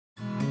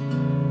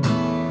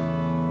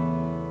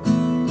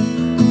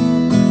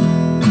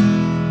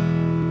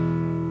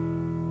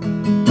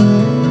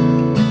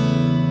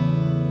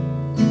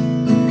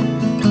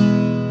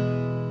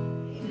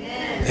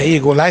There you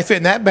go. Life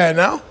isn't that bad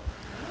now.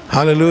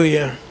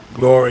 Hallelujah.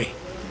 Glory.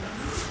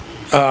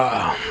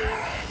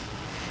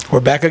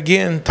 We're back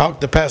again. Talked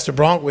to Pastor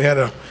Bronk. We had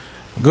a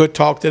good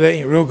talk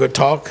today, a real good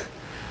talk.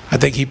 I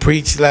think he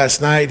preached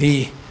last night.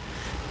 In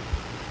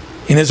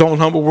his own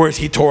humble words,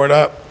 he tore it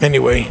up.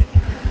 Anyway,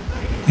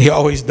 he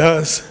always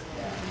does.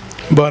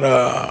 But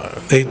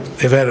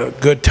they've had a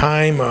good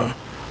time, a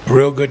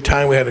real good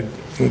time. We had a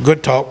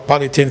good talk,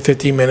 probably 10,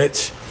 15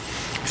 minutes.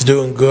 He's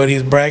doing good.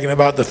 He's bragging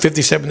about the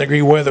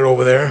 57-degree weather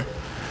over there,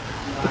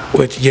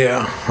 which,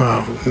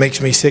 makes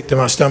me sick to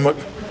my stomach.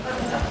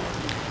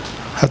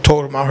 I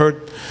told him I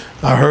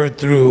heard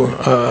through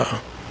a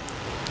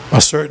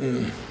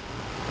certain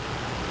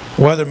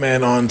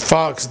weatherman on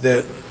Fox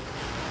that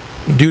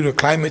due to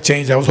climate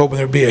change, I was hoping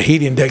there'd be a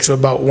heat index of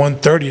about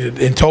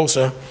 130 in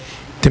Tulsa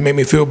to make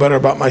me feel better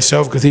about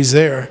myself because he's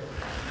there.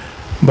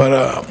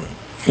 But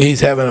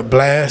he's having a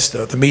blast.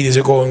 The meetings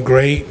are going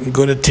great,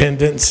 good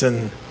attendance,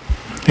 and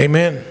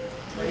amen.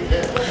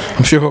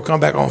 I'm sure he'll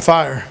come back on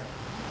fire.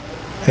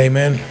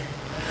 Amen.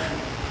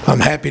 I'm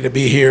happy to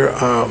be here,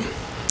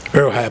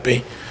 real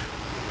happy.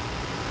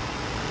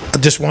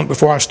 Just want,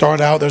 before I start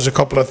out, there's a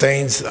couple of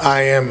things.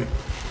 I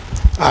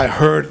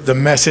heard the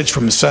message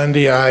from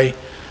Sunday.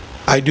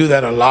 I do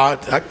that a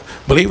lot.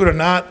 Believe it or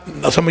not,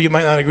 some of you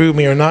might not agree with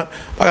me or not,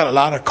 I got a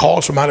lot of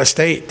calls from out of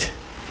state.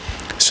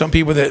 Some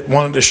people that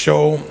wanted to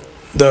show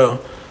the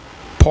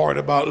part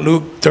about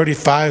Luke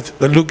 35,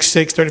 the Luke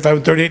 6, 35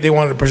 and 38, they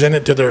wanted to present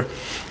it to their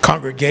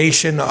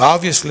congregation.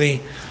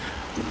 Obviously,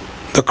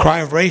 the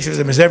cry of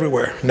racism is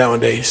everywhere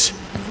nowadays.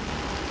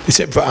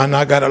 And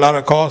I got a lot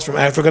of calls from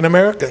African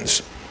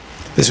Americans.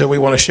 They said, we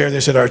want to share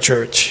this at our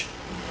church.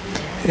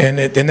 And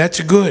that's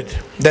good.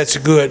 That's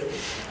good.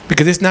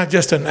 Because it's not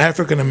just an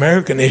African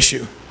American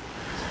issue.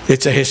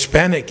 It's a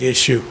Hispanic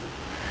issue.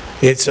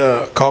 It's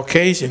a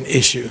Caucasian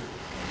issue.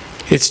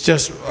 It's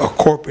just a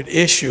corporate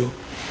issue.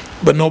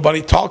 But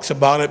nobody talks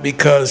about it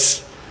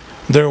because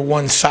they're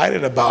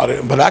one-sided about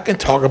it. But I can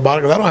talk about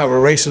it because I don't have a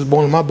racist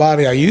bone in my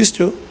body. I used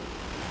to.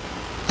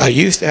 I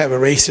used to have a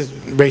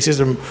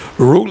racism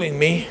ruling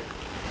me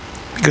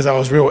because I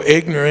was real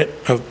ignorant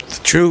of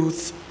the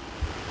truth.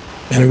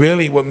 And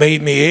really what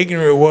made me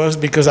ignorant was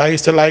because I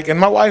used to like, and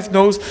my wife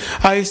knows,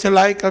 I used to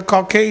like a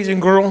Caucasian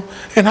girl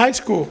in high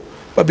school.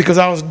 But because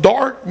I was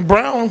dark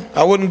brown,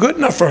 I wasn't good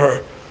enough for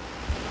her.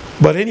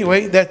 But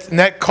anyway,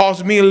 that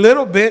caused me a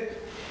little bit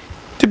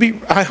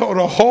I owed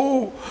a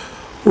whole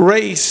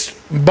race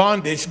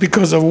bondage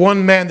because of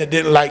one man that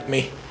didn't like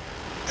me.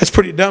 That's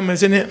pretty dumb,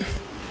 isn't it?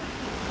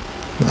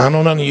 I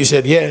know none of you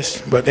said yes,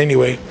 but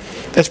anyway,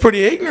 that's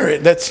pretty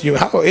ignorant.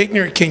 How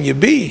ignorant can you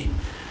be?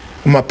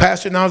 My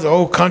pastor now is an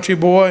old country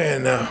boy,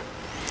 and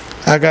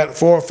I got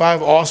 4 or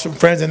 5 awesome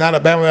friends in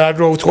Alabama that I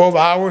drove 12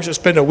 hours to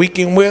spend a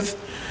weekend with,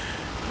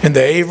 and the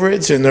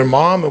Averids and their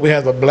mom, and we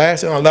had a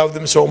blast, and I love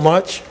them so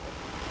much.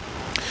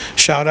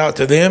 Shout out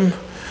to them.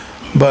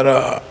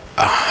 But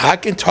I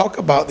can talk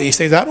about these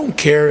things. I don't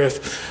care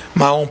if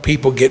my own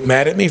people get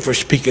mad at me for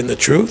speaking the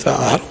truth.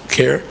 I don't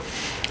care.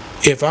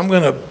 If I'm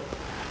going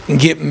to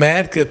get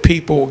mad because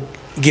people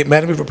get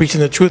mad at me for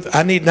preaching the truth,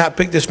 I need not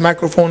pick this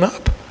microphone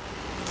up.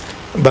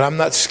 But I'm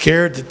not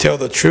scared to tell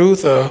the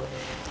truth.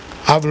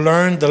 I've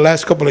learned the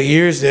last couple of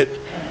years that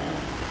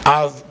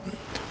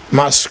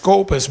my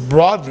scope has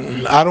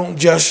broadened. I don't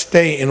just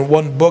stay in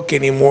one book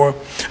anymore.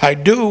 I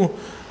do,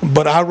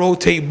 but I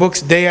rotate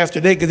books day after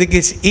day because it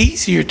gets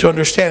easier to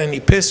understand an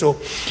epistle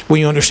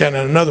when you understand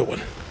another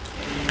one.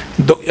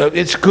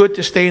 It's good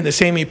to stay in the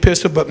same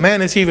epistle, but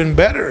man, it's even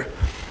better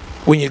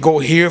when you go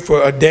here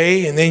for a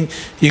day and then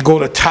you go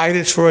to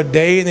Titus for a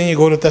day and then you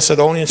go to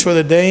Thessalonians for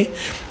the day.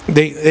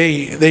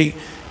 They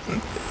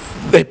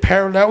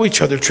parallel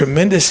each other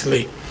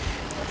tremendously.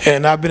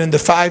 And I've been in the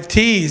 5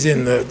 T's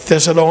in the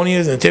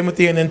Thessalonians and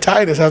Timothy and in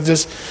Titus. I've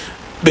just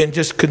been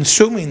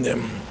consuming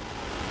them.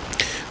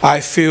 I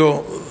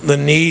feel the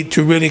need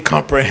to really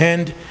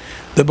comprehend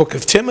the book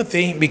of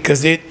Timothy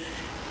because it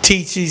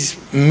teaches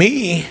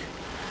me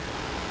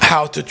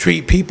how to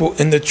treat people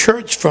in the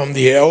church, from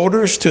the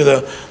elders to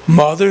the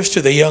mothers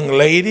to the young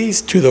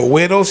ladies to the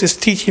widows. It's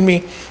teaching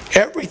me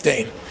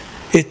everything.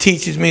 It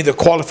teaches me the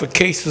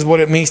qualifications, what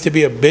it means to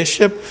be a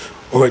bishop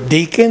or a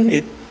deacon.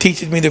 It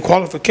teaches me the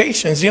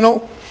qualifications. You know,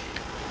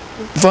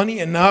 funny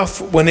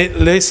enough, when it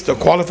lists the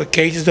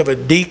qualifications of a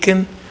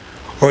deacon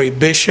or a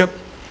bishop,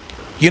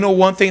 you know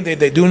one thing that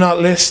they do not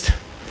list?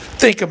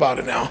 Think about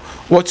it now.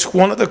 What's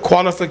one of the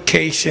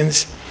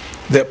qualifications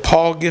that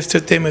Paul gives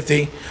to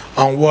Timothy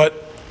on what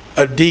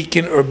a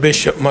deacon or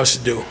bishop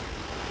must do?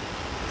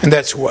 And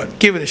that's what?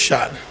 Give it a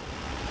shot.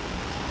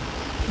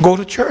 Go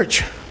to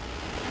church.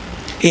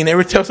 He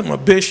never tells them a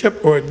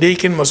bishop or a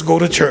deacon must go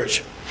to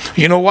church.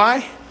 You know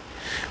why?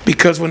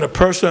 Because when a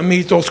person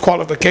meets those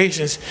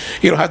qualifications,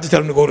 you don't have to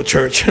tell them to go to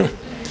church.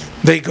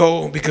 They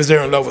go because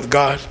they're in love with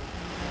God.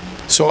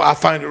 So I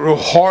find it real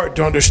hard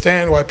to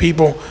understand why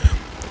people,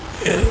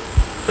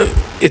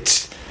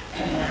 it's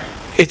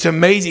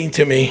amazing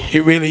to me,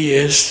 it really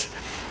is,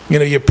 You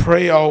know, you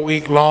pray all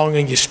week long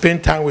and you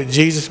spend time with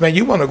Jesus, man,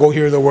 you want to go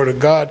hear the Word of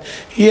God.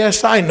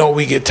 Yes, I know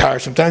we get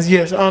tired sometimes.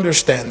 Yes, I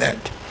understand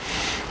that.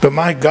 But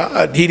my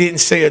God, he didn't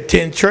say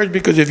attend church,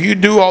 because if you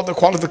do all the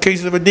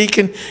qualifications of a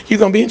deacon, you're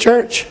going to be in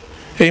church.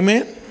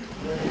 Amen?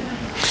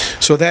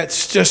 So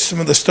that's just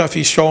some of the stuff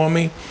he's showing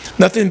me.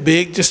 Nothing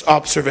big, just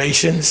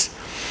observations.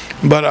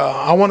 But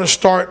I want to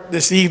start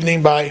this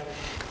evening by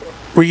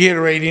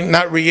reiterating,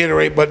 not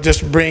reiterate, but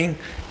just bring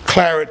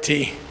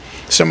clarity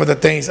some of the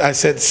things I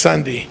said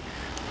Sunday.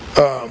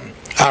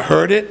 I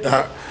heard it.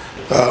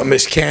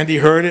 Miss Candy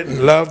heard it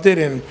and loved it.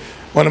 And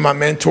one of my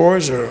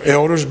mentors or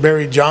elders,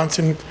 Barry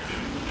Johnson,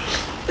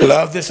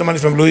 loved it. Somebody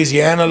from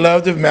Louisiana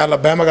loved it. From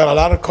Alabama got a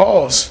lot of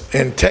calls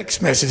and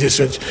text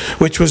messages,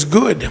 which was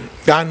good.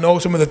 I know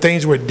some of the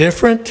things were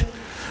different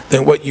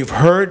than what you've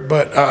heard,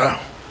 but I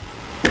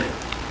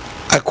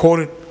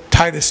quoted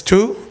Titus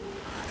 2,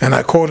 and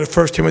I quoted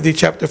 1 Timothy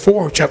chapter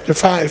 4, chapter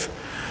 5.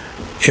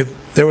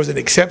 If there was an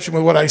exception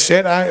with what I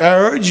said, I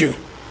urge you,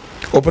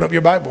 open up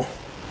your Bible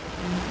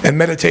and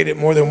meditate it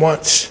more than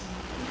once,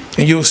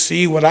 and you'll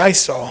see what I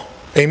saw.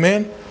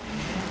 Amen?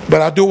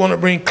 But I do want to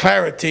bring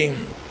clarity.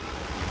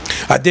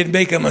 I did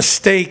make a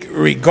mistake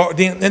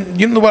regarding, and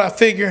you know what I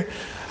figure?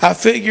 I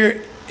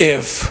figure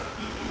if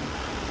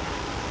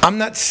I'm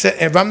not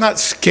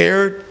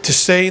scared to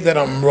say that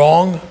I'm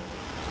wrong,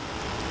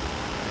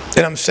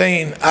 then I'm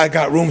saying I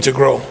got room to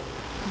grow.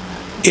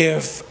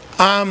 If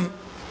I'm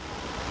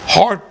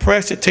hard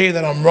pressed to tell you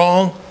that I'm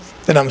wrong,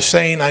 then I'm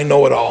saying I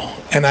know it all,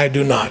 and I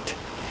do not.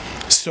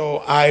 So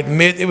I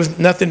admit it was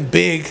nothing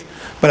big,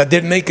 but I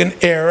did make an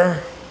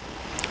error.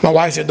 My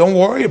wife said, don't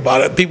worry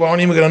about it. People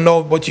aren't even going to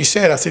know what you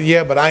said. I said,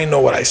 yeah, but I know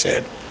what I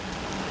said.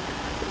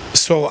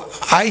 So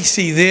I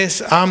see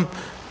this. I'm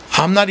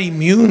not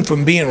immune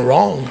from being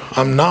wrong.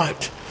 I'm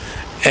not.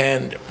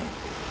 And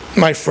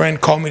my friend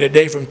called me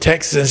today from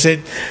Texas and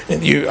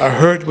said, I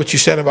heard what you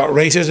said about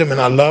racism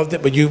and I loved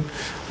it, but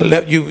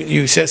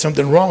you said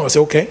something wrong. I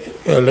said, okay,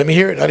 let me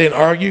hear it. I didn't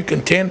argue,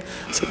 contend.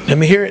 I said, let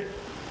me hear it.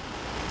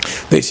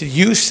 They said,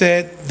 you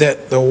said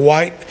that the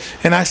white,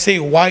 and I say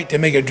white to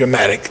make it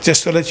dramatic,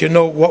 just to let you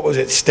know what was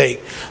at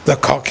stake. The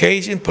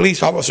Caucasian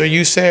police officer,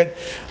 you said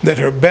that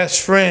her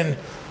best friend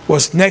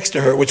was next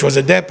to her, which was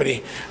a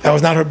deputy. That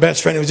was not her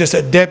best friend. It was just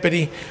a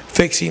deputy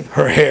fixing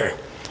her hair.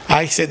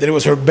 I said that it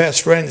was her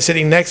best friend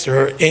sitting next to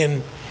her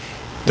in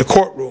the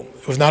courtroom.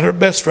 It was not her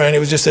best friend. It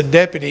was just a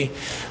deputy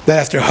that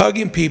after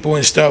hugging people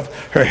and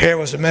stuff, her hair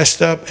was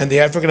messed up, and the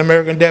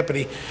African-American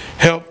deputy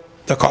helped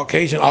the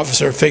Caucasian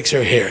officer fix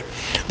her hair.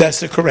 That's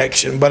the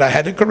correction. But I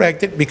had to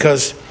correct it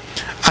because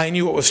I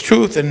knew it was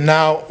truth, and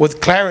now with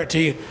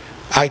clarity,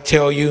 I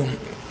tell you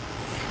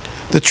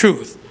the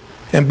truth.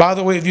 And by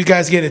the way, if you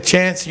guys get a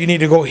chance, you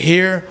need to go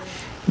hear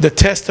the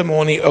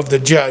testimony of the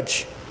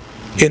judge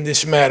in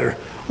this matter.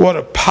 What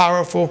a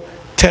powerful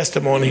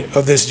testimony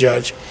of this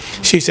judge.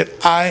 She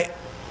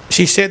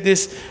said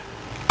this,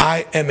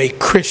 I am a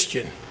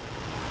Christian.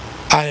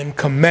 I am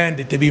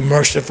commanded to be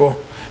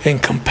merciful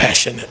and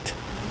compassionate.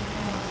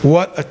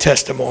 What a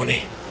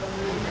testimony.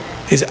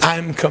 Is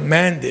I'm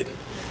commanded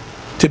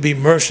to be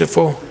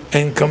merciful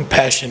and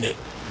compassionate.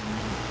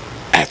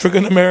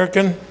 African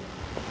American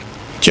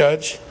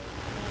judge,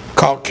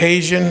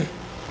 Caucasian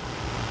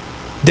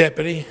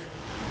deputy,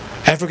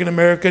 African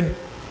American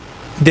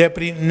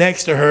deputy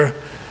next to her,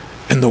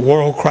 and the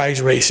world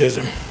cries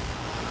racism.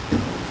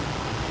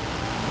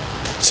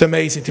 It's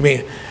amazing to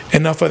me.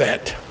 Enough of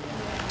that.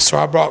 So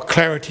I brought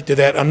clarity to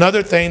that.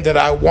 Another thing that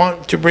I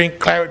want to bring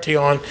clarity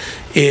on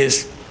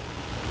is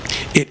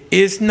it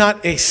is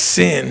not a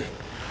sin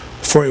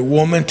for a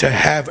woman to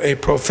have a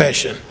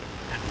profession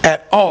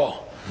at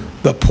all.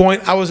 The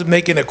point I was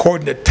making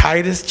according to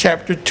Titus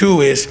chapter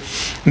 2 is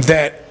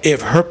that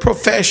if her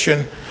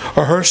profession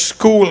or her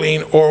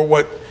schooling or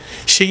what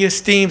she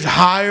esteems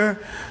higher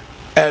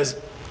as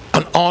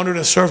an honor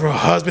to serve her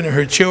husband and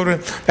her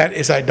children, that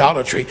is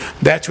idolatry.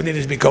 That's when it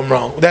has become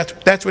wrong.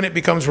 That's when it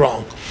becomes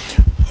wrong.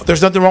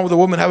 There's nothing wrong with a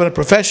woman having a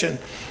profession.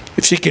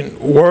 If she can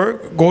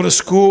work, go to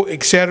school,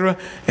 etc.,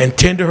 and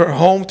tend to her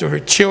home, to her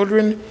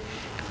children,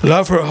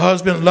 love her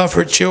husband, love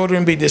her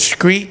children, be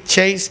discreet,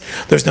 chaste,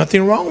 there's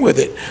nothing wrong with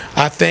it.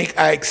 I think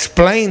I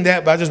explained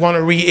that, but I just want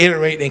to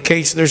reiterate in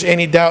case there's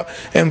any doubt.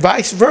 And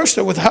vice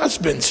versa with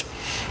husbands.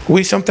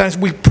 Sometimes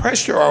we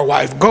pressure our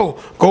wife, go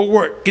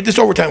work, get this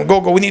overtime, go,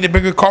 we need a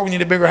bigger car, we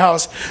need a bigger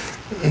house.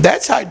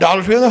 That's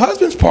idolatry on the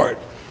husband's part.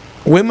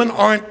 Women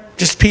aren't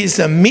just pieces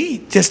of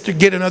meat just to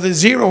get another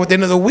zero at the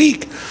end of the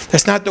week.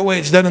 That's not the way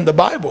it's done in the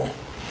Bible.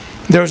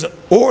 There's an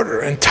order,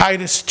 and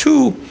Titus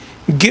 2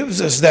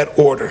 gives us that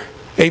order.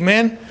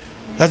 Amen?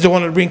 I just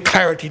want to bring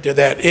clarity to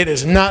that. It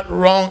is not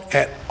wrong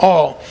at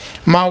all.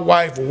 My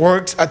wife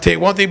works. I tell you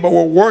one thing, but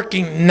we're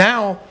working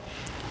now,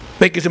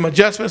 making some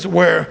adjustments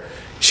where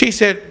she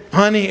said,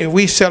 honey, if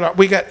we sell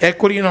we got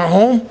equity in our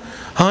home,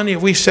 honey,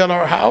 if we sell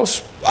our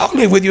house, I'll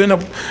live with you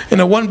in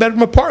a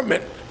one-bedroom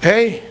apartment.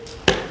 Hey,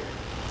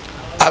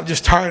 I'm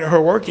just tired of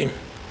her working.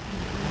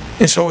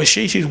 And so is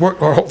she. She's worked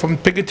from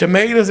picking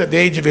tomatoes at the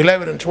age of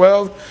 11 and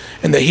 12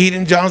 in the heat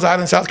in Johns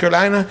Island, South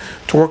Carolina,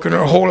 to working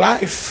her whole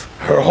life.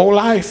 Her whole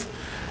life.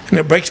 And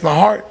it breaks my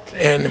heart.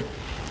 And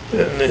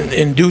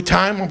in due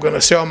time, I'm going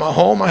to sell my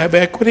home. I have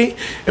equity.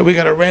 And we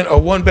got to rent a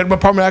one-bedroom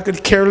apartment. I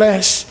could care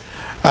less.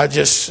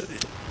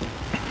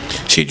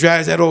 She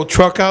drives that old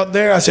truck out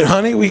there. I said,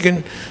 honey, we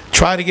can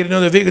try to get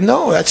another vehicle.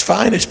 No, that's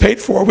fine. It's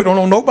paid for. We don't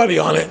owe nobody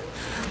on it.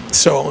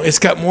 So it's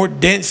got more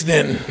dents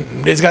than,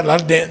 it's got a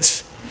lot of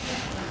dents.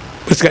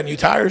 It's got new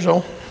tires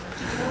though.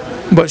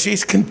 But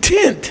she's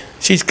content.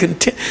 She's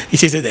content.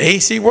 She said the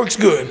AC works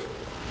good.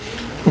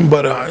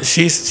 But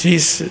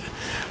she's,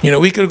 you know,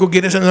 we could go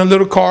get us another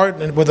little car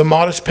and with a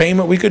modest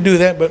payment. We could do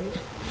that. But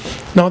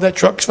no, that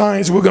truck's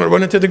fine. So we're going to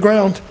run it to the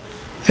ground.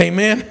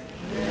 Amen.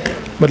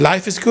 But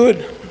life is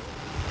good.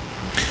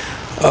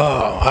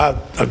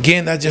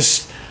 Again,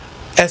 as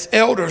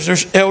elders,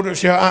 there's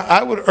elders here.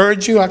 I would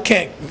urge you, I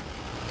can't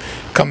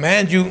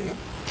command you,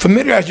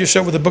 familiarize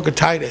yourself with the book of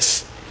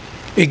Titus.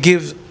 It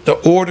gives the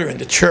order in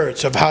the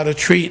church of how to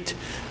treat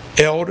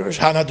elders,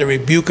 how not to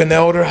rebuke an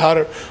elder, how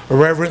to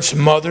reverence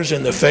mothers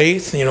in the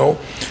faith. You know,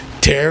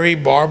 Terry,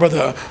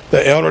 Barbara,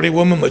 the elderly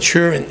woman,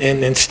 mature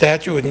in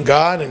stature in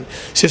God, and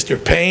Sister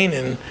Payne,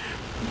 and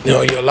you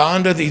know,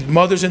 Yolanda, these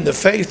mothers in the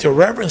faith, to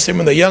reverence them,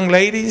 and the young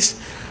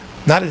ladies,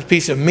 not as a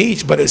piece of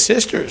meat, but as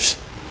sisters.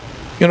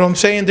 You know what I'm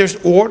saying? There's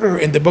order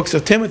in the books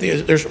of Timothy.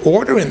 There's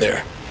order in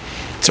there.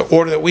 It's an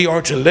order that we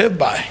are to live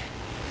by.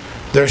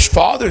 There's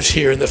fathers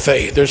here in the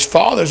faith. There's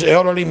fathers,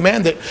 elderly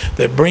men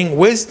that bring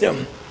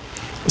wisdom.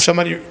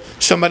 Somebody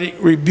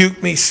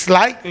rebuked me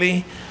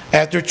slightly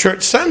after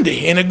church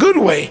Sunday in a good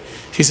way.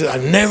 She said,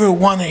 I never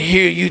want to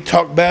hear you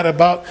talk bad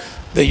about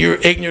that you're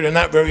ignorant and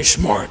not very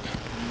smart.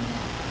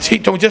 She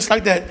told me just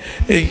like that.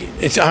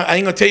 I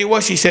ain't gonna tell you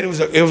what she said.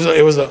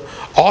 It was a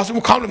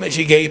awesome compliment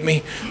she gave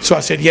me. So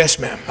I said, yes,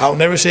 ma'am. I'll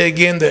never say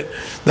again that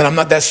I'm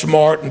not that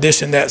smart and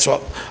this and that.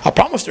 So I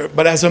promised her.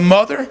 But as a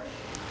mother,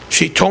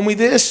 she told me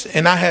this,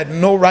 and I had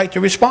no right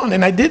to respond,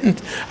 and I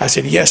didn't. I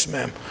said, yes,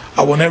 ma'am.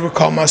 I will never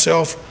call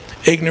myself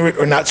ignorant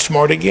or not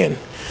smart again.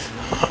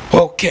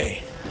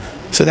 Okay.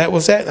 So that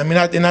was that. I mean,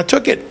 I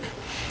took it.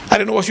 I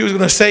didn't know what she was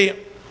gonna say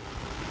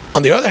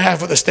on the other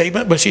half of the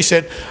statement, but she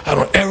said,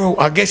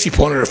 I guess she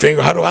pointed her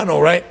finger. How do I know,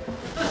 right?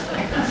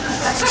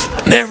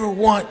 Never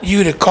want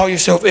you to call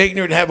yourself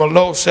ignorant and have a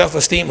low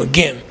self-esteem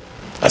again.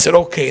 I said,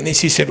 okay. And then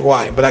she said,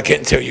 why? But I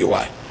can't tell you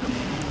why.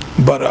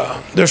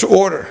 But there's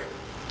order.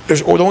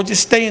 Don't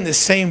just stay in the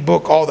same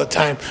book all the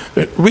time.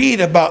 Read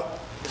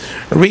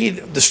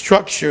the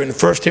structure in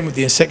 1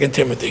 Timothy and 2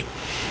 Timothy.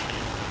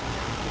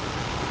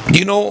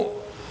 You know,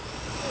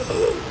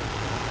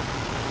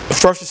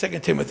 1 and 2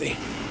 Timothy.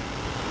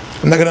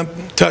 I'm not going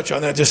to touch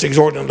on that, just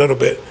exhort them a little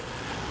bit.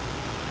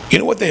 You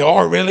know what they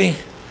are really?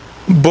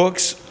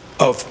 Books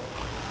of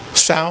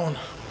sound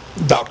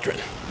doctrine.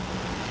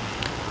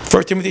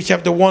 1 Timothy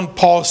chapter 1,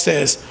 Paul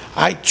says,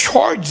 I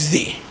charge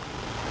thee.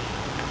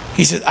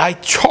 He says, I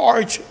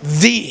charge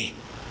thee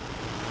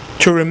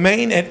to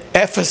remain at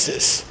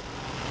Ephesus.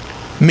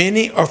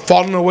 Many are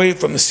fallen away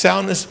from the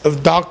soundness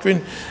of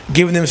doctrine,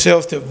 giving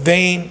themselves to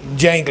vain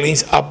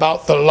janglings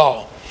about the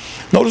law.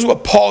 Notice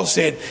what Paul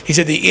said. He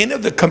said, the end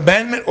of the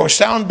commandment or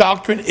sound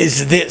doctrine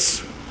is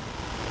this: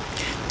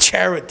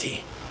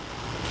 charity,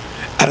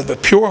 out of a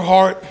pure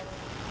heart,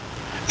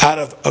 out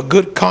of a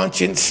good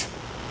conscience,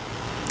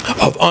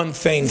 of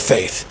unfeigned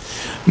faith.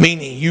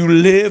 Meaning you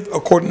live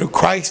according to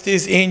Christ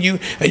is in you,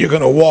 and you're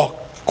going to walk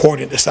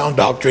according to sound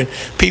doctrine.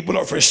 People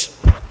are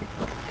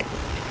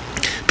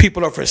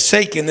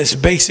forsaking this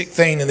basic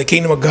thing in the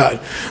kingdom of God.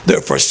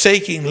 They're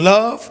forsaking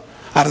love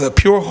out of the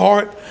pure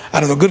heart,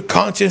 out of a good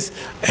conscience,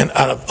 and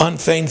out of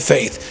unfeigned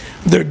faith.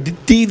 They're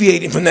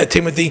deviating from that,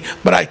 Timothy.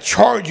 But I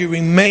charge you,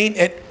 remain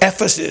at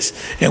Ephesus.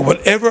 And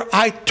whatever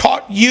I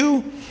taught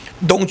you,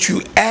 don't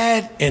you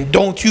add and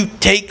don't you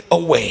take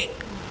away.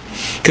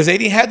 Because they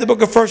didn't have the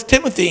book of 1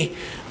 Timothy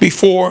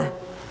before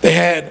they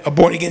had a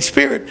born-again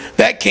spirit.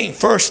 That came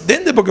first.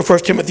 Then the book of 1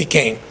 Timothy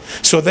came.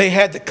 So they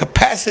had the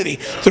capacity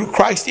through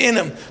Christ in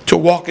them to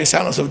walk in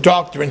soundness of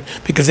doctrine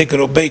because they could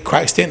obey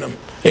Christ in them.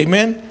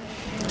 Amen?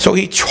 So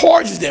he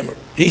charged them.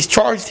 He's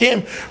charged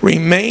him,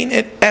 remain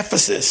at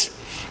Ephesus.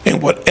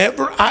 And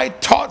whatever I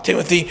taught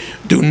Timothy,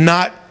 do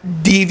not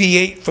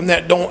deviate from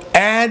that. Don't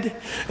add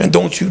and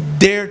don't you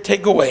dare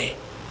take away.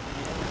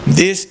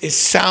 This is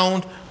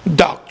sound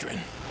doctrine.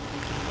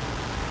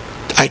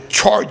 I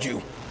charge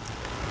you,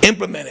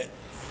 implement it,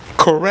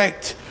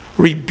 correct,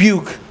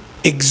 rebuke,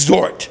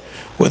 exhort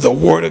with the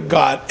word of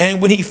God.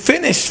 And when he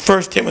finished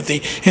 1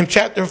 Timothy in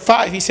chapter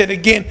 5, he said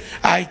again,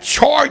 I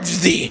charge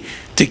thee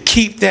to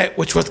keep that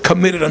which was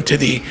committed unto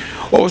thee.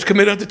 What was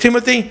committed unto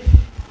Timothy?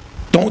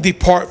 Don't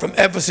depart from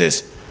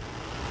Ephesus.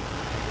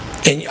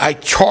 And I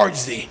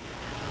charge thee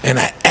and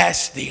I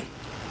ask thee,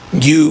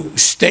 you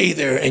stay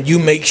there and you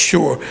make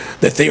sure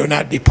that they are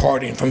not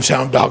departing from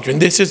sound doctrine.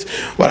 This is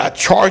what I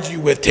charge you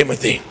with,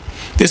 Timothy.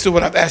 This is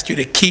what I've asked you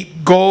to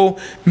keep. Go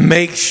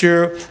make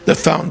sure the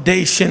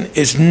foundation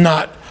is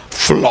not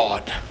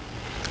flawed.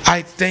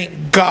 I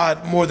thank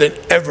God more than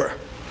ever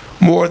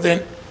more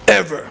than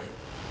ever.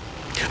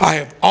 I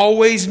have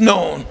always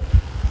known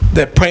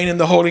that praying in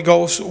the Holy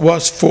Ghost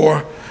was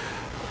for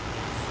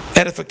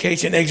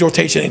edification,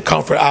 exhortation, and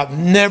comfort. I've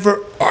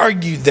never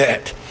argued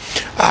that.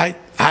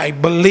 I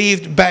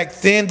believed back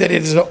then that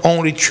it is the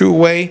only true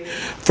way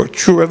for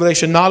true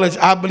revelation knowledge.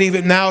 I believe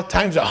it now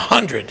times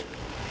 100,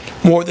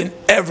 more than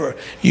ever.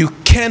 You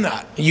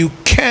cannot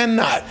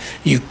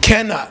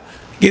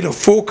get a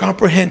full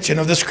comprehension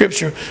of the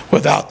Scripture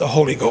without the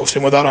Holy Ghost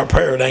and without our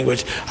prayer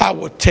language. I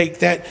will take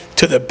that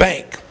to the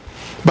bank.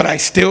 But I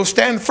still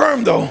stand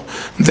firm, though,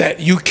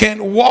 that you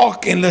can't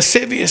walk in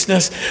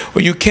lasciviousness,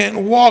 or you can't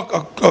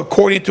walk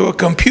according to a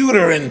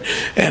computer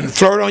and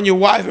flirt on your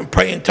wife and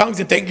pray in tongues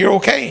and think you're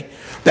okay.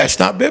 That's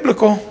not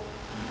biblical.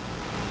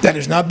 That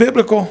is not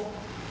biblical.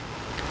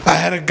 I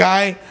had a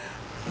guy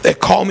that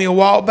called me a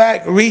while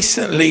back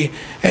recently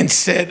and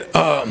said,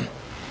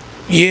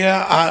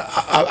 yeah,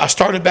 I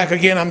started back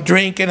again. I'm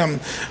drinking.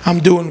 I'm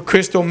doing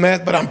crystal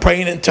meth, but I'm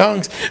praying in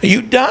tongues.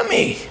 You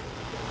dummy.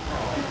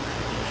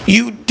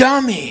 You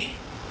dummy.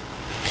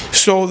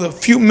 So the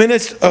few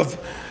minutes of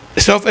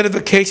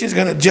self-edification is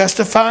going to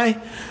justify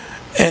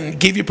and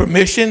give you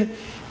permission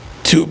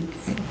to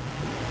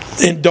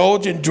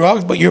indulge in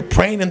drugs, but you're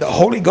praying in the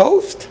Holy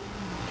Ghost?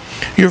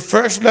 Your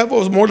first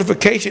level of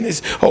mortification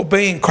is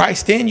obeying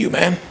Christ in you,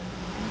 man.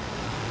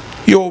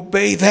 You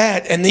obey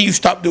that, and then you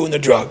stop doing the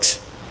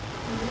drugs.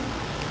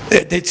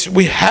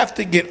 We have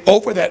to get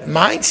over that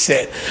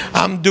mindset.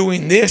 I'm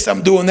doing this,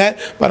 I'm doing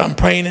that, but I'm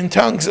praying in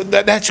tongues.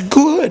 That's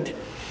good.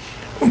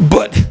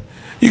 But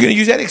you're going to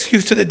use that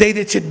excuse to the day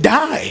that you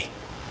die.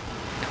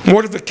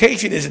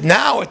 Mortification is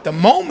now, at the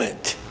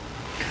moment.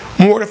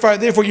 Mortify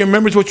therefore your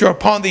members which are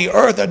upon the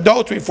earth: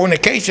 adultery,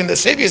 fornication,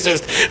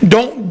 lasciviousness.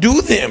 Don't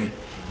do them.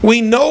 We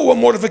know what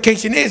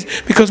mortification is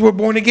because we're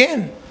born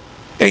again.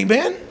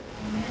 Amen?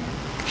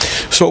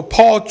 So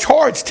Paul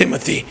charged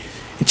Timothy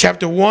in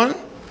chapter 1,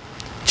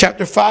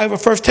 chapter 5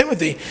 of 1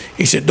 Timothy.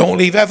 He said, don't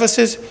leave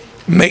Ephesus.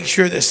 Make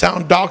sure that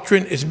sound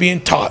doctrine is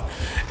being taught.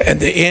 At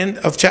the end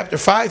of chapter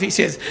 5, he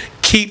says,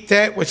 keep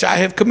that which I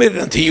have committed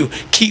unto you.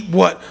 Keep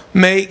what?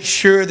 Make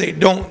sure they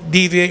don't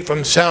deviate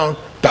from sound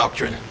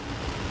doctrine.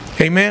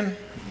 Amen?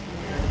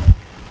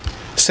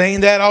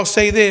 Saying that, I'll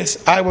say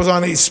this. I was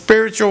on a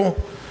spiritual,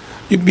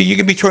 you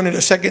can be turning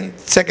to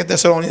 2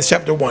 Thessalonians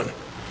chapter 1.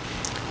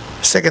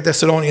 2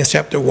 Thessalonians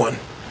chapter 1.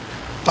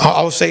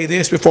 I'll say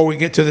this before we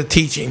get to the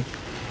teaching.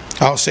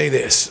 I'll say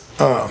this.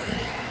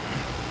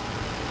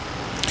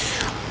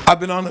 I've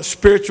been on a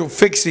spiritual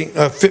fishing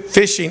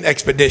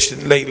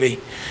expedition lately.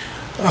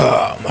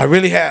 I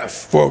really have,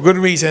 for a good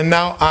reason.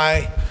 Now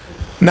I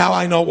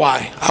know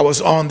why I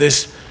was on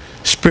this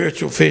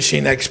spiritual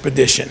fishing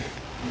expedition.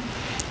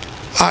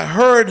 I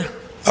heard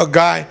a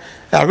guy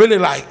I really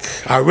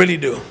like. I really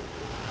do.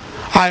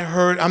 I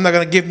heard, I'm not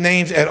going to give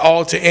names at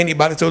all to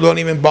anybody, so don't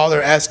even bother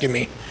asking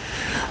me.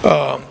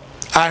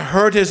 I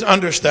heard his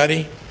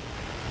understudy.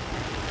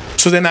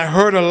 So then I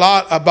heard a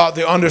lot about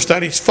the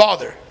understudy's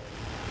father.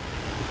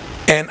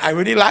 And I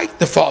really liked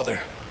the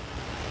father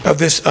of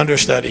this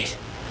understudy,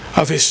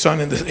 of his son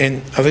in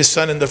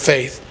the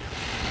faith.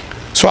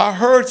 So I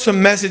heard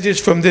some messages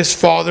from this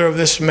father of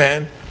this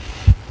man.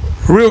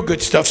 Real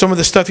good stuff. Some of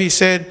the stuff he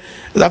said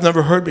that I've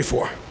never heard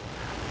before.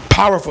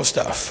 Powerful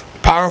stuff.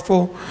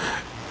 Powerful.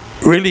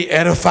 Really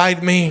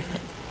edified me.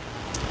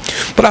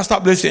 But I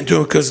stopped listening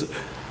to it because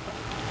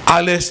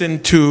I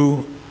listened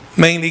to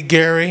mainly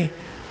Gary,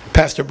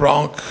 Pastor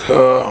Bronk,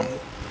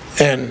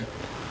 and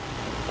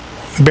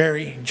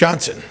Barry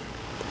Johnson.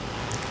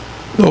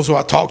 Those who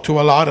I talk to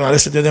a lot, and I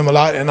listen to them a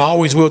lot, and I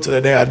always will to the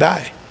day I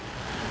die.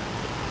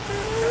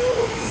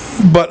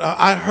 But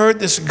I heard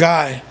this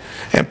guy,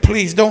 and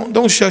please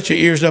don't shut your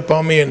ears up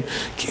on me, and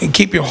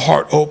keep your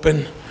heart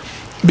open,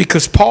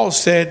 because Paul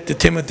said to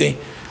Timothy,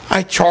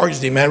 I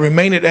charged thee, man,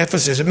 remain at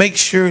Ephesus and make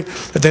sure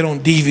that they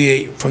don't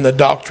deviate from the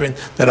doctrine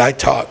that I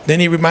taught. Then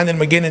he reminded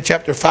him again in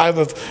chapter 5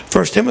 of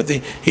 1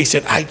 Timothy. He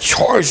said, I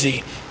charge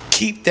thee,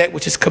 keep that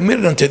which is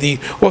committed unto thee.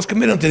 What's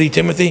committed unto thee,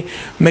 Timothy?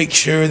 Make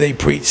sure they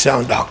preach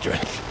sound doctrine.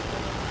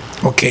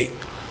 Okay,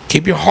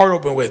 keep your heart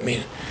open with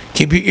me.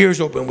 Keep your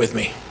ears open with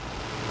me.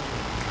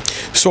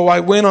 So I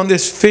went on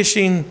this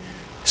fishing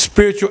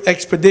spiritual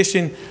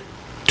expedition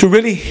to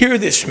really hear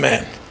this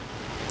man.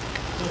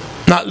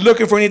 Not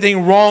looking for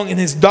anything wrong in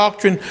his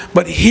doctrine,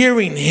 but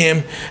hearing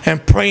him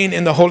and praying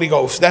in the Holy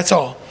Ghost. That's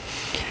all.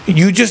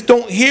 You just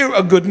don't hear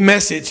a good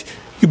message.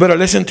 You better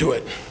listen to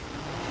it.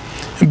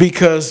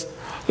 Because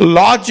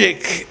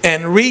logic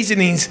and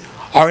reasonings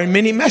are in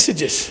many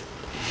messages.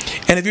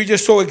 And if you're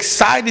just so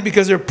excited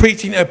because they're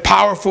preaching a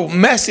powerful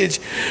message,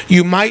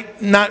 you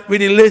might not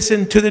really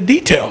listen to the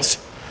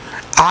details.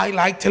 I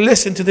like to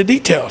listen to the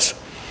details.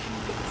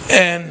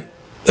 And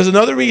there's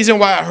another reason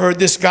why I heard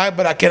this guy,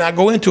 but I cannot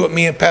go into it.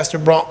 Me and Pastor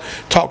Bronk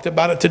talked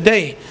about it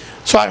today.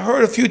 So I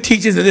heard a few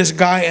teachings of this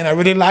guy, and I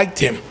really liked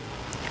him.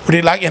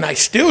 And I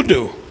still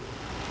do.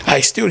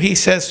 He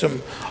says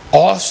some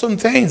awesome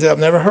things that I've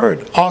never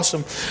heard.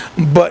 Awesome.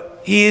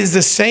 But he is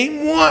the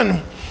same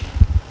one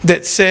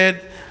that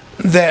said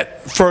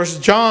that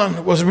First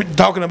John was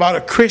talking about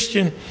a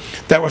Christian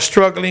that was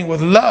struggling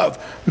with love.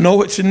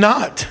 No, it's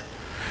not.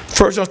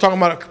 First John's talking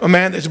about a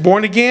man that's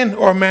born again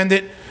or a man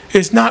that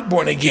is not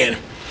born again.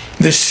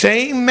 The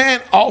same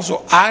man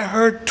also, I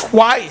heard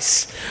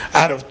twice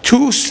out of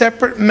two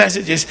separate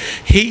messages,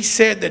 he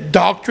said that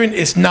doctrine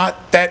is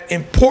not that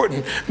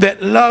important,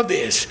 that love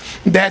is.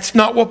 That's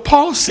not what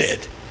Paul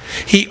said.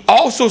 He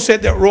also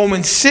said that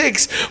Romans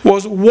 6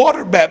 was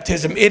water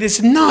baptism. It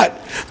is not.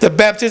 The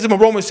baptism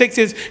of Romans 6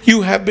 is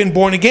you have been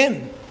born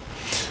again.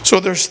 So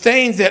there's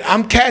things that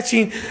I'm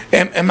catching.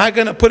 Am I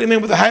going to put him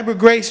in with a hybrid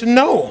grace?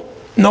 No.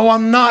 No,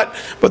 I'm not.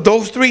 But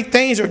those three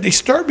things are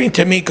disturbing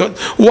to me, because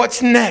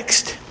what's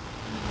next?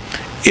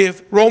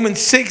 If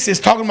Romans 6 is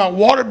talking about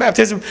water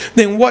baptism,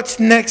 then what's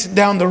next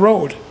down the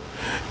road?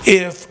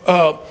 If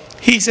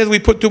he says we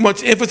put too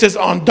much emphasis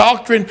on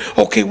doctrine,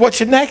 okay, what's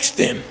next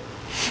then?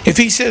 If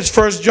he says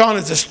First John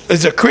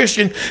is a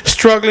Christian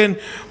struggling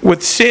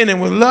with sin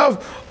and with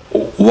love,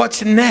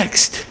 what's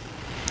next?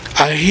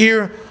 I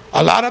hear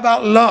a lot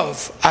about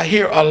love. I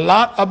hear a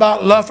lot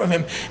about love from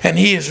him. And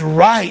he is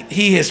right.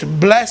 He has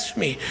blessed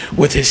me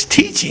with his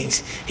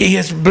teachings. He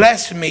has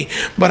blessed me.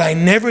 But I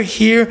never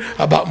hear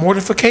about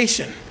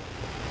mortification.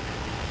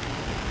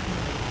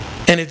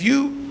 And if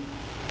you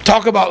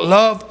talk about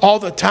love all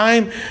the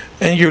time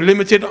and you're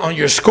limited on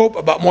your scope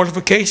about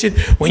mortification,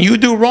 when you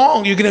do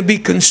wrong, you're going to be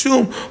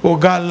consumed. Well,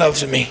 God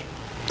loves me.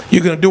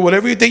 You're going to do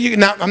whatever you think you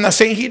can. Now, I'm not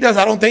saying he does.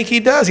 I don't think he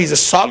does. He's a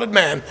solid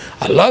man.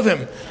 I love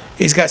him.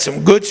 He's got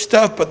some good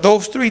stuff, but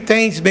those three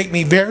things make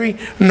me very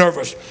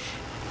nervous.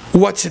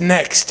 What's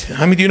next?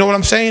 I mean, do you know what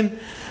I'm saying?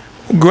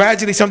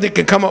 Gradually something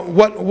can come up.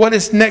 What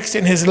is next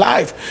in his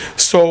life?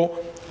 So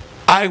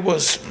I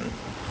was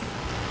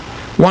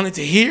wanting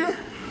to hear,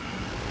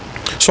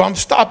 so I'm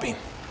stopping.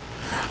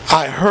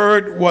 I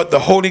heard what the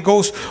Holy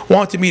Ghost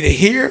wanted me to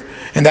hear,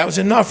 and that was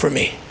enough for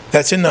me.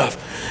 That's enough.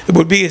 It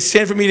would be a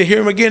sin for me to hear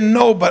him again?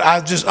 No, but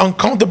I was just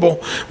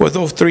uncomfortable with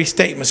those three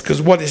statements,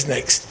 because what is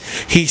next?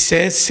 He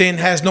says sin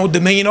has no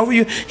dominion over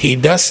you. He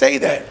does say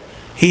that.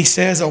 He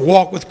says a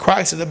walk with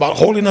Christ is about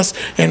holiness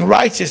and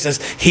righteousness.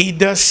 He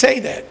does say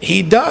that.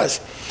 He does.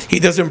 He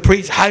doesn't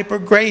preach hyper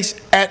grace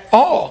at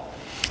all.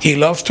 He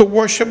loves to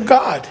worship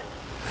God.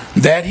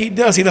 That he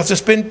does. He loves to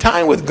spend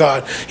time with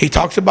God. He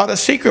talks about a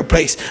secret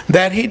place.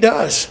 That he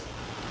does.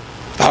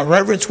 I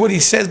reverence what he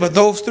says, but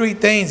those three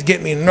things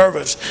get me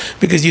nervous,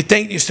 because you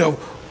think to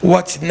yourself,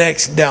 what's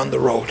next down the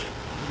road?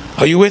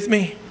 Are you with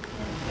me?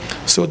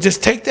 So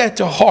just take that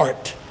to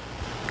heart.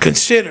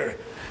 Consider.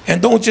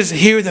 And don't just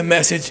hear the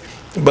message,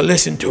 but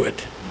listen to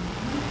it.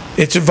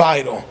 It's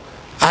vital.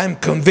 I'm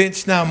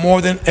convinced now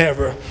more than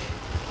ever,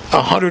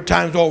 100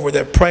 times over,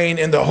 that praying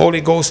in the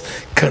Holy Ghost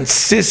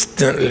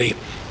consistently,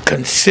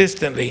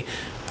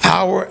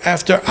 hour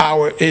after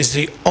hour, is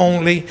the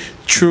only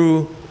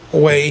true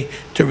way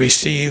to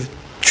receive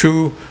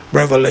true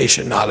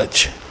revelation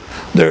knowledge.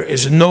 There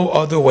is no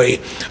other way.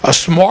 A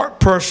smart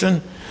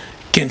person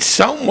can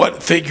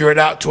somewhat figure it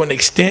out to an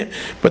extent,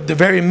 but the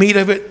very meat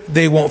of it,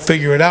 they won't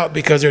figure it out,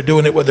 because they're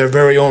doing it with their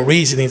very own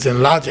reasonings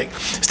and logic,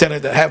 instead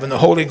of having the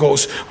Holy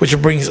Ghost, which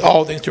brings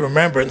all things to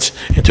remembrance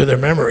and to their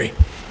memory.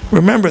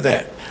 Remember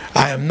that.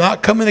 I am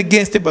not coming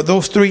against it, but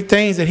those three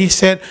things that he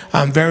said,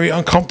 I'm very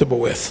uncomfortable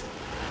with.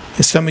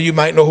 And some of you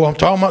might know who I'm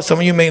talking about, some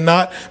of you may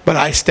not, but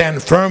I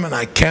stand firm, and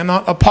I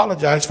cannot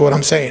apologize for what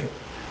I'm saying.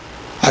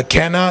 I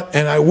cannot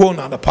and I will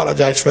not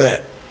apologize for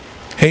that.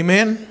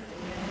 Amen?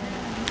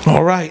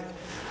 All right.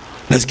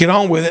 Let's get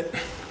on with it.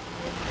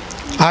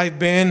 I've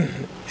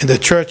been in the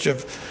church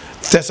of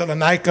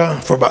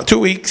Thessalonica for about 2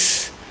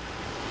 weeks.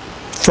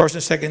 First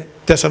and Second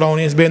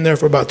Thessalonians, been there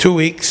for about 2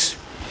 weeks.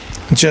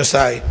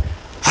 I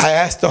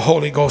asked the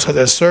Holy Ghost, I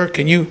said, sir,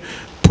 can you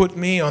put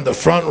me on the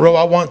front row?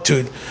 I want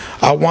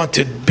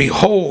to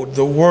behold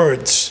the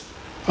words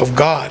of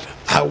God.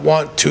 I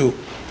want to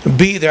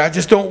be there. I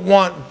just don't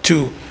want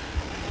to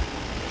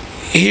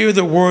hear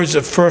the words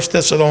of 1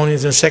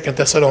 Thessalonians and 2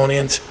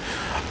 Thessalonians.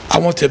 I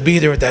want to be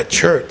there at that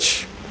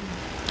church.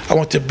 I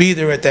want to be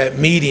there at that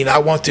meeting. I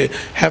want to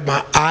have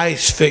my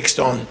eyes fixed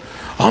on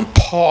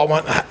Paul. I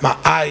want my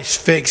eyes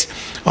fixed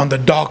on the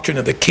doctrine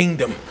of the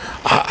kingdom.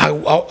 I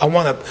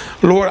want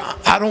to, Lord,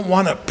 I don't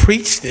want to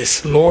preach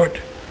this,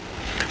 Lord.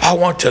 I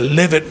want to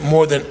live it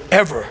more than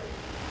ever.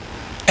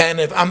 And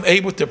if I'm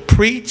able to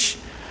preach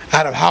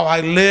out of how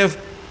I live,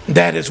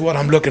 that is what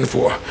I'm looking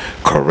for.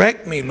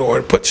 Correct me,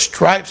 Lord. Put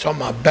stripes on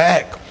my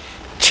back.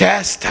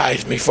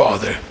 Chastise me,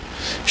 Father.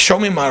 Show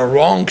me my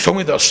wrong. Show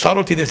me the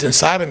subtlety that's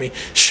inside of me.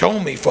 Show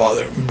me,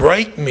 Father.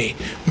 Break me.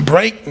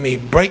 Break me.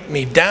 Break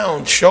me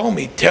down. Show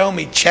me. Tell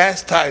me.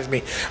 Chastise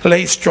me.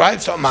 Lay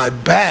stripes on my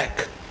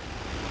back.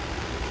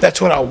 That's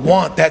what I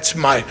want. That's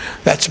my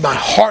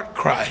heart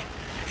cry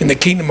in the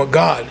kingdom of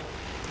God.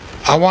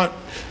 I want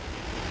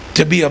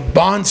to be a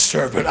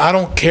bondservant. I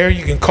don't care.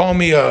 You can call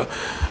me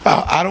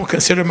I don't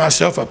consider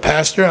myself a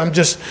pastor. I'm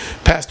just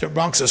Pastor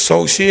Bronk's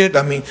associate.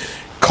 I mean,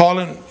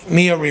 calling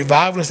me a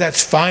revivalist,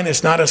 that's fine.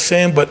 It's not a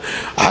sin. But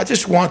I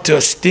just want to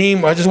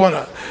esteem, I just want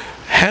to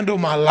handle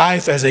my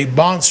life as a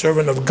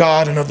bondservant of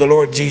God and of the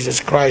Lord Jesus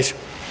Christ.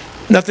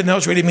 Nothing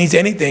else really means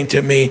anything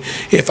to me.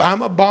 If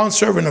I'm a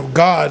bondservant of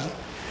God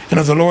and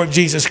of the Lord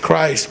Jesus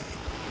Christ,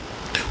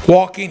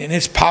 walking in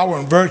his power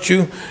and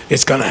virtue,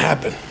 it's going to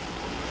happen.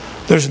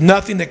 There's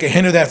nothing that can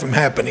hinder that from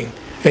happening.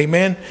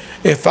 Amen.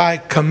 If I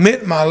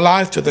commit my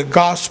life to the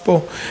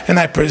gospel and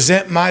I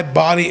present my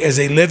body as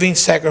a living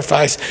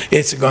sacrifice,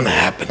 it's going to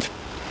happen.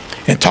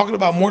 And talking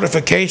about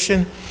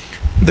mortification,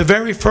 the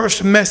very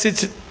first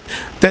message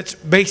that's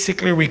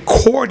basically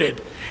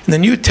recorded in the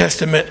New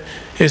Testament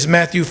is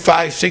Matthew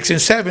 5, 6,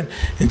 and 7.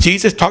 And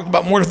Jesus talked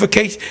about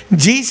mortification.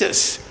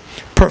 Jesus,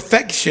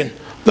 perfection,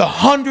 the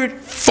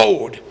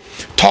 100-fold,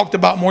 talked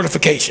about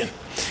mortification.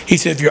 He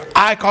said, if your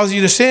eye causes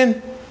you to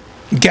sin,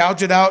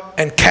 gouge it out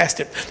and cast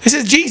it. This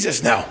is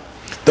Jesus now,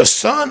 the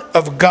Son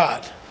of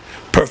God,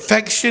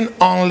 perfection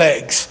on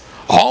legs,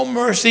 all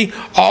mercy,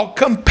 all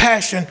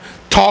compassion,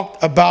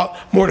 talked about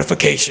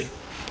mortification.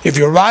 If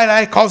your right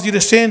eye causes you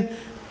to sin,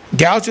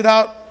 gouge it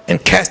out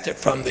and cast it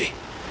from thee.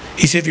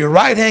 He said, if your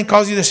right hand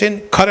causes you to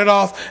sin, cut it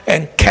off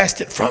and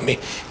cast it from me.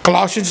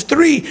 Colossians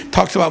 3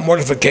 talks about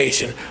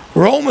mortification.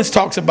 Romans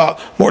talks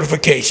about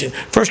mortification.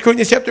 1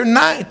 Corinthians chapter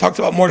 9 talks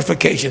about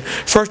mortification.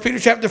 1 Peter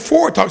chapter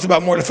 4 talks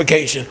about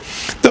mortification.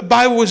 The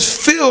Bible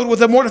is filled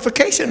with a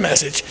mortification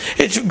message.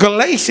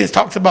 Galatians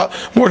talks about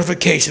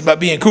mortification, about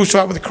being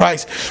crucified with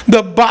Christ.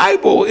 The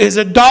Bible is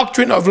a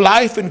doctrine of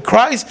life in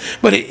Christ,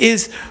 but it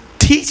is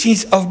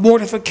teachings of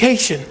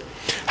mortification.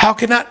 How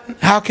can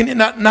it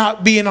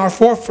not be in our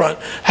forefront?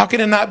 How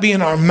can it not be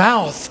in our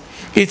mouth?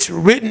 It's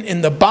written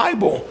in the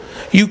Bible.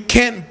 You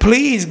can't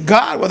please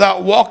God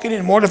without walking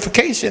in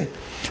mortification.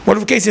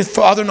 Mortification is,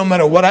 Father, no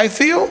matter what I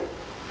feel,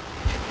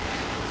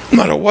 no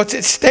matter what's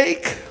at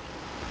stake,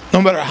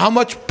 no matter how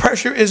much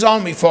pressure is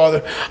on me,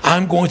 Father,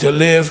 I'm going to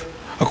live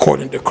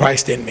according to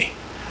Christ in me.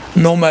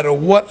 No matter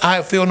what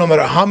I feel, no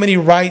matter how many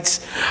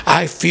rights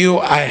I feel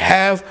I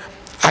have,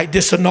 I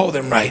disannul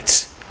them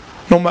rights.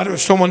 No matter if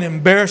someone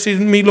embarrasses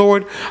me,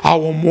 Lord, I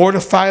will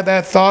mortify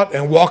that thought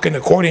and walk in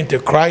according to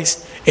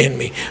Christ in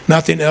me.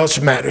 Nothing else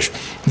matters.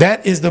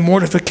 That is the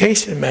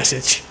mortification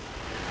message.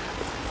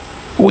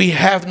 We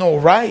have no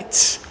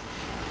rights.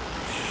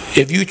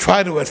 If you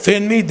try to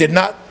offend me,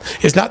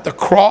 is not the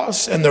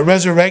cross and the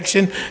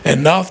resurrection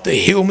enough to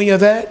heal me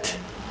of that?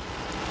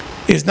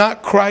 Is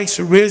not Christ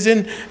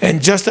risen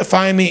and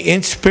justifying me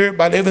in spirit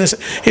by living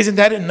this? Isn't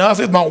that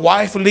enough if my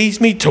wife leaves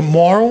me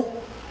tomorrow?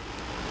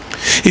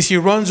 If she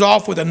runs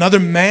off with another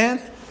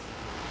man,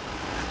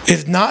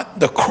 is not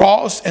the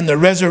cross and the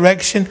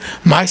resurrection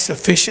my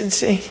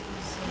sufficiency?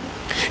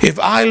 If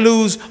I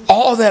lose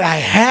all that I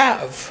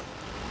have,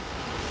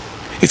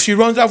 if she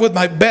runs off with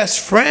my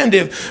best friend,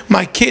 if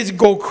my kids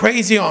go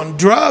crazy on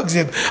drugs,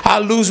 if I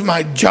lose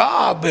my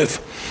job, if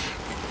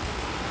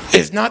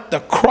it's not the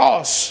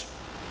cross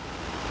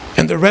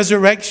and the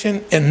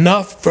resurrection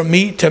enough for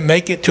me to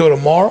make it till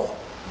tomorrow?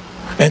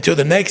 Until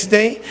the next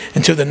day,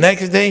 until the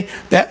next day,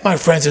 that, my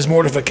friends, is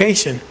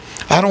mortification.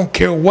 I don't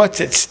care what's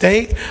at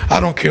stake. I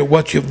don't care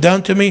what you've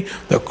done to me.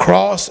 The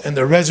cross and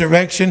the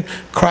resurrection,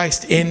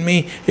 Christ in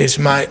me, is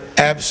my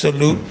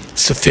absolute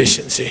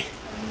sufficiency.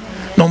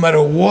 No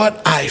matter what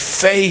I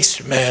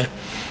face, man,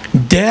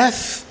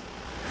 death,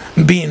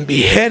 being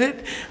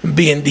beheaded,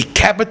 being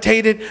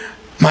decapitated,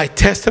 my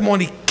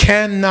testimony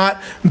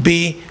cannot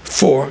be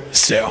for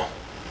sale.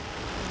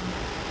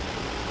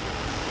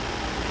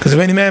 Because if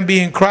any man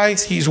be in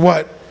Christ, he's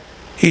what?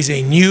 He's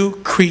a new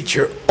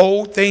creature.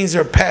 Old things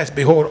are past.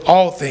 Behold,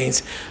 all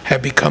things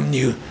have become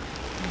new.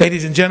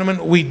 Ladies and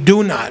gentlemen, we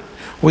do not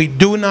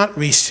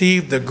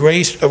receive the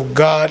grace of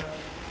God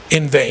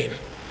in vain.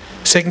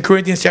 2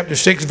 Corinthians chapter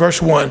 6,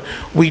 verse 1.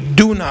 We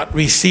do not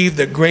receive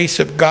the grace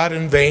of God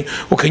in vain.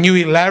 Well, can you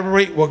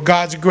elaborate what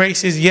God's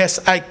grace is? Yes,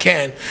 I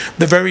can.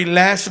 The very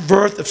last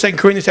verse of 2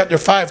 Corinthians chapter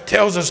 5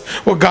 tells us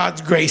what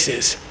God's grace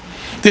is.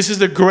 This is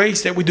the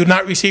grace that we do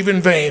not receive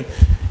in vain.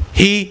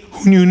 He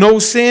who knew no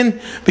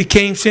sin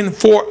became sin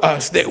for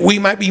us, that we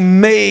might be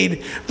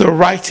made the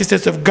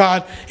righteousness of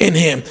God in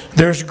him.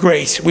 There's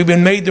grace. We've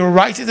been made the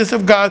righteousness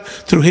of God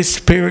through his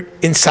Spirit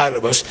inside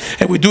of us.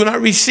 And we do not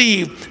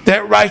receive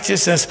that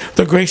righteousness,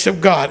 the grace of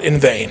God, in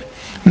vain.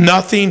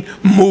 Nothing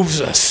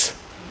moves us.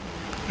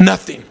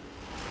 Nothing.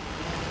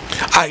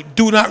 I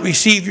do not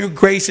receive your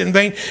grace in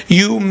vain.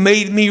 You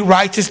made me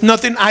righteous.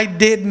 Nothing I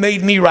did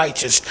made me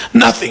righteous.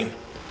 Nothing.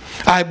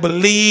 I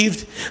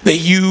believed that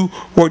you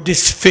were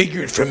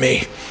disfigured for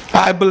me.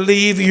 I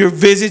believe your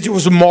visage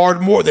was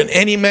marred more than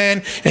any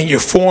man, and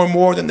your form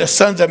more than the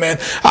sons of man.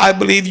 I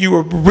believe you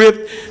were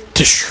ripped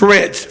to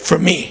shreds for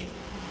me.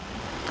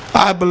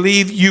 I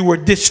believe you were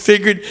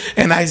disfigured,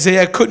 and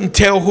Isaiah couldn't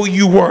tell who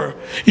you were.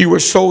 You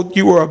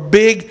were a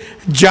big,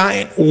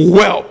 giant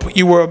whelp.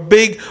 You were a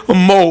big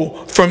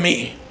mole for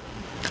me.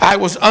 I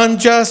was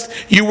unjust,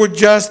 you were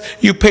just,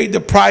 you paid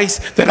the price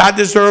that I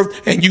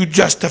deserved, and you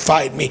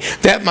justified me.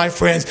 That, my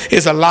friends,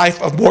 is a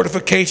life of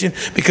mortification,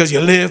 because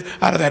you live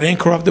out of that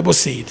incorruptible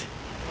seed.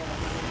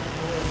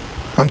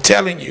 I'm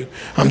telling you,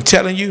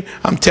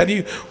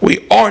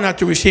 we are not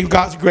to receive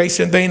God's grace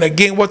in vain.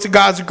 Again, what's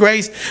God's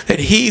grace? That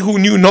he who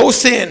knew no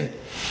sin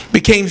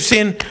became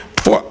sin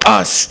for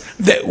us,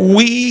 that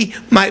we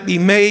might be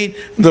made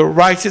the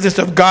righteousness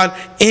of God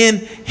in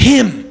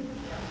him.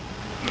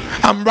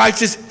 I'm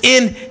righteous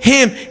in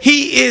him.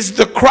 He is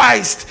the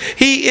Christ.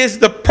 He is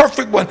the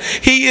perfect one.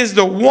 He is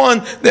the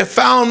one that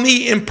found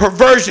me in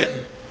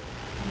perversion.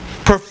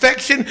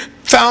 Perfection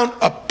found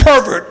a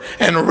pervert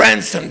and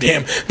ransomed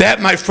him.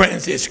 That, my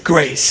friends, is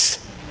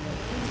grace.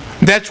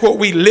 That's what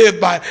we live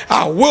by.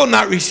 I will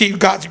not receive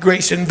God's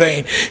grace in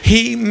vain.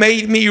 He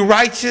made me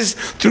righteous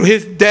through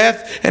his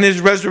death and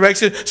his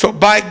resurrection. So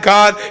by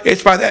God,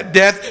 it's by that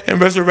death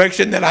and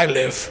resurrection that I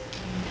live.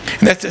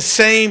 And that's the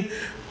same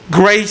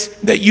grace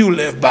that you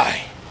live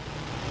by.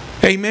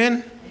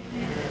 Amen?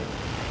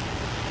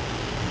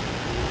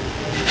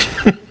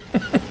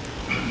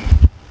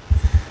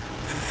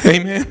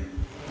 Amen.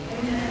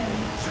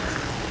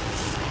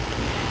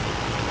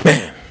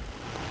 Man.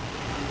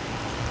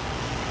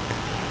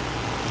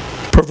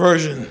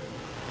 Perversion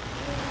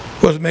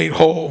was made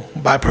whole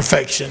by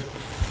perfection.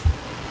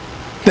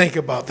 Think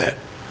about that.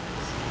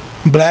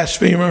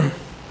 Blasphemer,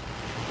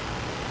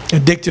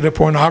 addicted to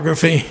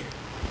pornography,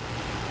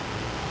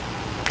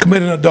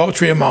 committed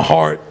adultery in my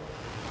heart,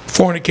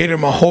 fornicated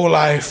my whole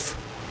life,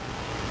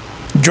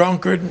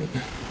 drunkard,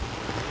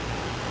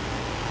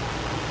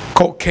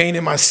 cocaine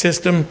in my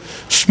system,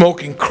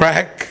 smoking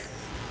crack,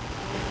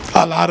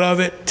 a lot of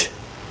it.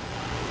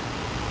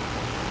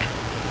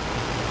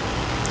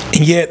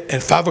 And yet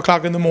at 5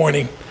 o'clock in the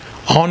morning,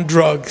 on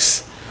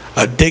drugs,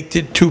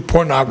 addicted to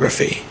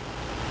pornography,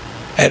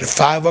 at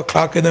 5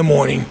 o'clock in the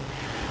morning,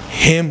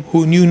 him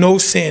who knew no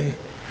sin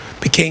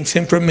became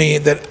sin for me,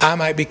 that I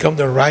might become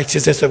the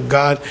righteousness of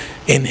God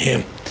in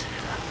him.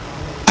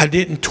 I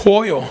didn't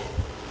toil.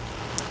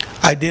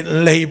 I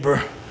didn't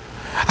labor.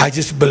 I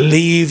just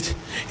believed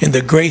in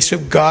the grace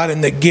of God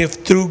and the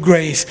gift through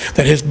grace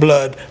that his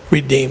blood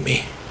redeemed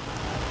me.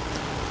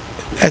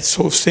 That's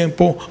so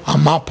simple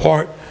on my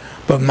part,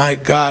 but my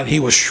God, he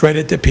was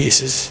shredded to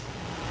pieces.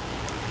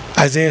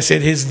 Isaiah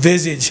said his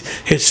visage,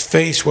 his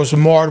face was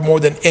marred more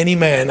than any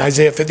man.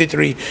 Isaiah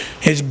 53,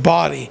 his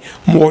body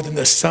more than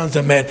the sons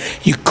of men.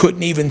 You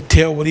couldn't even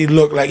tell what he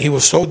looked like. He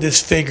was so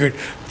disfigured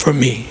for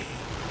me,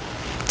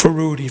 for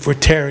Rudy, for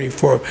Terry,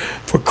 for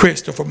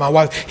Crystal, for my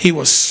wife. He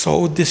was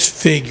so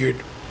disfigured.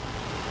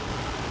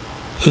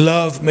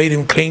 Love made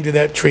him cling to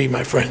that tree,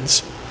 my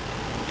friends.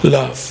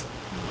 Love.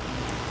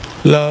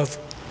 Love,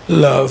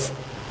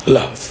 love,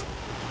 love.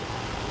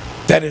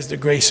 That is the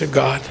grace of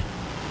God.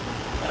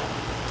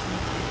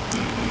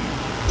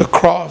 The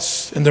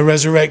cross and the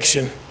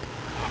resurrection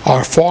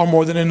are far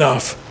more than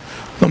enough.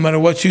 No matter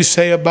what you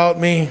say about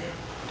me,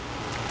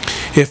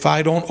 if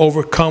I don't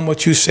overcome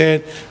what you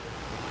said,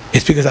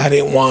 it's because I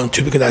didn't want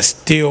to, because I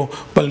still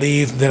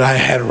believe that I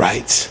had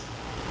rights.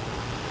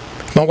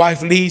 My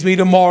wife leaves me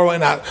tomorrow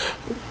and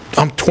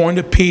I'm torn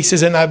to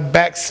pieces and I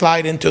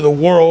backslide into the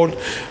world.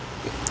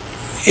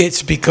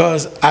 It's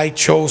because I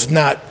chose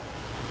not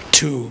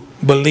to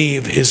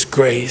believe his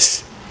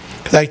grace.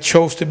 I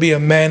chose to be a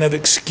man of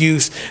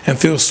excuse and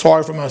feel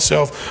sorry for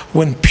myself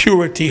when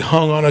purity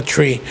hung on a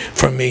tree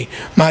for me.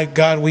 My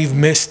God, we've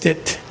missed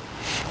it.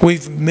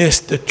 We've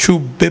missed the true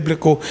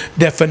biblical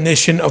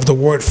definition of the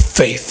word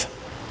faith.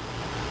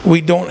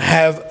 We don't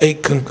have a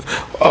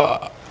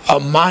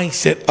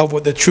mindset of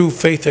what the true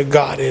faith of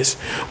God is.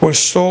 We're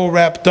so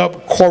wrapped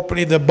up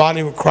corporately, the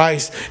body of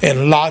Christ,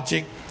 in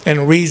logic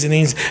and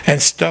reasonings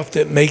and stuff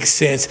that makes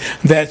sense.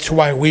 That's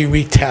why we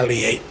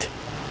retaliate.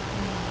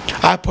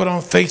 I put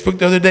on Facebook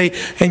the other day,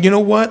 and you know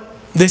what?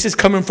 This is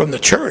coming from the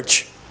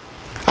church.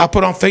 I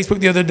put on Facebook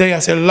the other day, I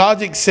said,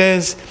 logic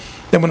says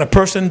that when a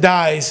person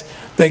dies,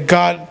 that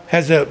God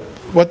has a,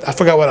 what? I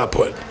forgot what I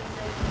put.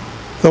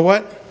 The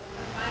what?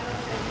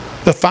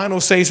 The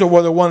final say so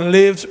whether one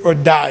lives or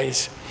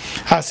dies.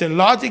 I said,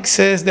 logic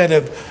says that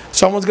if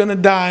someone's going to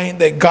die,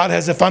 that God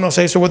has the final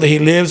say so whether he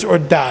lives or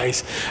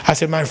dies. I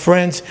said, my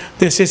friends,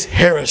 this is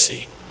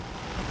heresy.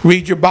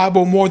 Read your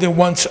Bible more than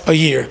once a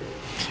year.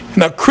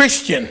 And a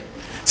Christian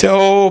say,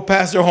 oh,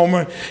 Pastor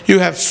Homer, you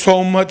have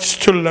so much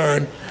to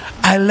learn.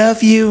 I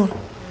love you.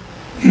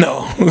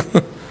 No.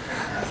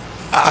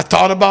 I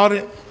thought about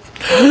it.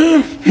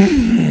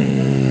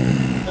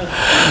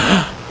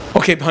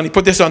 Okay, honey,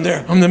 put this on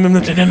there. No,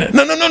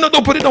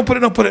 don't put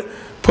it.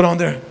 Put on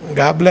there.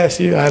 God bless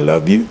you. I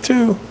love you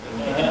too.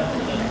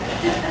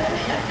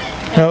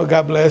 Oh,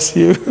 God bless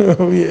you.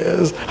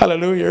 Yes.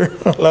 Hallelujah.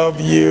 I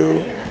love you.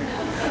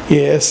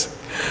 Yes.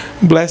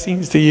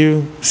 Blessings to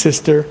you,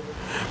 sister.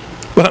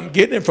 But I'm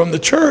getting it from the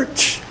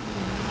church.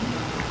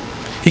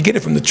 You get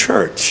it from the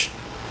church.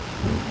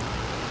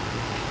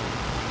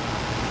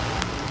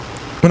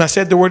 When I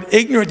said the word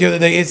ignorant the other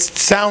day, it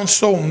sounds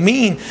so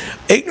mean.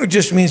 Ignorant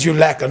just means your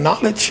lack of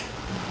knowledge.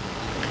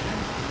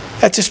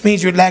 That just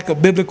means your lack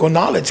of biblical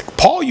knowledge.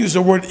 Paul used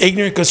the word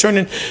ignorant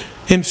concerning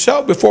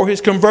himself before his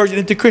conversion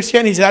into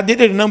Christianity. He said, I did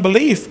it in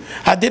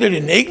unbelief. I did it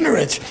in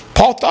ignorance.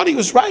 Paul thought he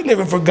was right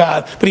living for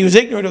God, but he was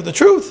ignorant of the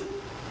truth.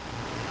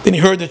 Then he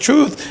heard the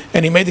truth,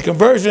 and he made the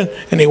conversion,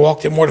 and he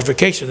walked in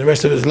mortification the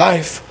rest of his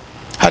life.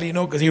 How do you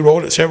know? Because he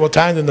wrote it several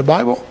times in the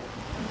Bible.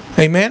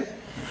 Amen?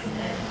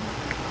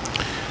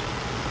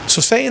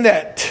 So saying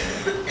that,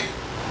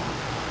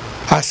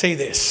 I say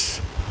this.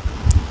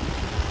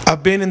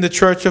 I've been in the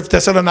church of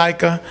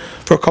Thessalonica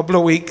for a couple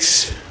of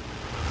weeks.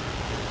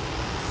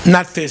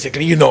 Not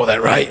physically, you know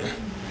that, right?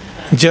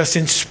 Just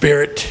in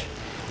spirit,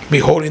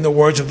 beholding the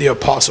words of the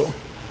apostle.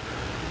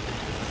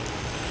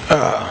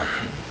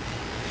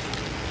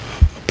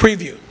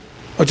 Preview,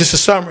 or just a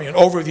summary, an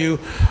overview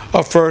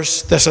of 1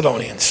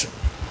 Thessalonians.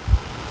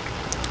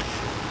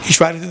 He's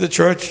writing to the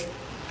church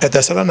at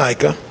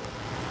Thessalonica.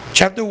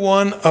 Chapter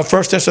 1 of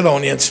 1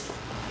 Thessalonians.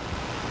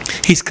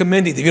 He's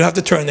commending them. You don't have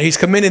to turn there. He's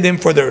commending them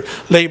for their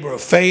labor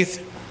of faith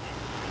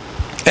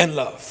and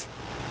love.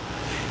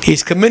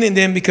 He's commending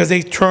them because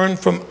they turned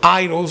from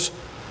idols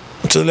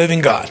to the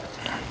living God.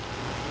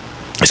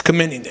 He's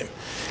commending them.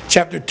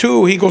 Chapter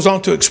 2, he goes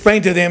on to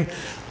explain to them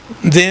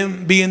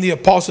being the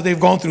apostle, they've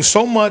gone through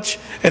so much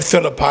at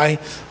Philippi,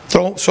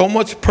 so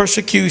much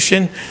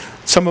persecution.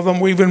 Some of them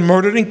were even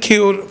murdered and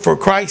killed for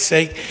Christ's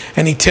sake.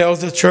 And he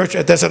tells the church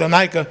at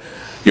Thessalonica,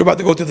 you're about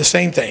to go through the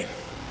same thing.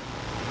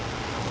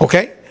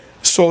 Okay?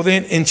 So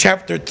then in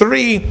chapter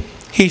 3,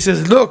 he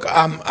says, look,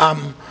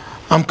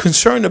 I'm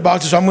concerned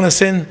about you, so I'm going to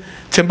send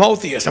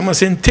Timotheus. I'm going to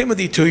send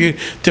Timothy to you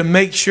to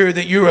make sure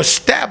that you're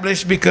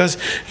established, because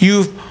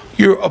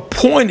you're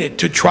appointed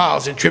to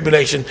trials and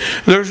tribulation.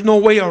 There's no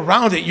way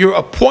around it. You're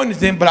appointed to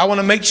them, but I want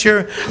to make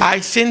sure I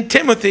send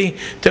Timothy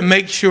to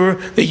make sure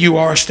that you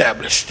are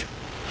established.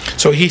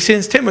 So he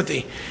sends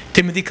Timothy.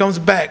 Timothy comes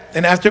back.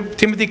 And after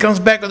Timothy comes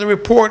back with the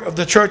report of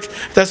the church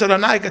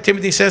Thessalonica,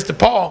 Timothy says to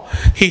Paul,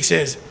 he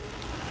says,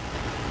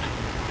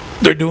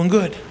 they're doing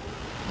good.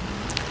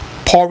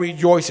 Paul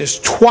rejoices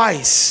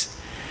twice.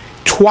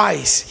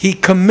 He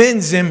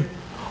commends them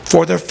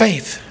for their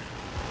faith.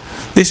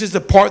 This is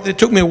the part that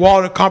took me a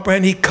while to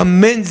comprehend. He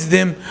commends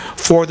them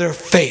for their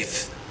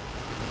faith.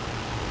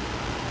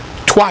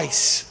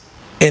 Twice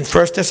in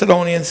 1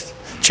 Thessalonians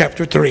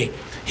chapter 3.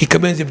 He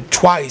commends them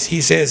twice.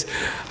 He says,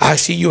 I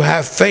see you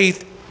have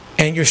faith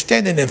and you're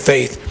standing in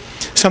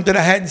faith. Something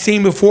I hadn't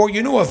seen before.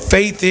 You know what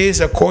faith is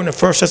according to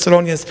 1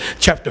 Thessalonians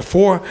chapter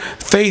 4?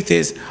 Faith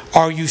is,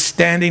 are you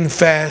standing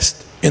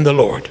fast in the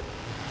Lord?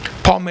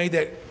 Paul made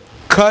that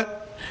cut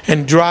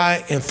and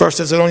dry in 1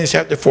 Thessalonians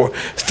chapter 4.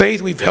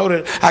 Faith, we've held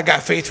it. I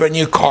got faith for a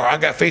new car. I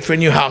got faith for a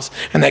new house.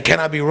 And that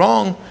cannot be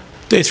wrong.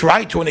 It's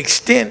right to an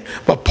extent.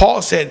 But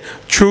Paul said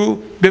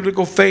true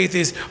biblical faith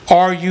is,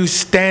 are you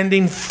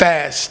standing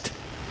fast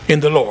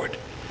in the Lord?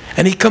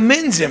 And he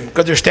commends them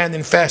because they're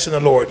standing fast in the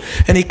Lord.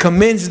 And he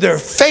commends their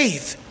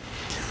faith.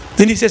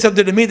 Then he says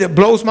something to me that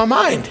blows my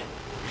mind.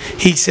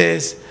 He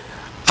says,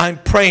 I'm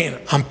praying.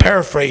 I'm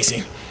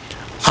paraphrasing.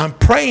 I'm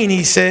praying,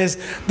 he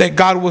says, that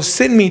God will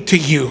send me to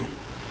you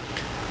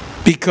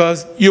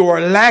because you are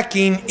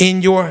lacking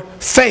in your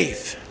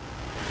faith.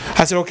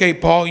 I said, okay,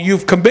 Paul,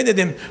 you've commended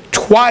them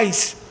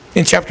twice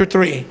in chapter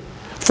 3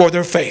 for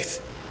their faith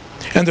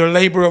and their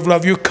labor of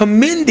love. You're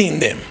commending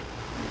them.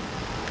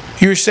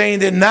 You're saying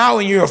that now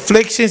in your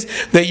afflictions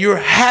that you're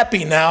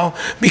happy now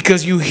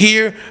because you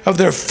hear of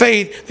their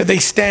faith, that they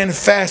stand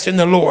fast in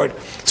the Lord.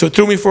 So it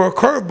threw me for a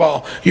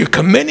curveball. You're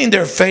commending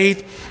their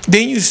faith.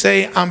 Then you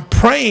say, I'm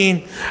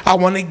praying. I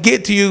want to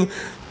get to you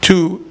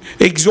to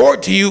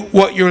exhort to you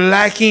what you're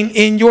lacking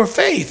in your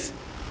faith.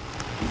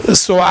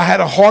 So I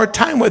had a hard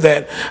time with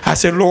that. I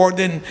said, Lord,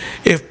 then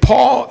if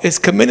Paul is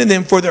commending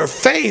them for their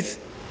faith,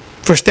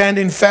 for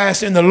standing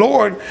fast in the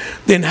Lord,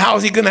 then how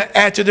is he going to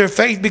add to their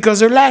faith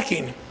because they're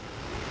lacking?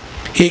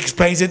 He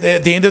explains it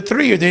at the end of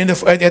 3. At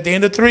the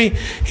end of 3,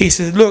 he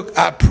says, look,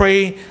 I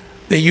pray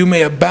that you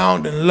may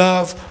abound in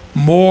love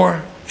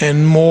more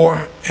and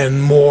more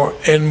and more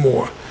and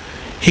more.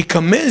 He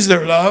commends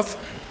their love.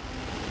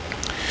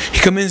 He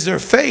commends their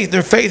faith.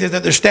 Their faith is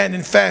that they're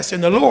standing fast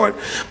in the Lord.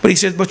 But he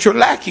says, but you're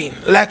lacking.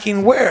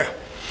 Lacking where?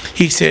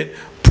 He said,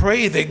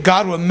 pray that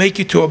God will make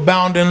you to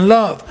abound in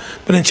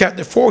love. But in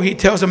chapter 4, he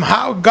tells them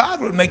how God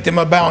would make them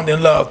abound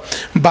in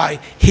love. By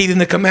heeding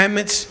the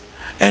commandments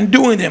and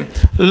doing them.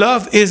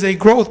 Love is a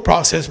growth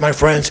process, my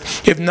friends.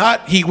 If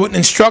not, he wouldn't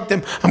instruct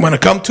them. I'm going to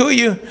come to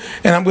you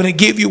and I'm going to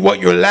give you what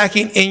you're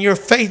lacking in your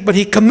faith. But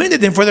he commended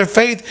them for their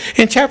faith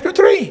in chapter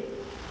 3.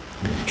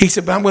 He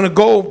said, but I'm going to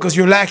go because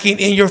you're lacking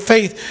in your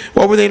faith.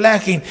 What were they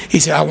lacking? He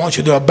said, I want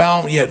you to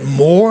abound yet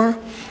more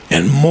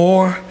and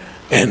more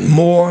and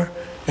more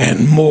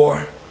and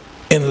more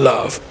in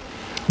love.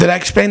 Did I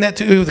explain that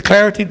to you with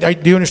clarity?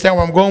 Do you understand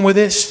where I'm going with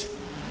this?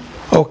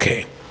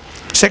 Okay.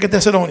 2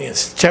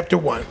 Thessalonians chapter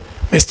 1.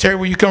 Miss Terry,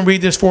 will you come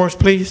read this for us,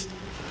 please?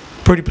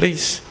 Pretty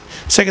please.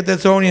 2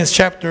 Thessalonians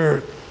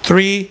chapter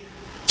 3,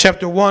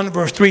 chapter 1,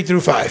 verse 3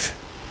 through 5.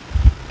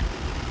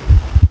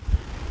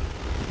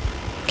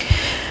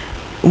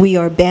 We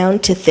are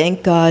bound to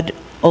thank God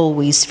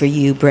always for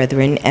you,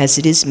 brethren, as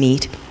it is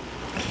meet,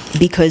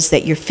 because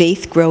that your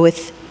faith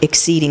groweth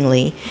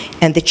exceedingly,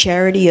 and the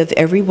charity of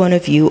every one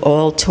of you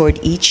all toward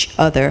each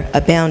other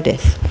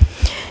aboundeth.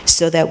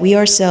 so that we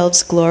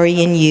ourselves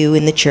glory in you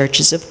in the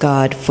churches of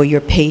God for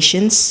your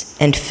patience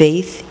and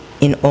faith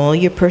in all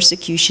your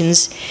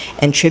persecutions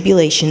and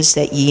tribulations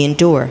that ye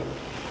endure,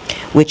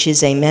 which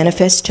is a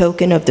manifest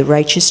token of the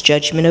righteous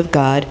judgment of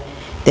God,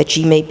 that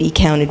ye may be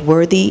counted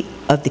worthy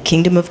of the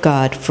kingdom of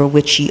God, for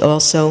which ye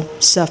also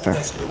suffer.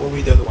 We'll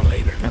read the other one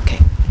later. Okay.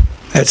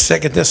 That's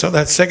Second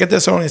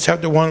Thessalonians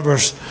chapter 1,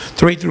 verse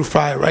 3 through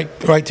 5,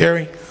 right,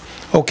 Terry?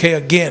 Okay,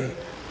 again.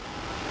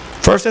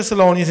 1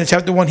 Thessalonians in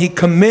chapter 1, he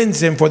commends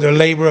them for their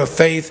labor of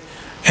faith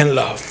and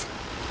love.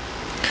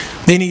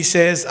 Then he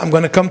says, I'm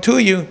going to come to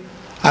you.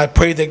 I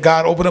pray that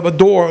God open up a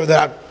door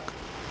that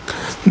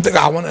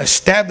I want to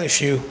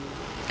establish you,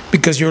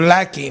 because you're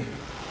lacking.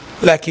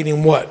 Lacking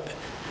in what?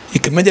 He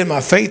commended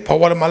my faith. Paul,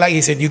 what am I like?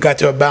 He said, you got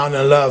to abound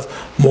in love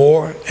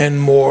more and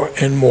more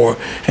and more.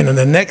 And in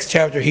the next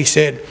chapter, he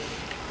said,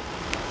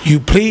 you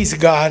please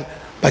God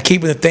by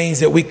keeping the things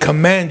that we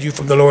command you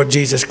from the Lord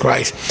Jesus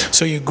Christ.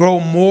 So you grow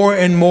more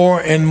and more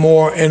and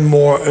more and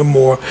more and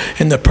more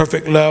in the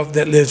perfect love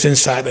that lives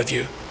inside of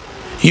you.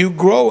 You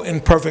grow in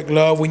perfect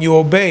love when you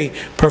obey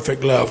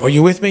perfect love. Are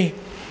you with me?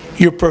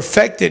 You're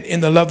perfected in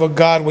the love of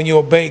God when you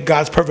obey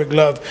God's perfect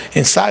love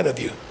inside of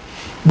you.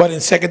 But in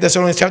 2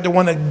 Thessalonians chapter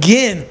 1,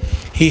 again,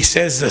 he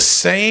says the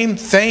same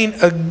thing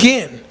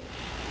again.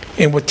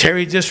 In what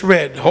Terry just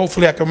read,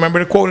 hopefully I can remember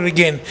to quote it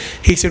again.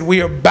 He said,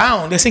 we are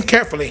bound. Listen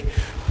carefully.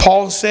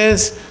 Paul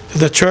says to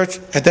the church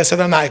at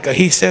Thessalonica,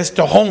 he says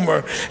to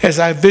Homer, as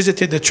I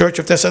visited the church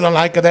of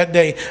Thessalonica that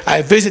day,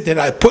 I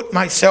put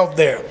myself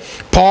there.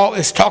 Paul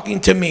is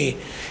talking to me.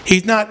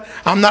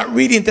 I'm not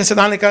reading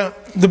Thessalonica,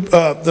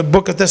 the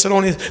book of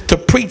Thessalonians, to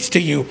preach to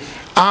you.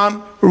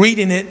 I'm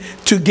reading it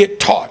to get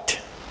taught.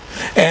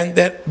 And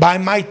that by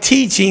my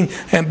teaching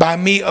and by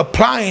me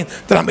applying,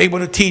 that I'm able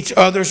to teach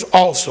others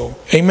also.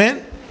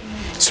 Amen?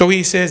 So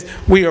he says,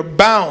 we are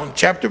bound.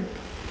 Chapter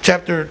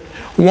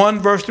 1,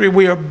 verse 3,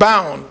 we are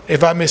bound.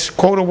 If I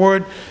misquote a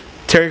word,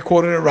 Terry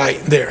quoted it right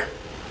there.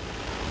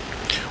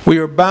 We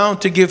are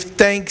bound to give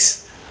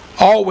thanks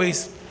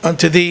always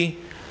unto thee.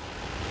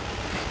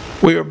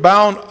 We are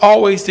bound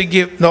always to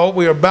give,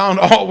 we are bound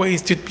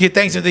always to give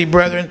thanks to thee,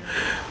 brethren.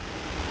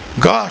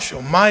 Gosh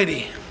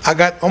almighty. I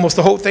got almost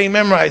the whole thing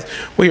memorized.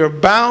 We are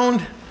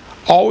bound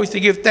always to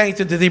give thanks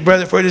unto thee,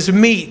 brethren, for it is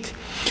meet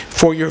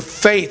for your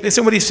faith.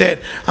 Listen what he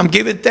said. I'm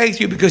giving thanks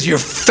to you because your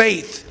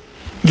faith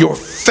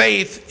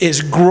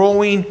is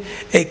growing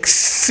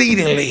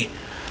exceedingly.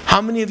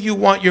 How many of you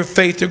want your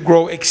faith to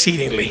grow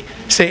exceedingly?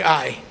 Say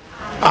aye.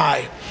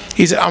 Aye.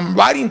 He said, I'm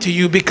writing to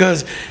you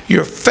because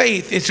your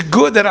faith, it's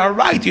good that I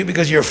write to you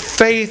because your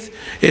faith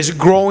is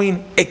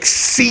growing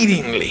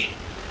exceedingly.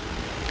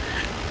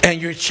 And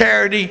your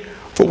charity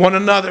for one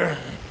another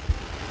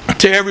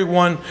to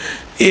everyone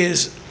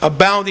is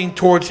abounding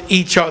towards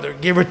each other,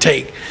 give or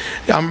take.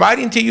 I'm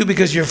writing to you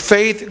because your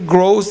faith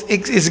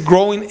is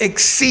growing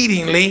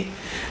exceedingly.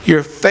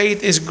 Your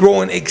faith is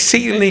growing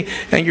exceedingly,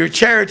 and your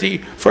charity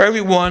for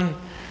everyone.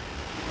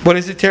 What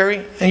is it,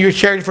 Terry? And your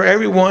charity for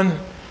everyone. Of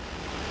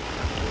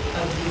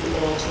you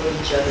all for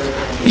each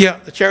other. Yeah,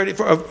 the charity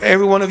for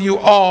every one of you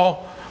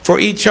all for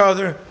each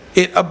other,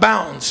 it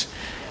abounds.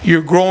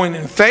 You're growing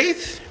in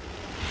faith.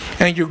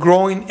 And you're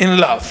growing in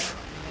love.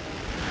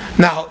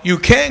 Now, you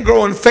can't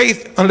grow in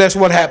faith unless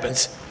what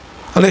happens?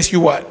 Unless you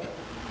what?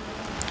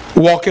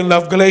 Walk in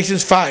love.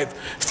 Galatians 5.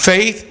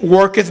 Faith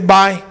worketh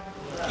by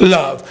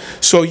love.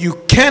 So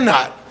you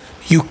cannot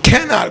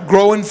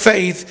grow in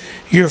faith.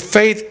 Your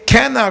faith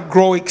cannot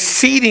grow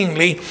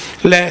exceedingly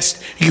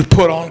lest you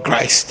put on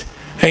Christ.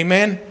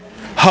 Amen?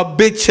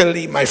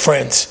 Habitually, my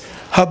friends.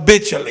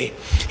 Habitually.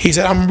 He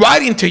said, I'm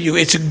writing to you.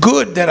 It's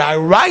good that I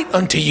write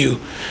unto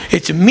you.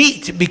 It's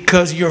meet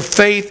because your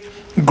faith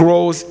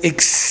grows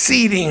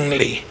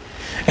exceedingly.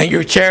 And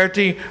your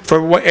charity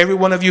for every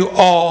one of you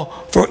all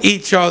for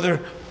each other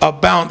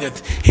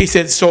aboundeth. He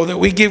said, so that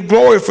we give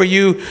glory for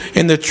you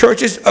in the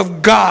churches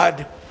of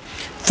God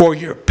for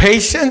your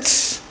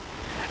patience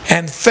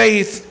and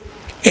faith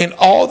in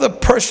all the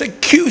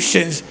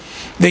persecutions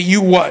that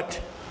you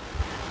what?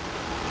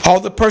 All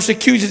the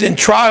persecutions and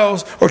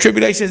trials or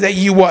tribulations that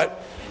you what?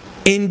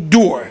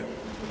 Endure,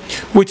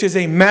 which is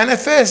a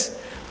manifest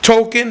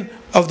token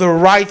of the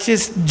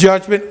righteous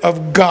judgment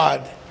of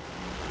God,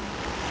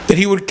 that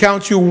he would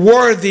count you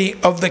worthy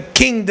of the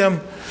kingdom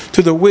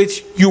to the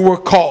which you were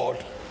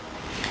called,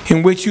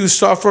 in which you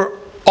suffer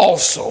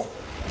also.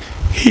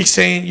 He's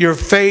saying your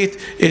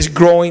faith is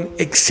growing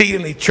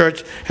exceedingly,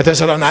 church at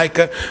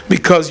Thessalonica,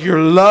 because your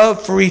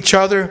love for each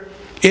other,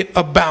 it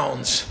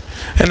abounds.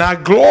 And I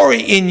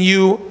glory in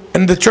you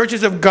and the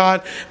churches of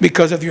God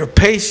because of your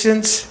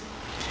patience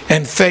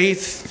and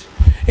faith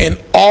in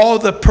all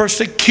the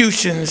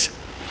persecutions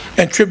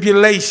and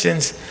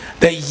tribulations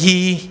that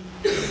ye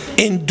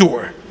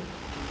endure.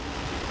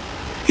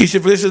 He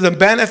said, for this is a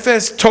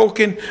manifest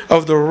token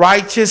of the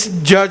righteous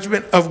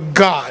judgment of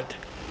God.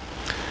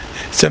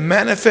 It's a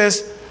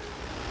manifest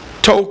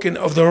token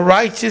of the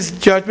righteous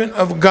judgment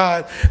of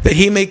God, that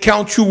he may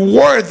count you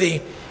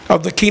worthy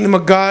of the kingdom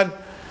of God,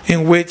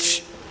 in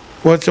which,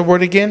 what's the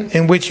word again?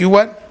 In which you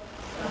what?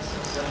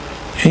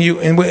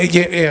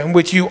 in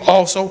which you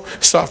also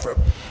suffer.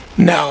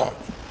 Now,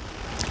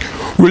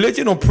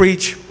 religion will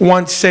preach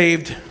once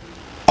saved,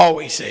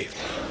 always saved.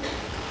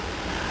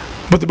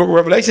 But the book of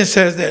Revelation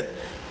says that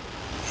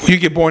when you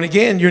get born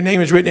again, your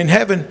name is written in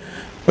heaven.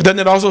 But doesn't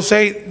it also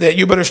say that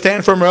you better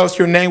stand firm or else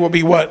your name will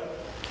be what?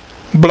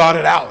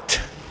 Blotted out.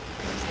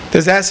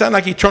 Does that sound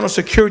like eternal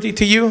security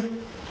to you?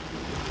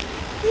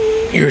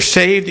 You're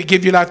saved, you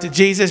give your life to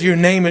Jesus, your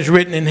name is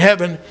written in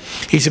heaven.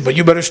 He said, but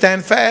you better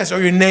stand fast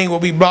or your name will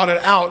be blotted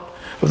out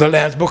of the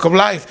Lamb's book of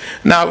life.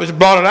 Now, if it's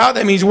blotted out,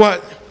 that means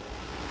what?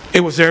 It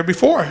was there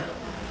before,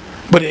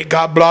 but it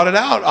got blotted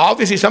out.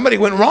 Obviously, somebody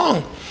went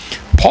wrong.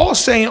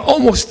 Paul's saying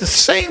almost the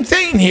same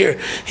thing here.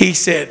 He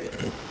said,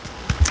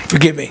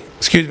 forgive me,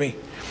 excuse me.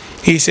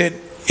 He said,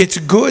 it's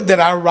good that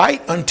I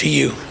write unto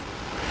you.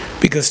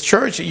 Because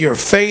church, your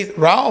faith,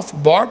 Ralph,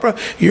 Barbara,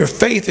 your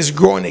faith is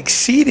growing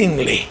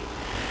exceedingly.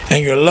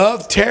 And your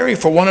love, Terry,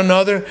 for one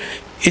another,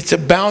 it's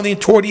abounding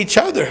toward each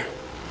other.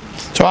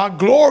 So I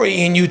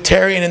glory in you,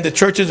 Terry, and in the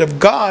churches of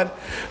God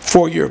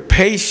for your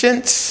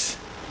patience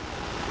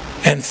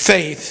and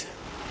faith,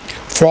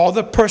 for all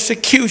the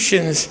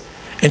persecutions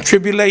and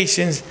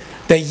tribulations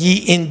that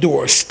ye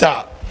endure.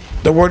 Stop.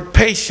 The word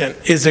patient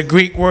is a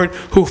Greek word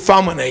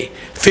hupomone,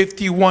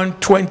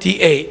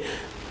 51:28.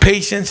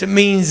 Patience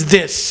means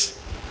this: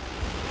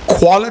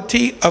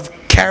 quality of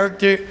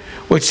character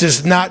which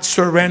does not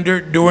surrender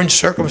during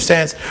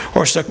circumstance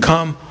or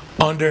succumb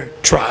under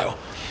trial.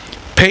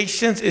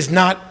 Patience is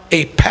not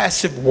a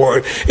passive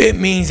word. It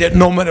means that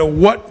no matter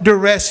what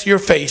duress you're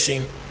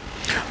facing,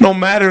 no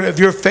matter if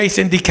you're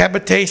facing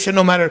decapitation,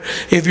 no matter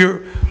if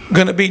you're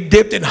going to be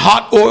dipped in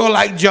hot oil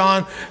like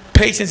John,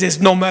 patience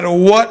is no matter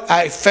what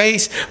I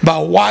face. My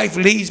wife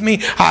leaves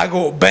me, I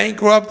go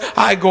bankrupt,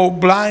 I go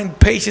blind.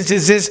 Patience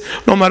is this: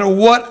 no matter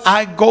what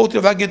I go through,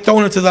 if I get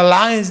thrown into the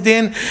lion's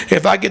den,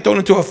 if I get thrown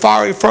into a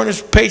fiery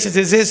furnace, patience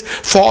is this: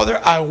 Father,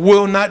 I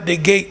will not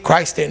negate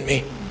Christ in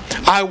me.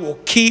 I will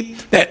keep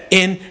that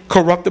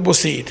incorruptible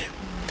seed.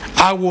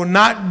 I will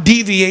not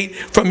deviate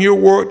from your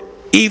word,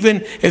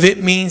 even if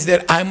it means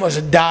that I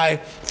must die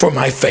for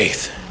my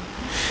faith.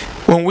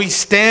 When we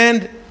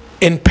stand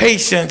in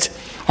patience,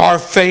 our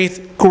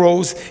faith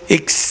grows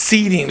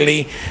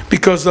exceedingly,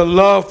 because the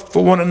love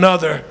for one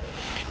another,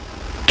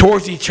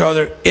 towards each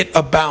other, it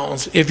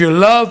abounds. If your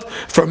love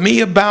for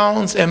me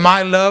abounds and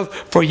my love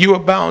for you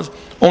abounds,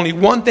 only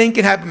one thing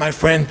can happen, my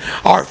friend: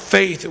 our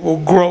faith will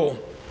grow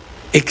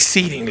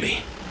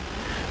exceedingly,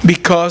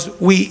 because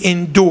we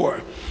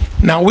endure.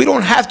 Now, we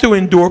don't have to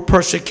endure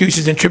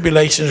persecutions and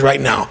tribulations right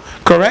now,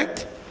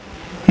 correct?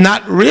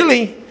 Not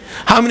really.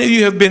 How many of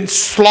you have been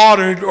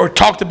slaughtered or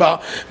talked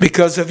about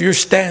because of your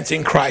stance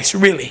in Christ?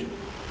 Really?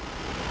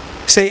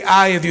 Say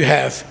aye if you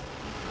have.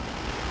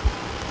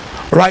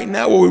 Right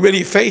now, what we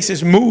really face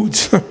is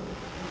moods.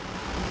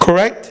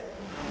 Correct?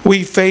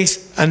 We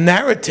face a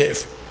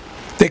narrative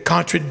that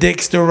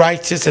contradicts the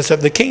righteousness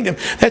of the kingdom.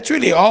 That's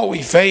really all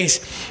we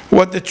face.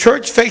 What the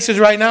church faces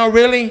right now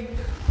really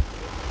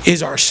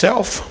is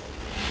ourself.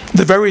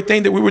 The very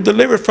thing that we were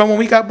delivered from when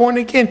we got born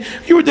again.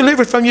 You were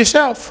delivered from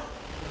yourself.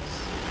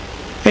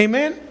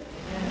 Amen?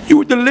 You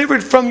were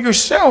delivered from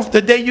yourself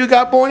the day you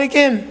got born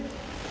again.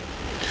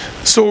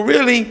 So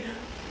really,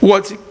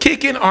 what's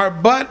kicking our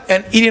butt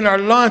and eating our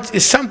lunch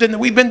is something that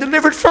we've been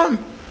delivered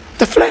from.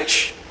 The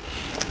flesh.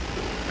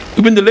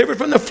 We've been delivered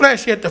from the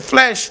flesh, yet the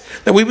flesh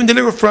that we've been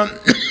delivered from,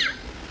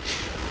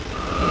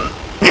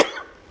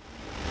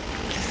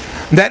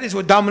 that is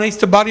what dominates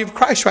the body of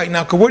Christ right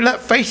now, because we're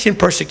not facing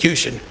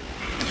persecution.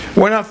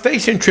 We're not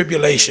facing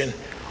tribulation.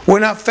 We're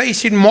not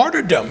facing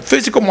martyrdom,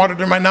 physical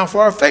martyrdom right now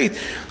for our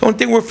faith. The only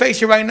thing we're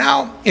facing right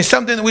now is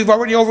something that we've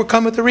already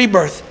overcome at the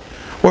rebirth.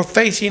 We're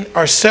facing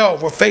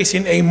ourselves. We're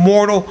facing a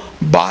mortal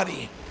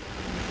body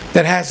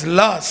that has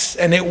lusts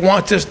and it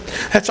wants us.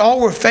 That's all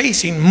we're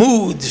facing.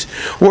 Moods.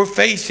 We're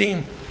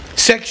facing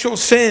sexual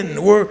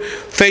sin. We're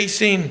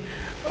facing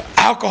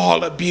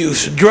alcohol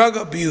abuse, drug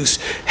abuse,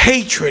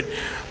 hatred.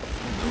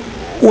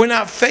 We're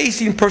not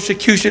facing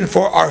persecution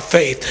for our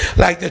faith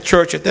like the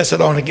church at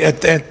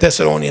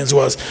Thessalonians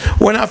was.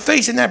 We're not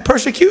facing that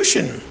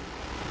persecution.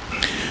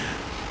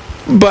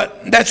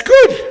 But that's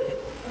good.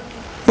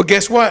 But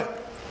guess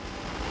what?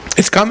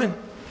 It's coming.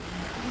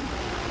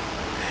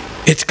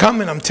 It's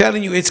coming. I'm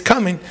telling you, it's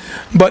coming.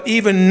 But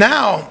even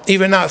now,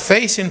 even not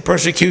facing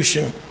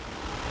persecution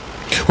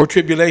or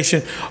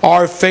tribulation,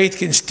 our faith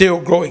can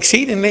still grow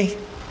exceedingly.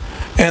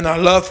 And our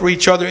love for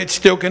each other, it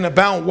still can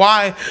abound.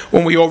 Why?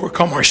 When we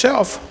overcome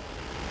ourselves.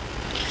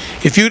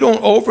 If you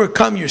don't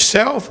overcome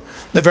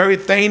yourself, the very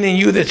thing in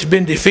you that's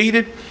been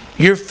defeated,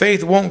 your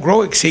faith won't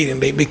grow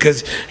exceedingly,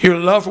 because your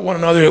love for one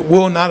another, it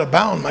will not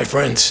abound, my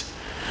friends.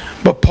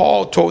 But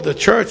Paul told the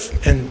church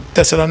in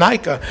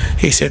Thessalonica,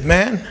 he said,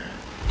 man,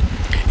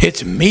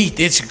 it's meat,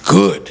 it's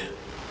good.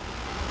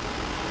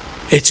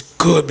 It's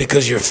good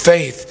because your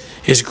faith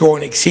is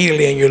growing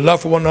exceedingly, and your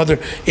love for one another,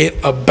 it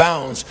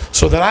abounds.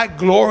 So that I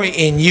glory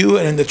in you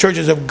and in the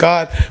churches of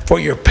God for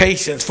your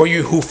patience, for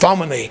your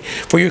hupomone,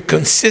 for your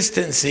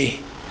consistency,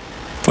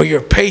 for your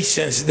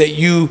patience that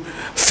you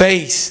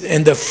face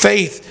and the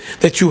faith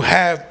that you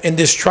have in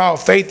this trial.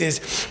 Faith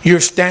is you're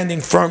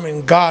standing firm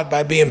in God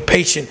by being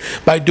patient,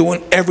 by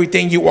doing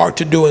everything you are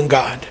to do in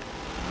God.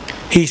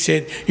 He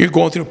said, you're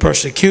going through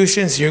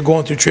persecutions, you're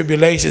going through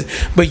tribulations,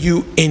 but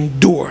you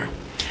endure.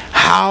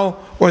 How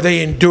were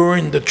they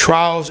enduring the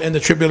trials and the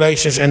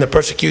tribulations and the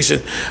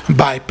persecutions?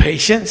 By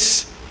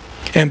patience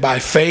and by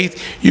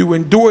faith. You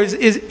endure.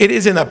 It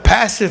isn't a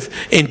passive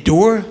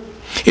endure.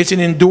 It's an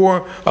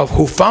endure of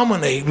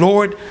huphomenate.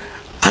 Lord,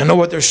 I know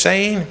what they're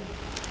saying.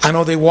 I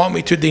know they want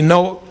me to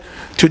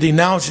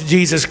denounce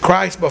Jesus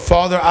Christ, but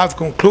Father, I've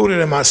concluded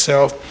in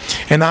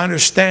myself, and I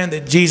understand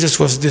that Jesus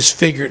was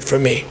disfigured for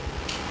me.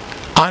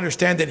 I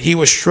understand that he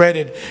was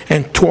shredded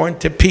and torn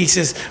to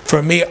pieces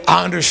for me.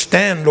 I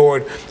understand,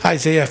 Lord,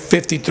 Isaiah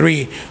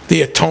 53,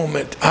 the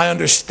atonement. I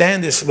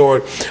understand this,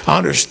 Lord. I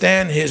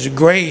understand his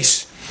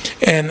grace.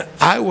 And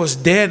I was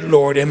dead,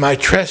 Lord, in my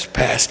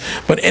trespass,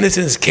 but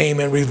innocence came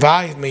and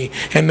revived me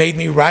and made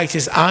me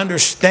righteous. I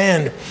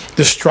understand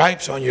the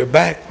stripes on your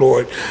back,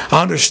 Lord.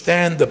 I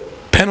understand the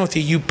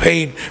penalty you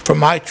paid for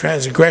my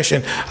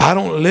transgression. I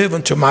don't live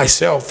unto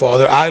myself,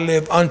 Father. I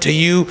live unto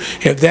you.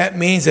 If that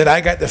means that I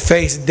got to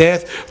face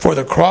death for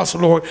the cross,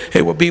 Lord,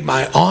 it will be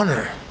my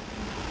honor.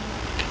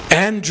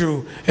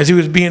 Andrew, as he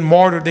was being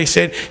martyred, they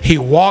said he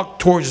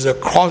walked towards the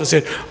cross and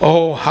said,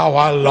 oh, how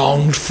I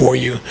longed for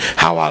you.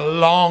 How I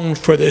longed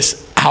for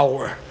this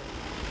hour.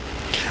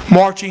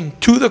 Marching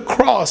to the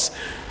cross,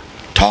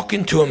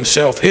 talking to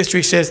himself.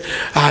 History says,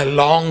 I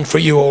long for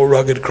you, O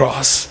rugged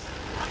cross.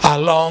 I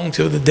long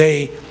till the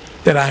day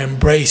that I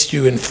embraced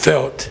you and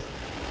felt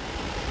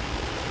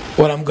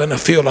what I'm going to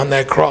feel on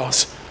that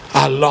cross.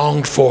 I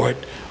longed for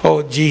it.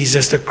 Oh,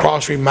 Jesus, the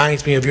cross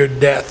reminds me of your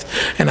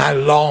death, and I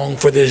long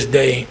for this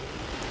day.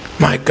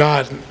 My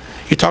God,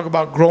 you talk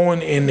about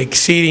growing in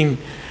exceeding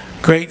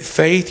great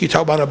faith. You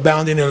talk about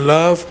abounding in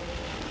love.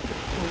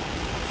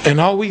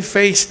 And all we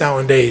face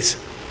nowadays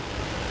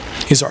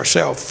is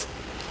ourselves.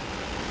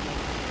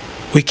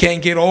 We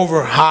can't get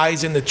over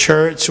highs in the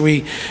church.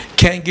 We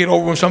can't get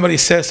over when somebody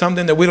says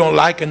something that we don't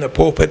like in the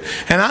pulpit.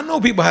 And I know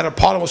people had a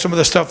problem with some of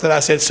the stuff that I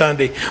said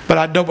Sunday, but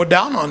I doubled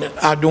down on it.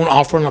 I don't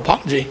offer an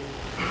apology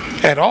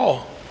at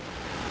all.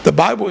 The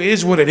Bible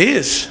is what it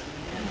is.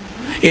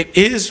 It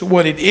is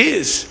what it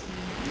is.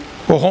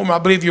 Well, Homer, I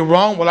believe you're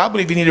wrong. Well, I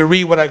believe you need to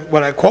read what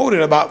I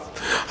quoted about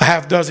a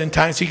half dozen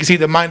times so you can see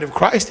the mind of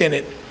Christ in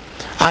it.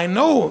 I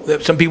know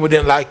that some people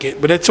didn't like it,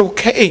 but it's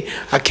okay.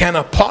 I can't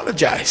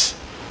apologize.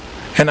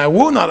 And I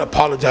will not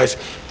apologize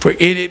for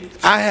it.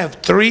 I have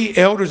 3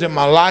 elders in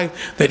my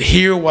life that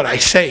hear what I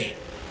say.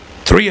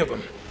 3 of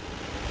them.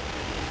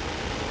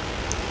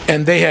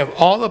 And they have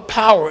all the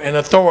power and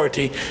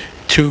authority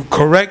to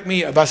correct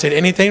me if I said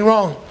anything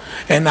wrong.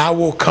 And I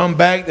will come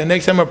back the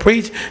next time I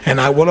preach and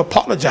I will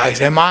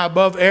apologize. Am I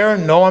above error?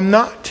 No, I'm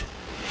not.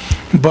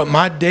 But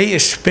my day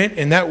is spent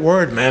in that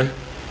word, man.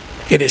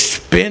 It is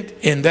spent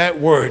in that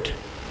word.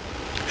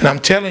 And I'm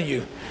telling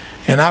you,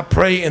 and I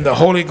pray in the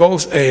Holy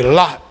Ghost a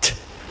lot.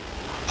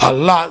 A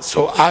lot.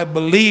 So I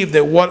believe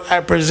that what I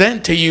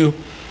present to you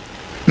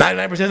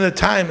 99% of the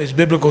time is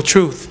biblical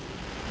truth.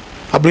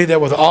 I believe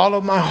that with all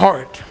of my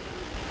heart.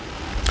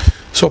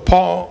 So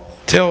Paul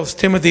tells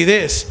Timothy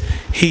this.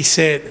 He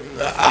said,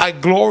 I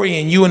glory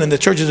in you and in the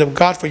churches of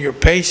God for your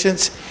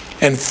patience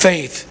and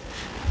faith,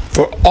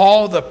 for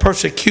all the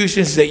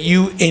persecutions that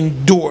you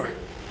endure,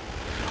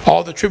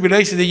 all the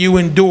tribulations that you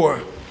endure,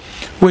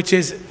 which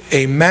is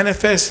a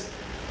manifest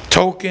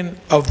token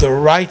of the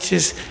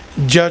righteous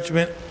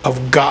judgment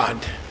of God.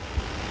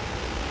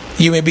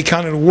 You may be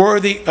counted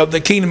worthy of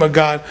the kingdom of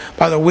God,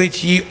 by the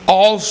which ye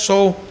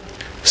also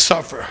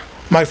suffer.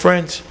 My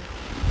friends,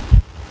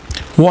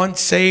 once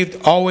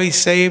saved, always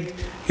saved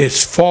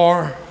is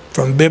far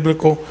from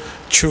biblical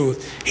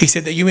truth. He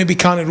said that you may be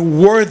counted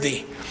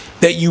worthy,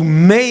 that you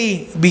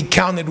may be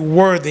counted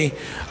worthy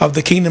of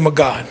the kingdom of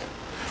God,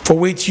 for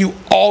which you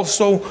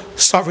also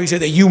suffer. He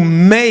said that you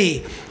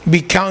may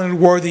be counted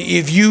worthy.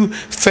 If you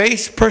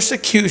face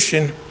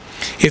persecution,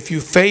 if you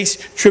face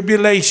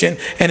tribulation,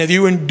 and if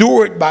you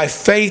endure it by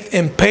faith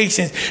and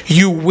patience,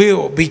 you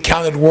will be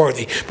counted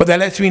worthy. But that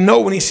lets me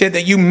know when he said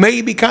that you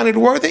may be counted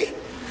worthy,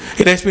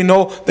 it lets me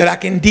know that I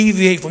can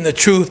deviate from the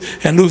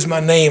truth and lose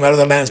my name out of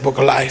the Lamb's Book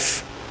of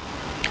Life.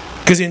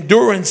 Because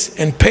endurance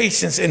and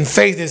patience and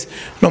faith is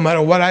no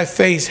matter what I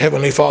face,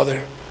 Heavenly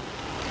Father,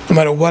 no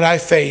matter what I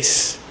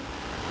face,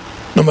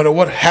 no matter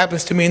what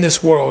happens to me in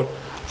this world,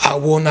 I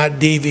will not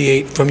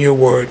deviate from your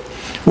word.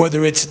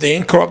 Whether it's the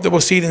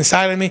incorruptible seed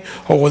inside of me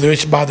or whether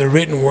it's by the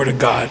written word of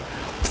God.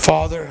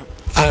 Father,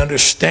 I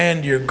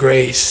understand your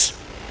grace.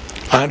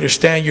 I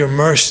understand your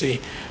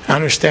mercy. I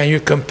understand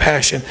your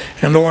compassion.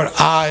 And Lord,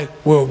 I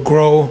will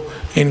grow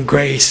in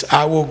grace.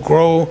 I will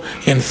grow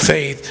in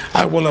faith.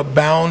 I will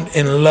abound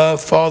in love,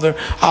 Father.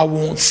 I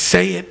won't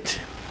say it.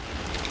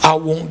 I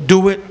won't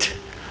do it.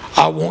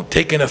 I won't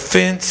take an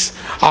offense.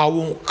 I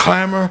won't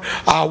clamor.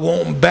 I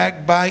won't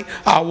backbite.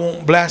 I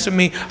won't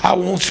blaspheme. I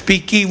won't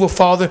speak evil,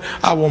 Father.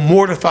 I will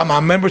mortify my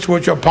members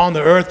which are upon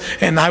the earth,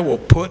 and I will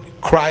put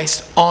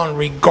Christ on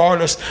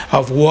regardless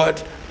of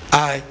what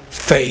I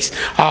face.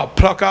 I'll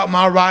pluck out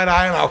my right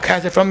eye and I'll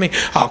cast it from me.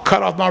 I'll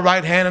cut off my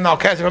right hand and I'll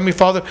cast it from me,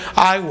 Father.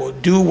 I will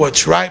do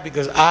what's right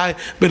because I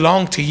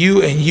belong to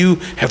you, and you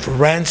have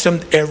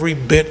ransomed every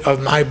bit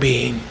of my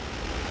being.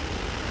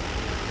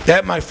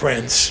 That, my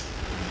friends,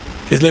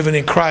 is living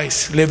in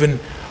Christ, living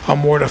a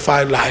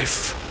mortified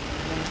life.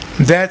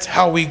 That's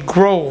how we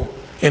grow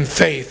in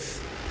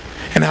faith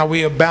and how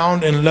we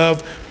abound in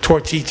love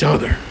towards each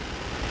other.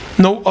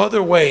 No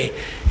other way.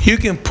 You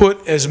can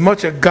put as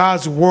much of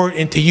God's word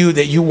into you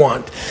that you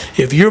want.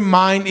 If your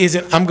mind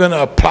isn't, I'm going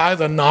to apply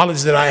the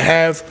knowledge that I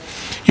have,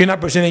 you're not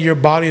presenting your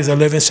body as a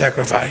living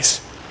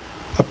sacrifice.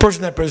 A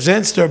person that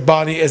presents their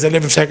body as a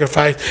living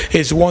sacrifice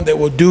is one that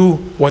will do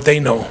what they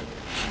know.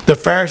 The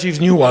Pharisees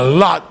knew a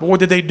lot, but what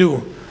did they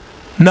do?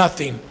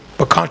 Nothing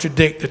but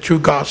contradict the true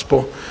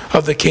gospel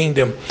of the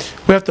kingdom.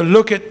 We have to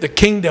look at the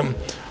kingdom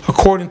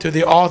according to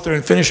the author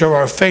and finisher of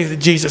our faith,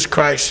 Jesus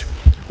Christ.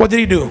 What did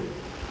he do?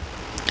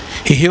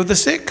 He healed the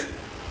sick.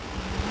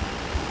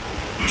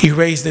 He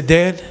raised the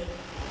dead.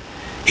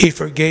 He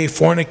forgave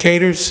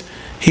fornicators.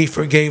 He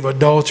forgave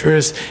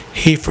adulterers.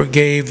 He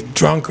forgave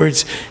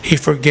drunkards. He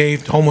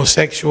forgave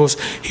homosexuals.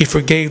 He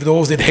forgave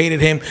those that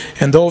hated him.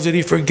 And those that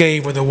he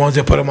forgave were the ones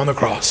that put him on the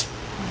cross.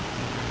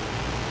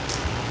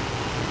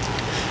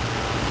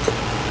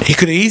 He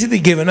could have easily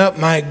given up.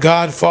 My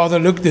God, Father,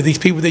 look at these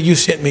people that you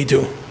sent me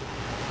to.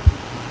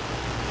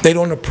 They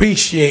don't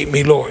appreciate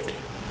me, Lord.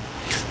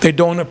 They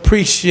don't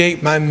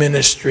appreciate my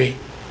ministry.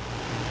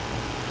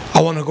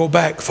 I want to go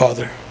back,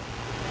 Father.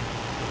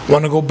 I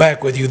want to go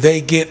back with you.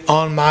 They get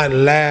on my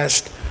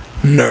last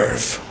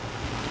nerve.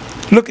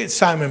 Look at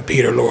Simon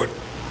Peter, Lord.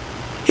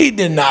 He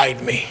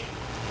denied me.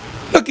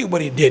 Look at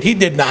what he did. He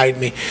denied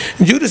me.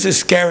 Judas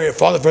Iscariot,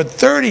 Father, for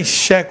 30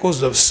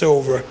 shekels of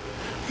silver.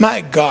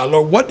 My God,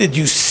 Lord, what did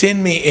you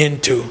send me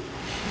into?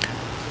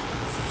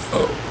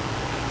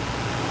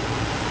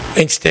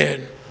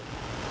 Instead,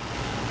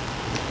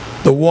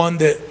 the one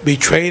that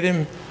betrayed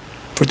him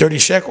for 30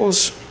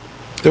 shekels,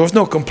 there was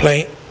no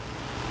complaint.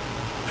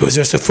 It was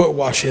just a foot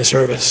washing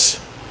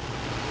service.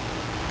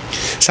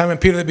 Simon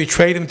Peter that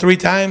betrayed him 3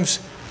 times,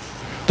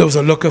 there was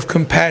a look of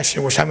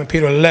compassion where Simon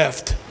Peter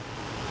left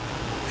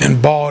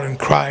and bawled and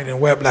cried and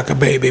wept like a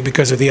baby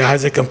because of the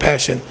eyes of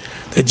compassion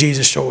that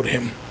Jesus showed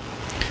him.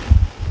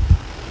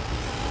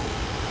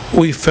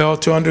 We fail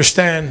to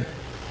understand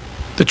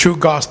the true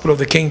gospel of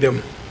the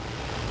kingdom.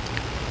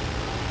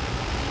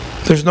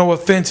 There's no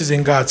offenses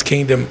in God's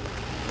kingdom.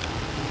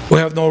 We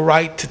have no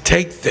right to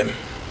take them.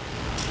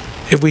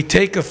 If we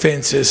take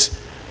offenses,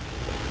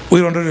 we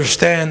don't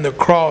understand the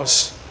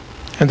cross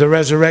and the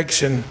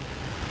resurrection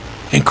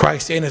in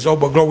Christ in His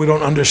open glory. We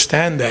don't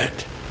understand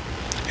that.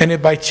 And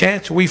if by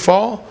chance we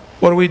fall,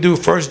 what do?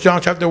 1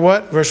 John chapter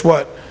what? Verse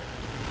what?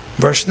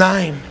 Verse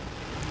 9.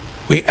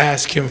 We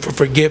ask Him for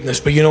forgiveness.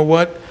 But you know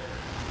what?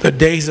 The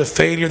days of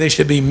failure, they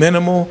should be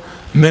minimal,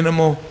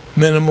 minimal,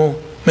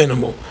 minimal,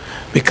 minimal.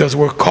 Because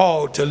we're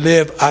called to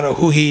live out of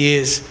who He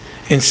is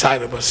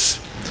inside of us.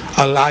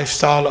 A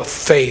lifestyle of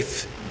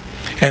faith.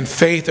 And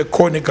faith,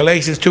 according to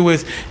Galatians 2,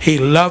 is He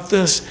loved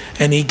us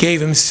and He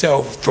gave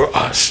Himself for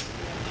us.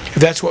 If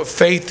that's what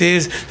faith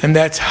is, then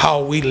that's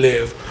how we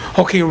live.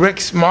 Okay,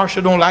 Rex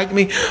Marshall don't like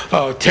me.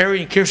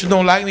 Terry and Kirsten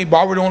don't like me.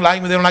 Barbara don't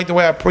like me. They don't like the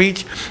way I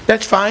preach.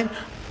 That's fine.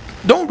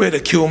 Don't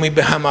ridicule me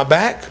behind my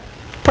back.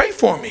 Pray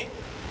for me.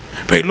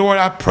 Pray, Lord,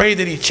 I pray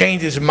that He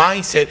change his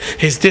mindset,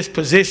 his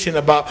disposition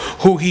about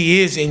who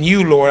He is in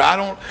you, Lord.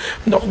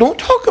 Don't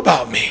talk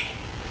about me.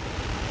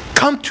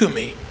 Come to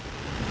me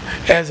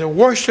as a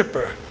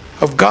worshiper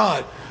of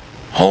God.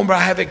 Homer, I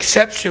have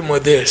exception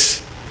with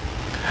this.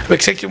 I have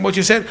exception with what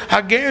you said.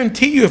 I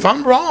guarantee you, if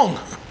I'm wrong,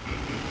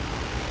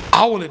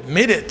 I will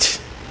admit it.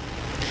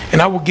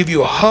 And I will give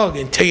you a hug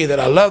and tell you that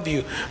I love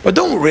you. But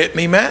don't rip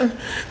me, man.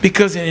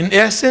 Because in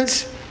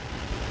essence,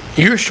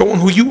 you're showing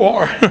who you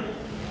are.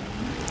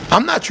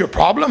 I'm not your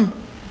problem.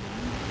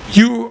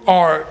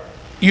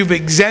 You've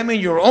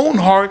examined your own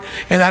heart,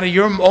 and out of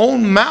your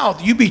own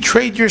mouth, you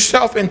betrayed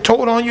yourself and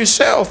told on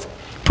yourself.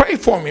 Pray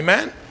for me,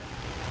 man.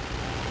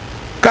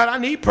 God, I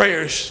need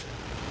prayers.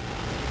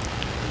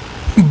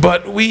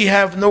 But we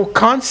have no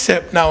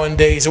concept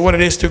nowadays of what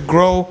it is to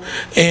grow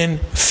in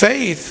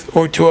faith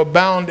or to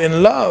abound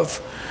in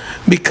love,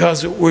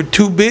 because we're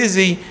too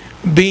busy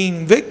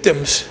being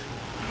victims.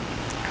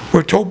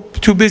 We're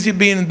too busy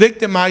being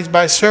victimized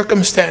by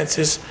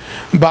circumstances,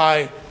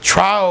 by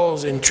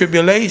trials and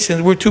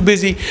tribulations. We're too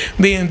busy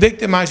being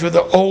victimized with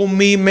the old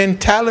me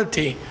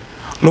mentality.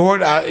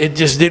 Lord, it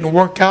just didn't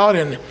work out,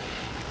 and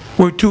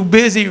we're too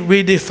busy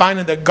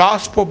redefining the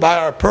gospel by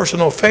our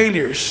personal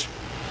failures.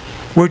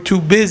 We're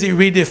too busy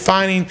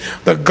redefining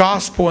the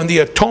gospel and the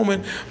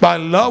atonement by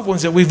loved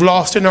ones that we've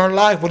lost in our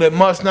life. Well, it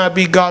must not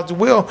be God's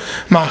will.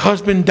 My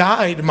husband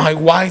died. My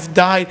wife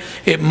died.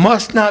 It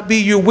must not be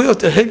your will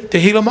to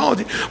heal them all.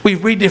 We've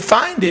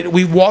redefined it.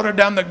 We've watered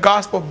down the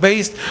gospel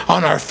based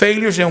on our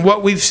failures and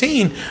what we've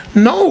seen.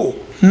 No,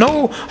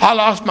 I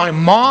lost my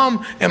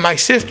mom and my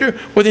sister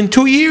within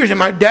 2 years, and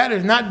my dad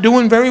is not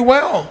doing very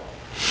well.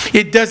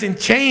 It doesn't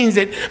change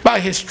that by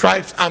his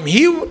stripes I'm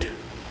healed.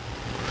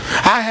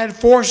 I had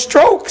 4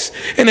 strokes,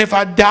 and if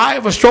I die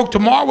of a stroke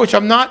tomorrow, which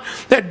I'm not,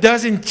 that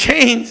doesn't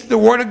change the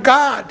Word of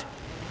God.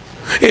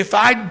 If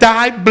I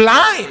die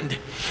blind,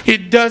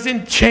 it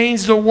doesn't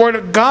change the Word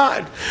of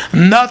God.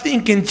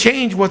 Nothing can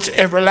change what's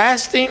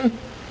everlasting.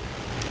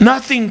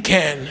 Nothing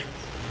can.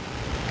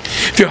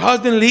 If your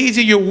husband leaves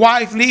you, your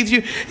wife leaves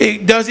you,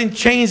 it doesn't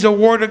change the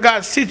Word of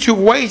God.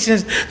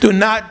 Situations do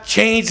not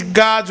change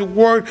God's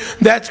Word.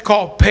 That's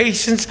called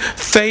patience,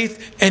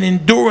 faith, and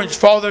endurance.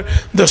 Father,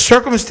 the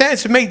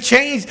circumstances may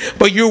change,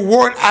 but your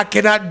Word, I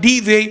cannot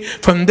deviate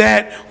from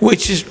that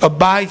which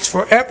abides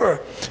forever.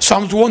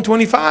 Psalms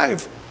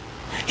 125.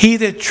 He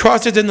that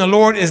trusteth in the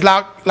Lord is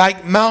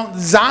like Mount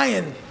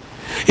Zion.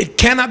 It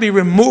cannot be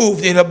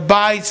removed. It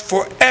abides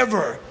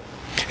forever.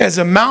 As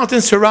the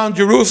mountains surround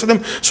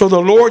Jerusalem, so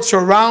the Lord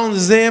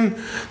surrounds them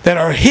that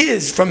are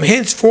His from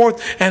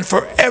henceforth and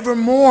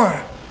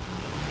forevermore.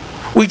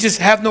 We just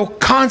have no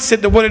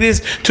concept of what it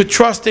is to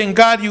trust in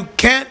God. You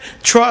can't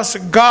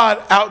trust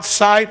God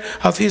outside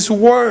of His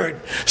Word.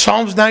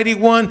 Psalms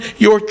 91,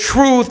 your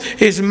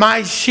truth is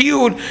my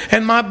shield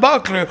and my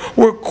buckler.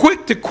 We're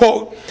quick to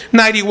quote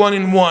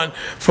 91:1.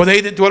 For they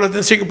that dwell in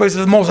the secret places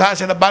of the Most High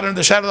shall abide under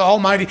the shadow of the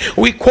Almighty.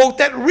 We quote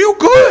that real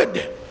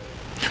good.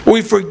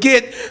 We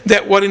forget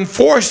that what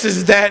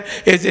enforces that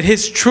is that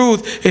His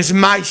truth is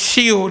my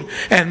shield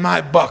and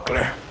my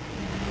buckler.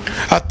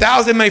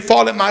 1,000 may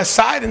fall at my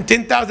side and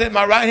 10,000 at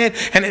my right hand,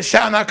 and it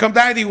shall not come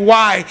nigh thee.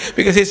 Why?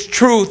 Because His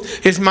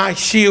truth is my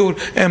shield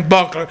and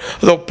buckler.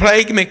 Though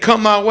plague may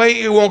come my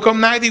way, it won't come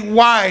nigh thee.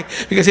 Why?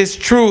 Because His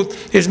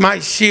truth is my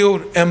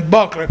shield and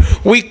buckler.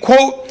 We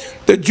quote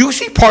the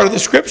juicy part of the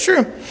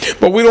scripture,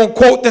 but we don't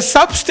quote the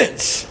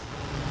substance.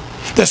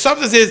 The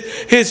substance is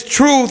His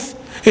truth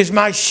is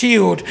my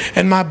shield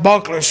and my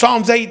buckler.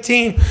 Psalms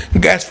 18,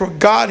 as for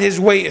God,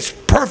 His way is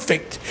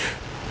perfect.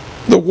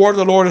 The word of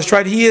the Lord is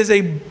right. He is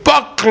a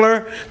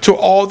buckler to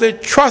all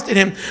that trust in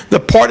Him. The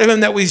part of Him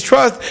that we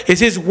trust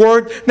is His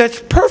word that's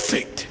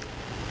perfect.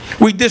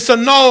 We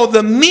disannul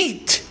the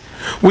meat.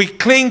 We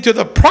cling to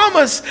the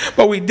promise,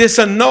 but we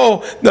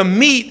disannul the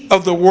meat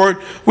of the word.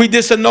 We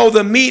disannul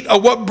the meat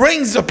of what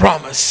brings the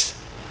promise.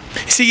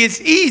 See, it's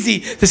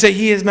easy to say,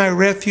 He is my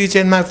refuge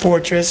and my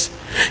fortress.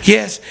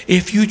 Yes,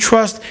 if you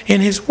trust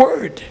in His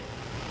word.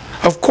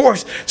 Of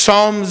course,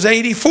 Psalms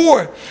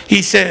 84,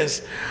 he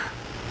says,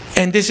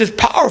 and this is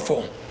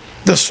powerful.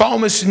 The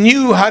psalmist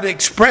knew how to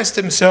express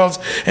themselves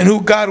and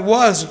who God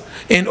was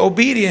in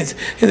obedience.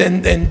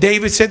 And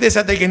David said this,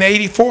 I think in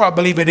 84, I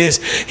believe it is.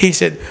 He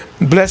said,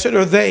 blessed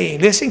are they,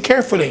 listen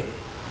carefully.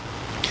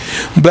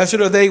 Blessed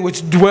are they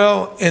which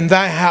dwell in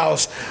thy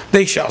house.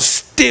 They shall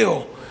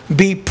still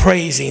be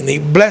praising thee.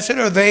 Blessed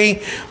are they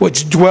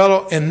which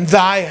dwell in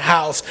thy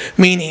house,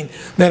 meaning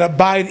that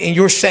abide in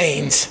your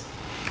sayings.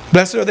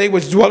 Blessed are they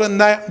which dwell in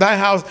thy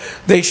house.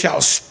 They shall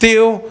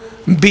still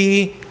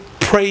be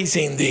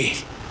praising thee.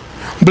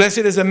 Blessed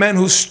is a man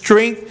whose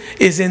strength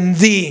is in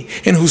thee,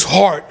 in whose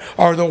heart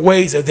are the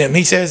ways of them.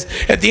 He says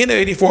at the end of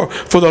 84,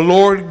 for the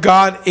Lord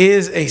God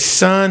is a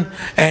sun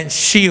and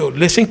shield.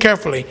 Listen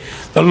carefully.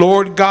 The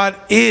Lord God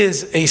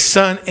is a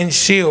sun and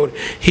shield.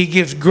 He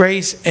gives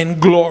grace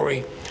and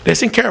glory.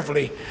 Listen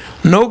carefully.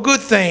 No good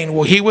thing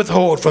will He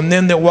withhold from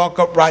them that walk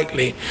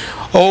uprightly.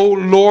 O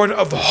Lord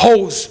of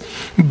hosts,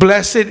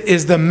 blessed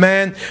is the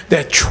man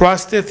that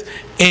trusteth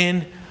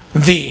in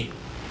thee.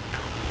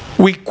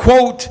 We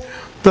quote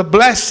the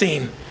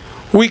blessing.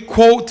 We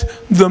quote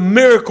the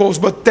miracles,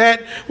 but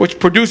that which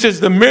produces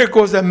the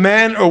miracles is a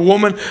man or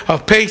woman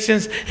of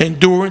patience,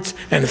 endurance,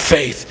 and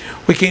faith.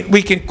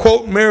 We can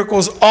quote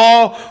miracles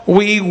all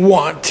we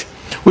want.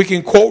 We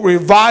can quote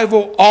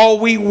revival all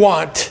we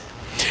want.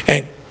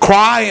 And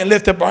cry and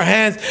lift up our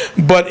hands,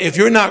 but if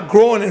you're not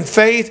growing in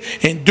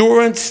faith,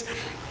 endurance,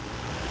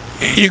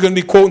 you're going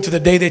to be quoting to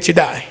the day that you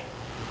die.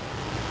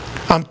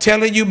 I'm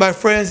telling you, my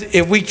friends,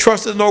 if we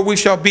trust the Lord, we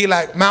shall be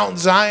like Mount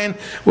Zion,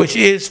 which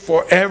is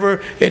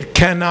forever. It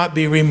cannot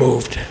be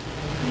removed.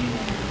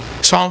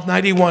 Psalms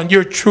 91,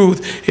 your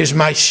truth is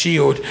my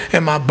shield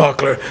and my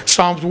buckler.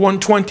 Psalms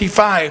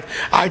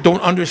 125, I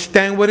don't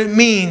understand what it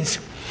means.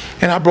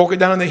 And I broke it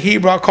down in the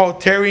Hebrew. I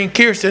called Terry and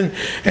Kirsten,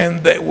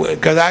 and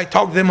because I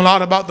talked to them a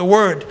lot about the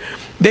word.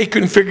 They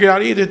couldn't figure it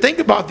out either. Think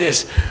about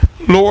this.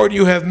 Lord,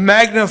 you have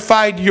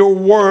magnified your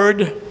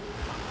word.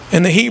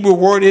 And the Hebrew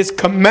word is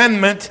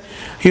commandment.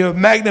 You have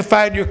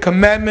magnified your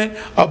commandment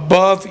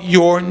above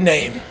your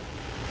name.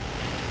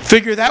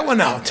 Figure that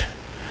one out.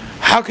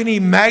 How can He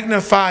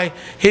magnify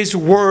His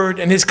word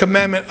and His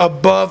commandment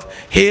above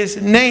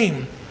His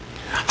name?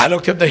 I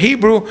looked up the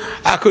Hebrew.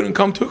 I couldn't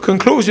come to a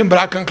conclusion, but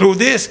I conclude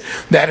this: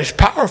 that is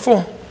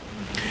powerful.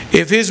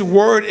 If his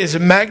word is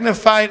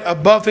magnified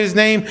above his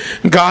name,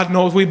 God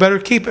knows we better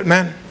keep it,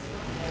 man.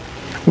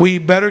 We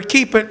better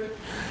keep it.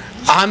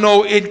 I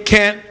know it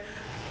can't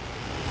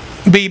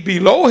be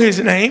below his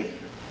name.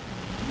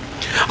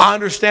 I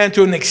understand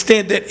to an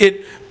extent that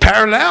it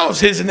parallels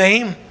his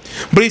name.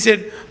 But he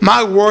said,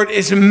 my word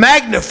is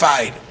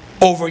magnified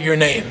over your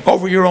name,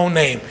 over your own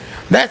name.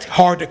 That's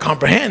hard to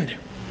comprehend.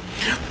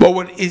 But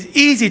what is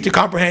easy to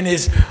comprehend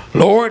is,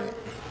 Lord,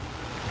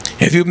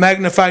 if you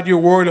magnified your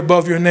word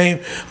above your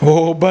name,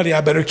 oh, buddy,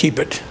 I better keep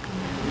it.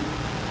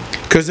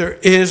 Because there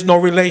is no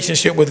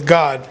relationship with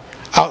God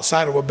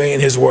outside of obeying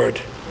his word.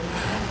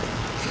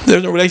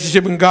 There's no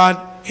relationship with God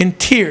in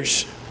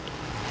tears.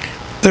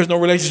 There's no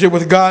relationship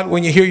with God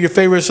when you hear your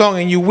favorite song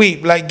and you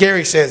weep. Like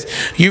Gary says,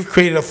 you've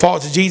created a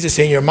false Jesus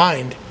in your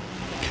mind.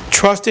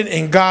 Trusting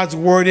in God's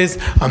word is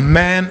a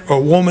man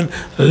or woman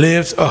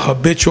lives a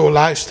habitual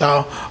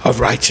lifestyle of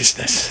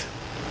righteousness.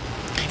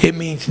 It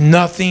means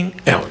nothing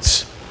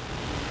else.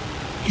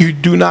 You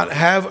do not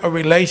have a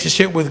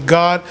relationship with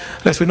God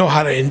unless we know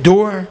how to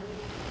endure.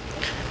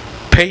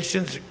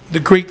 Patience, the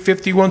Greek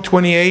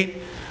 51:28,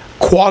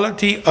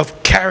 quality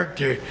of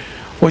character,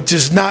 which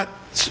does not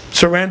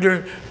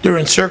surrender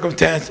during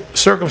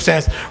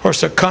circumstance or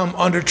succumb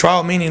under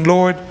trial, meaning,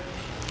 Lord,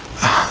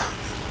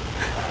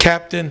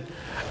 Captain,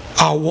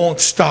 I won't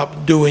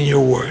stop doing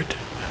your word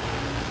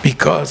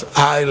because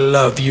I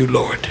love you,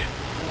 Lord.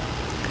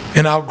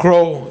 And I'll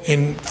grow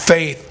in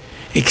faith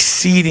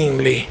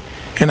exceedingly,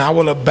 and I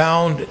will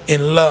abound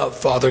in love,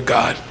 Father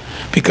God,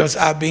 because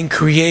I've been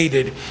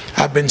created,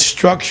 I've been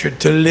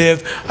structured to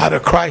live out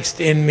of Christ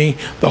in me,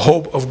 the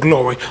hope of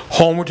glory.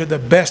 Homer to the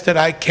best that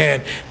I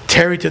can,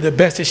 Terry to the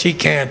best that she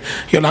can,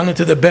 Yolanda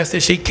to the best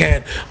that she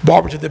can,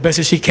 Barbara to the best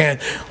that she can.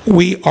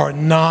 We are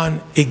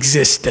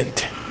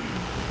non-existent.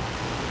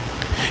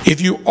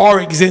 If you are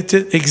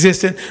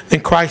existent,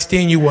 then Christ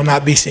in you will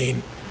not be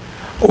seen.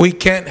 We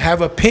can't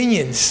have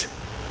opinions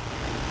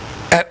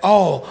at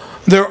all.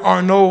 There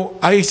are no,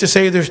 I used to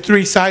say there's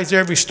three sides to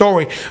every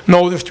story.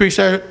 No, there's three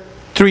sides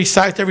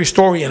to every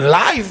story in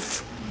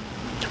life.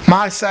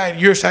 My side,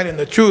 your side, and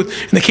the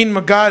truth. In the kingdom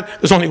of God,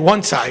 there's only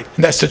one side,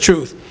 and that's the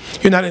truth.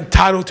 You're not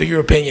entitled to your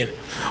opinion.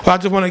 Well, I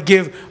just want to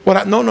give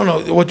what no.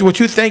 What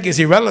you think is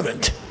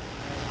irrelevant.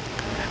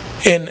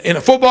 In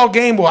a football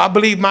game, well, I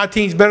believe my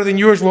team's better than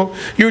yours. Well,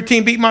 your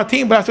team beat my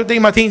team, but I still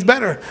think my team's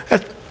better.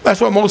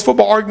 That's what most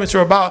football arguments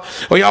are about.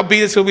 Well, y'all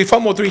beat us because we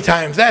fumbled 3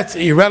 times. That's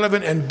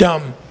irrelevant and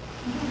dumb.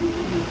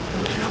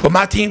 But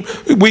my team,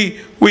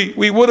 we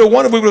would have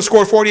won if we would have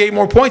scored 48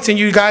 more points than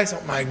you guys.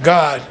 Oh my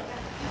God.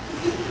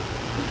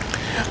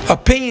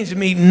 Opinions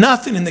mean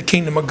nothing in the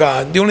kingdom of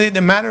God. The only thing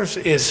that matters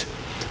is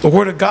the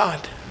word of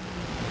God.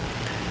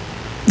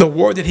 The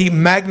word that he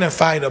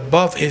magnified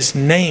above his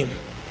name.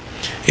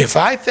 If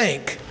I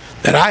think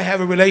that I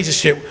have a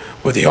relationship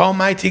with the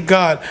Almighty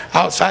God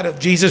outside of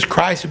Jesus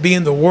Christ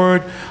being the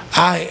word,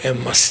 I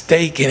am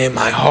mistaken, and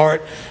my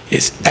heart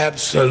is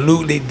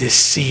absolutely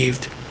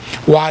deceived.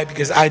 Why?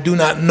 Because I do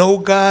not know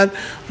God,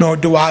 nor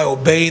do I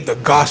obey the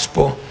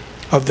gospel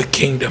of the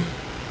kingdom.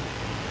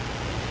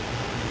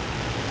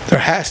 There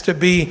has to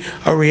be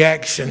a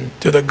reaction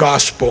to the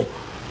gospel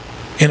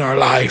in our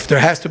life. There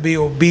has to be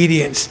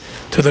obedience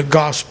to the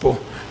gospel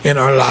in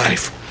our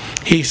life.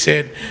 He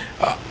said,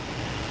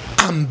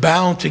 I'm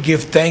bound to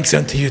give thanks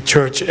unto you,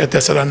 church at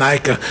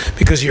Thessalonica,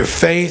 because your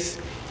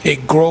faith,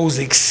 it grows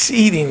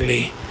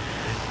exceedingly,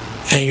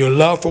 and your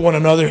love for one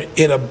another,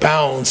 it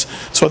abounds,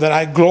 so that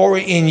I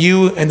glory in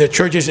you and the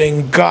churches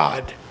in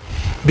God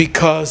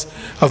because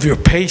of your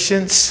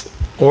patience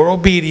or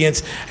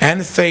obedience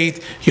and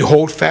faith. You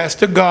hold fast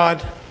to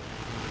God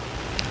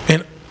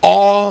in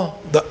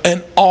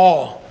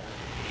all.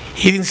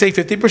 He didn't say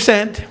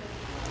 50%.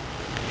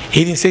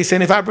 He didn't say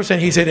 75%.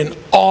 He said in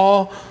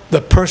all the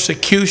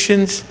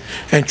persecutions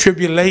and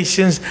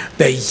tribulations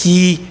that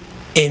ye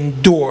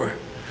endure,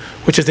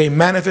 which is a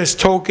manifest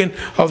token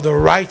of the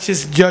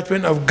righteous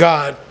judgment of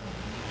God.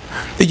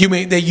 That you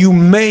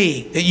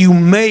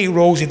may,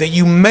 Rosie, that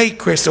you may,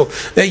 Crystal,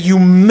 that you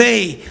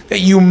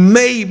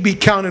may be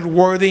counted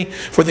worthy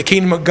for the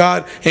kingdom of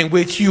God, in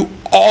which you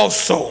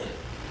also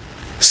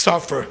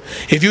suffer.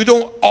 If you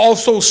don't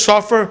also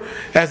suffer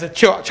as a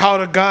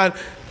child of God,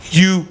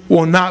 you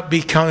will not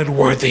be counted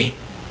worthy.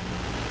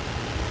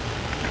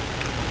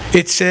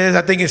 It says,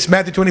 I think it's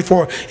Matthew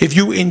 24, if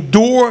you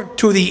endure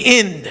to the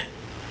end,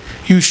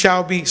 you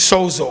shall be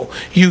sozo.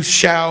 You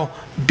shall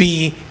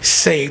be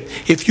saved.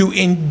 If you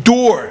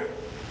endure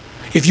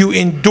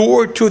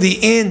to the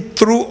end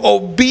through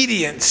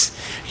obedience,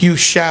 you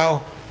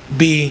shall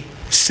be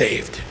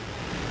saved.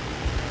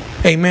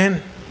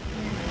 Amen.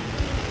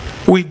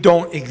 We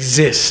don't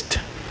exist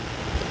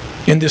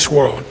in this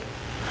world.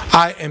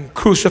 I am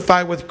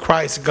crucified with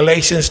Christ.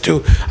 Galatians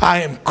 2.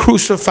 I am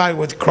crucified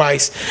with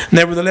Christ.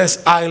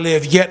 Nevertheless, I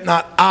live, yet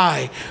not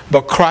I,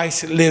 but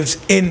Christ lives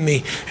in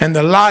me. And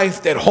the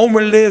life that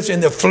Homer lives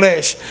in the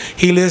flesh,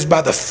 he lives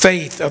by the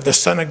faith of the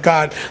Son of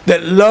God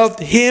that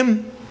loved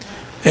him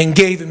and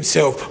gave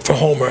himself for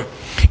Homer.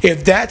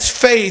 If that's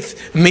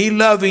faith, me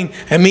loving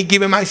and me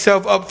giving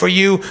myself up for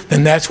you,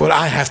 then that's what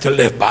I have to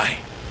live by.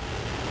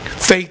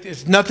 Faith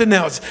is nothing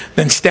else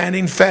than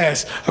standing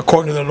fast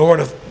according to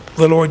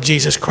the Lord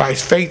Jesus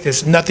Christ. Faith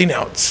is nothing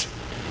else.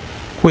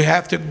 We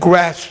have to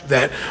grasp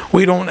that.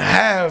 We don't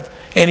have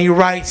any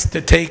rights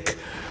to take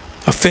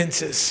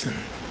offenses.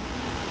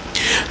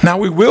 Now,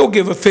 we will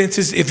give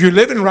offenses if you're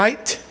living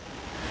right.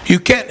 You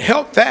can't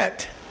help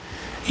that.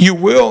 You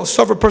will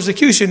suffer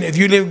persecution if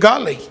you live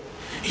godly.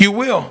 You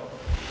will.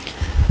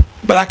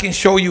 But I can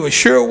show you a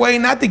sure way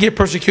not to get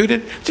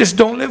persecuted. Just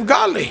don't live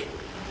godly,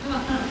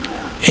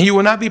 and you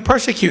will not be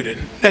persecuted.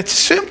 That's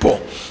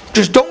simple.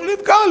 Just don't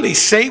live godly.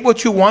 Say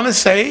what you want to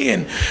say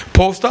and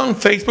post on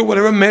Facebook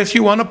whatever mess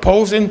you want to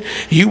post, and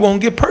you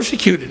won't get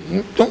persecuted.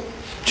 Don't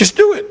just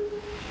do it.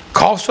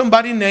 Call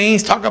somebody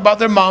names, talk about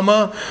their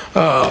mama,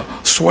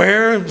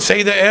 swear,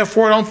 say the F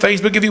word on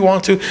Facebook if you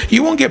want to.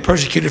 You won't get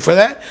persecuted for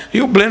that.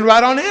 You'll blend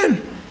right on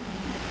in.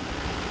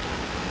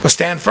 But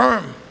stand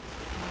firm.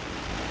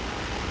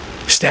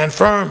 Stand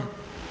firm.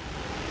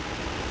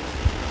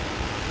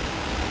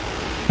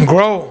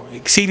 Grow,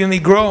 exceedingly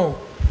grow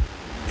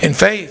in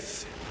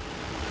faith.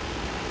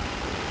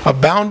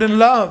 Abound in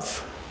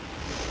love.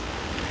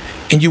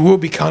 And you will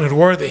be counted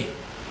worthy.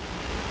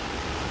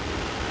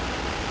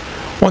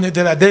 One thing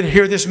that I did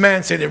hear this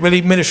man say that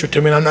really ministered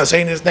to me, and I'm not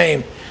saying his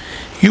name.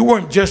 You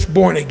weren't just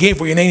born again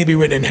for your name to be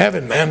written in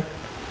heaven, man.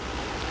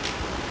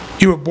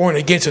 You were born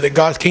again so that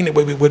God's kingdom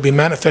would be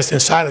manifest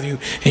inside of you,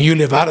 and you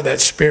live out of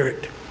that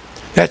spirit.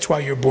 That's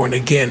why you're born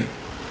again.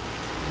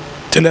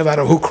 To live out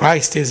of who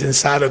Christ is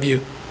inside of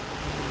you.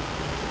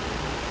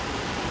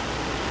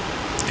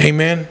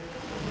 Amen.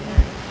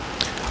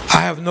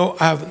 I have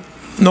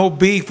no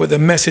beef with the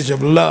message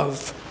of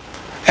love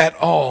at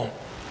all.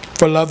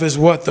 For love is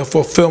what? The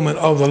fulfillment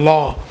of the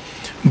law.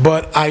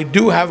 But I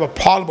do have a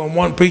problem when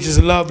one preaches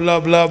love,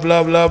 love, love,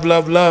 love, love,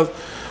 love,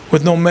 love,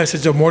 with no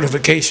message of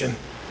mortification.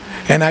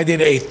 And I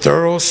did a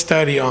thorough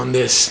study on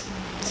this.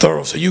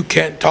 Thorough. So you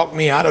can't talk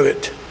me out of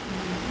it.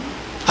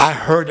 I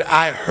heard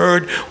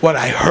what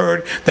I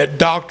heard, that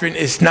doctrine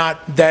is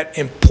not that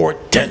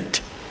important.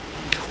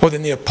 Well,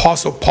 then the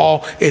Apostle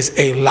Paul is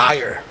a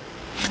liar.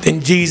 Then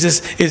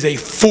Jesus is a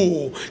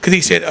fool, because he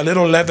said a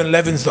little leaven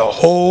leavens the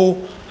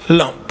whole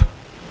lump.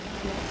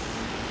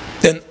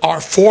 Then our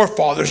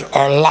forefathers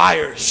are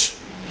liars.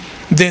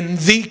 Then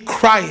the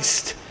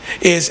Christ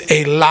is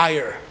a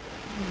liar.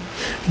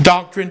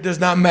 Doctrine does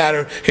not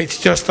matter. It's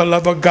just the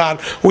love of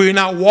God. We're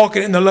not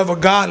walking in the love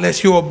of God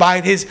unless you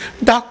abide his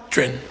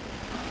doctrine.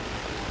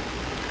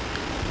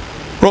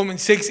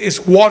 Romans 6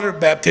 is water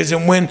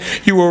baptism. When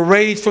you were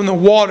raised from the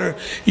water,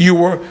 you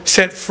were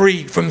set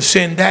free from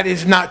sin. That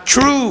is not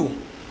true.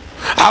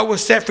 I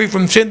was set free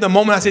from sin the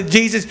moment I said,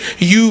 Jesus,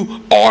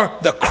 you are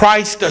the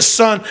Christ, the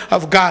Son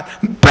of God.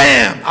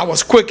 Bam! I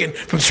was quickened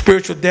from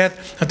spiritual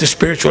death unto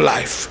spiritual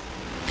life.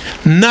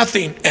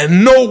 Nothing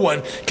and no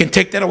one can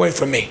take that away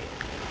from me.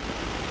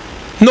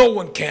 No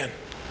one can.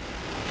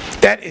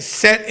 That is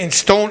set in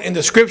stone in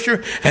the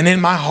scripture and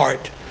in my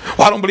heart.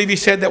 Well, I don't believe he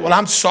said that. Well,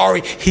 I'm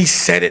sorry. He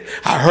said it.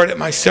 I heard it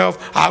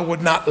myself. I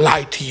would not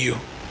lie to you.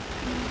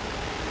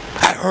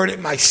 I heard it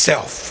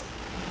myself.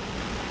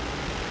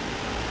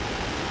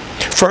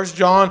 1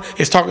 John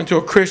is talking to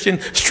a Christian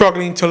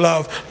struggling to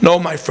love. No,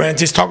 my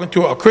friends. He's talking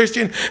to a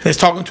Christian and he's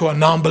talking to a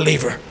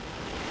non-believer.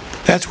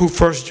 That's who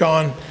 1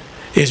 John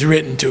is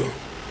written to.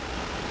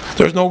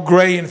 There's no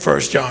gray in 1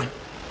 John.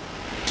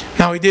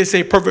 Now, he did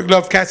say perfect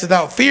love casteth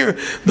out fear.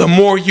 The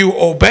more you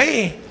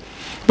obey.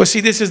 But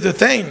see, this is the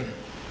thing.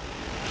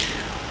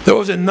 There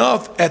was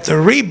enough at the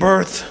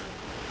rebirth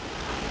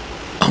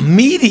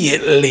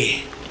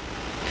immediately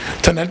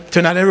to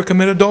not ever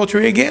commit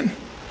adultery again.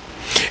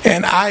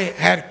 And I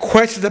had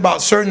questions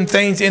about certain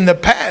things in the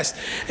past.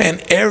 And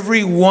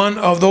every one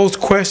of those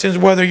questions,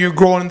 whether you're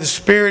growing in the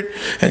Spirit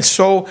and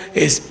so,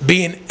 is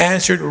being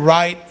answered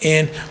right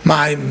in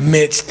my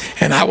midst.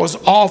 And I was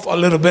off a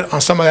little bit on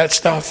some of that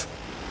stuff.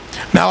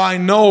 Now I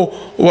know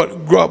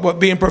what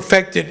being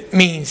perfected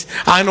means.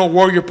 I know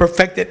where you're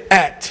perfected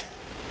at.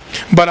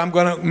 But I'm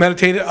going to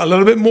meditate it a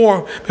little bit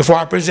more before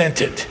I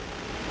present it.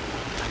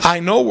 I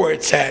know where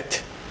it's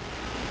at.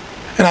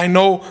 And I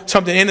know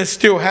something in it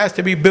still has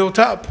to be built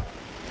up.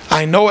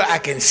 I know it. I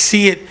can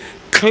see it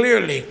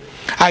clearly.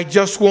 I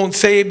just won't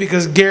say it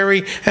because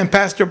Gary and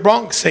Pastor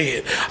Bronx say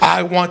it.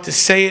 I want to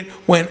say it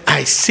when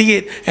I see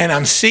it and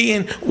I'm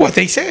seeing what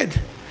they said.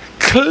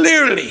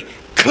 Clearly,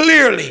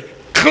 clearly,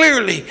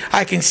 clearly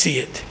I can see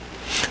it.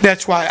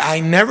 That's why I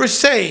never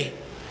say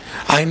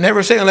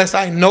unless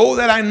I know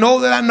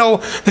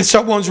that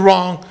someone's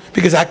wrong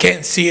because I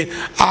can't see it.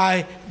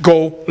 I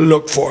go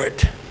look for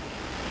it.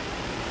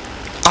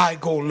 I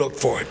go look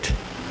for it.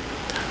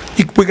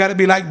 We got to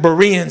be like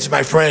Bereans,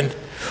 my friend,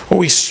 where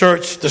we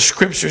search the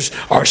scriptures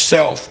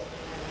ourselves.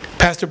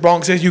 Pastor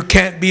Bronx says you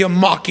can't be a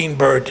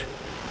mockingbird.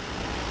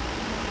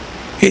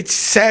 It's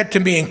sad to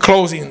me in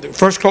closing. The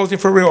first closing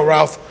for real,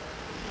 Ralph.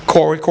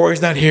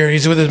 Corey's not here.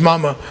 He's with his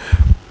mama.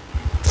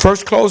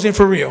 First closing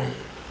for real.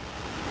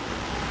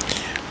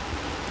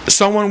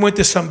 someone went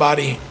to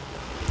somebody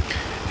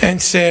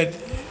and said,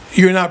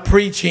 you're not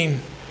preaching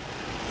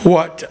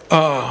what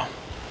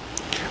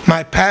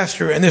my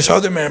pastor and this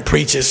other man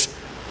preaches.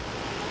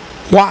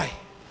 Why?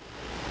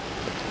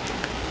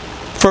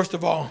 First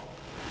of all,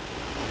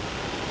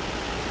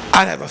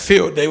 I'd have a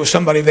field day with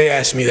somebody if they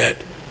asked me that.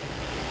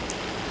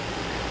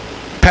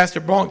 Pastor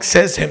Bronx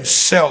says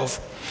himself,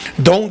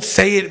 don't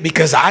say it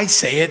because I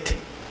say it.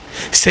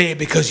 Say it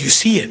because you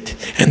see it,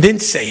 and then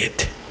say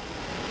it.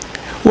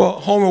 Well,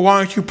 Homer, why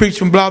aren't you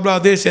preaching blah, blah,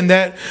 this and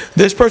that?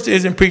 This person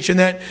isn't preaching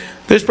that.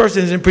 This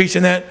person isn't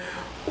preaching that.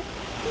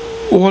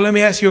 Well, let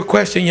me ask you a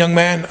question, young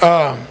man.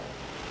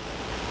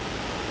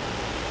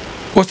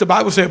 What's the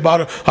Bible say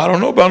about it? I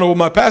don't know, but I know what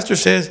my pastor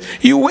says.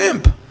 You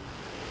wimp.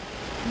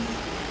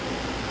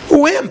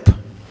 Wimp.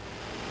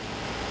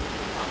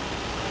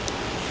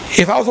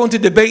 If I was going to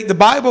debate the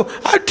Bible,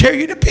 I'd tear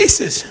you to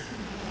pieces.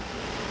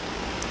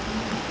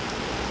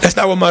 That's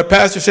not what my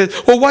pastor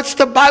says. Well, what's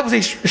the Bible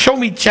say? Show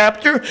me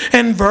chapter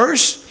and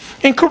verse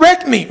and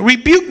correct me.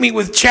 Rebuke me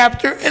with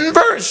chapter and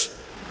verse.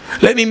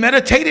 Let me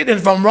meditate it, and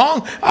if I'm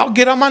wrong, I'll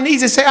get on my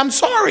knees and say, I'm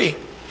sorry.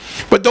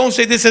 But don't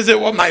say this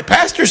isn't what my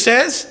pastor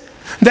says.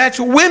 That's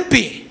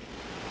wimpy.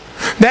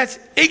 That's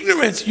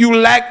ignorance. You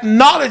lack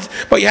knowledge,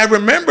 but you have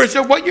remembrance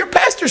of what your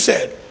pastor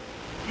said.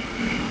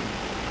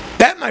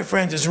 That, my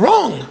friends, is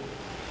wrong.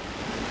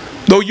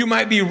 Though you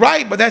might be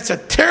right, but that's a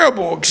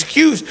terrible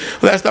excuse.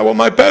 Well, that's not what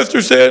my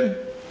pastor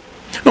said.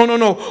 No, no,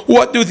 no.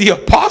 What do the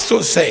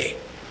apostles say?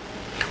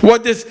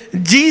 What does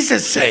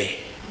Jesus say?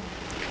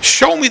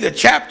 Show me the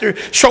chapter.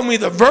 Show me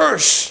the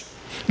verse.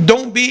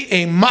 Don't be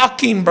a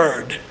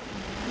mockingbird.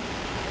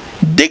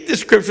 Dig the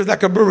scriptures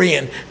like a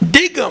Berean.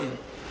 Dig them.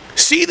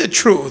 See the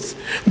truth.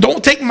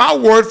 Don't take my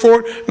word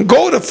for it.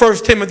 Go to 1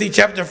 Timothy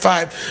chapter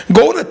 5.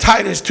 Go to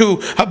Titus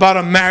 2 about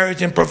a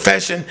marriage and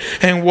profession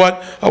and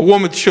what a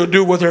woman should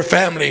do with her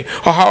family,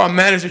 or how a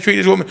man is to treat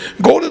his woman.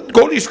 Go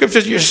to these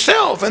scriptures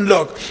yourself and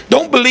look.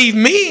 Don't believe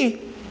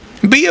me.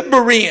 Be a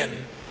Berean.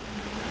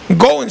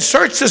 Go and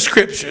search the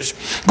scriptures.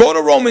 Go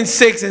to Romans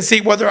 6 and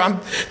see whether I'm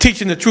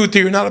teaching the truth to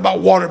you or not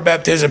about water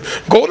baptism.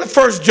 Go to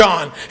 1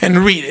 John and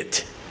read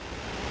it.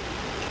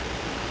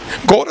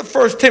 Go to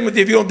 1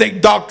 Timothy if you don't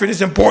think doctrine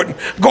is important.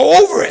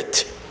 Go over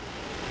it.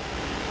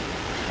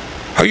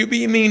 Are you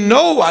being mean?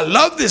 No, I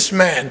love this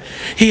man.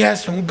 He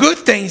has some good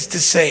things to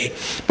say.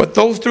 But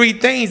those three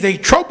things, they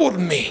troubled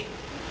me.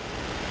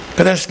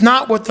 But that's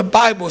not what the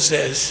Bible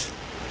says.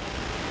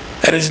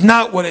 That is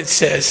not what it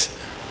says.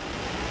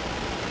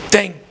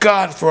 Thank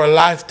God for a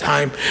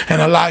lifetime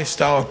and a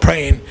lifestyle of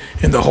praying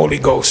in the Holy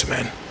Ghost,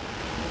 man.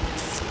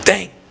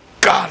 Thank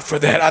God for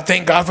that. I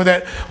thank God for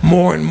that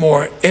more and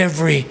more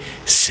every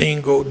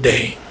single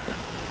day.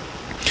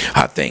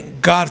 I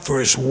thank God for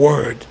His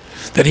Word,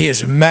 that He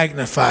is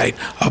magnified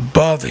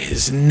above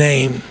His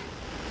name.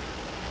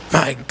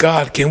 My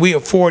God, can we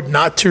afford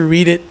not to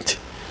read it?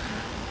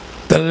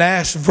 The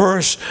last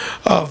verse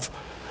of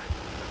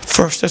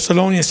 1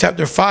 Thessalonians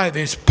chapter 5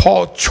 is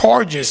Paul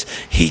charges.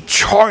 He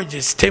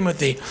charges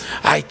Timothy.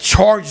 I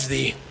charge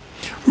thee.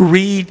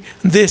 Read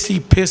this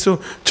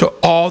epistle to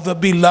all the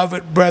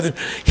beloved brethren.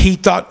 He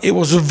thought it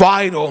was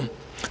vital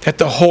that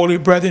the holy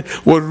brethren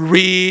would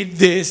read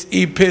this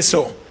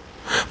epistle.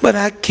 But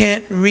I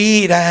can't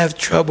read. I have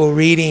trouble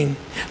reading.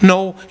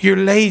 No, you're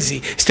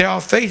lazy. Stay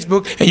off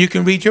Facebook and you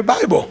can read your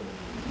Bible.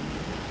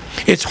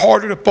 It's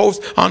harder to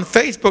post on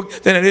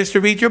Facebook than it is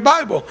to read your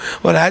Bible.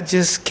 But I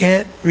just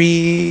can't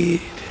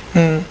read.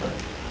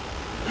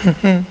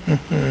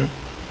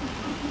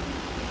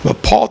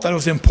 But Paul thought it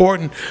was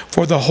important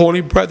for the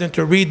holy brethren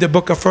to read the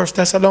book of 1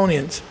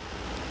 Thessalonians.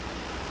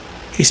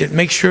 He said,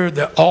 make sure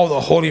that all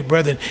the holy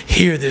brethren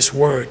hear this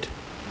word.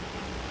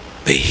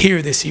 They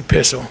hear this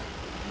epistle.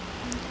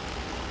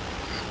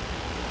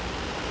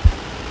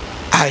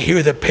 I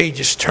hear the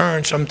pages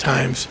turn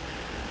sometimes.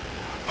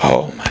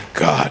 Oh my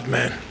God,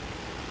 man.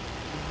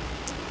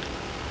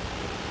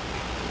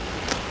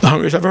 The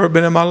hungriest I've ever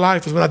been in my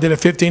life was when I did a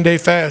 15-day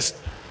fast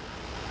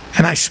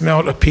and I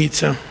smelled a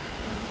pizza.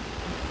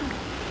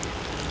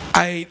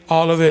 I ate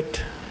all of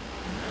it.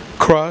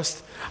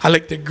 Crust. I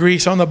licked the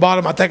grease on the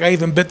bottom. I think I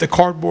even bit the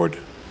cardboard.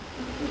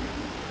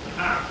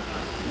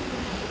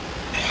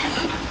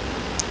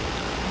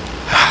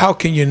 How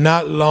can you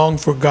not long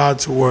for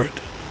God's word?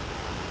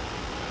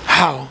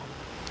 How?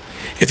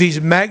 If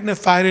He's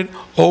magnified it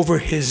over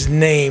His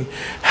name,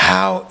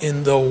 how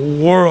in the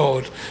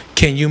world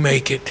can you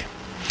make it?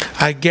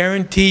 I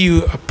guarantee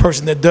you, a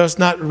person that does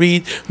not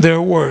read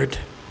their word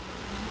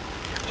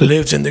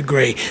lives in the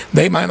gray.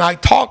 They might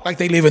not talk like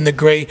they live in the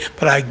gray,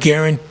 but I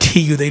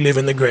guarantee you they live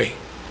in the gray.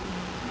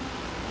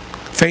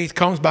 Faith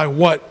comes by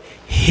what?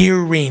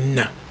 Hearing.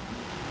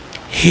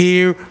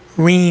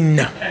 Hearing.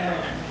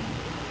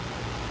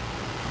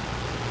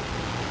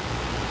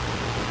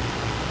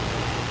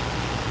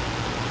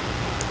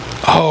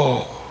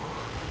 Oh,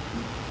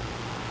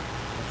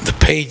 the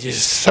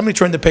pages. Somebody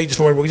turn the pages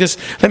for me. Just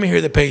let me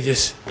hear the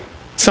pages.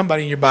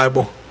 Somebody in your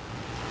Bible.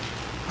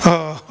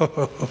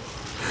 Oh,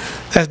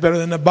 that's better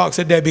than a box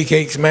of Debbie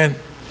cakes, man.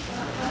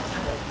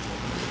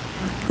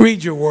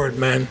 Read your word,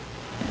 man.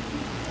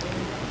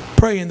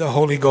 Pray in the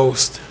Holy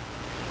Ghost.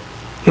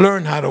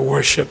 Learn how to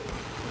worship.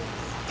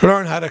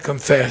 Learn how to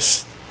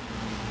confess.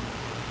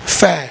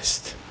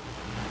 Fast.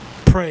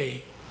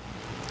 Pray.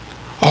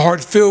 A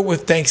heart filled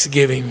with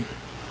thanksgiving.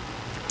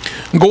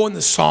 Go in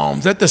the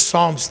Psalms. Let the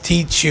Psalms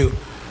teach you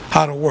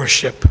how to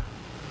worship.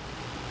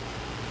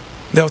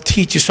 They'll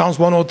teach you. Psalms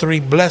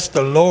 103, bless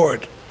the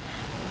Lord,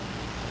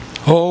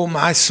 oh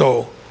my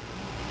soul,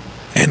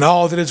 and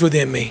all that is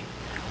within me.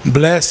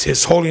 Bless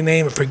his holy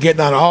name and forget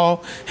not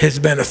all his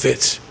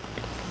benefits.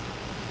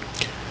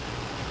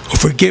 Who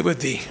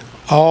forgiveth thee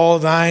all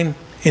thine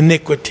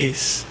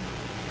iniquities.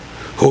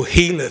 Who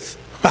healeth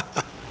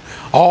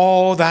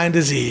all thine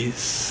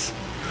disease.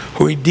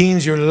 Who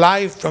redeems your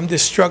life from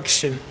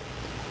destruction.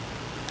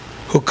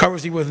 Who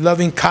covers thee with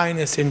loving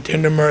kindness and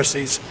tender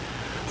mercies.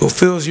 Who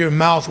fills your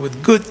mouth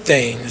with good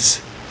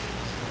things,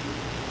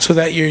 so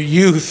that your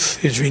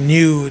youth is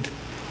renewed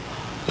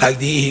like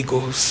the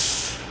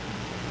eagles.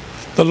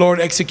 The Lord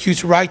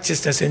executes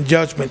righteousness and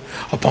judgment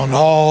upon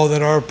all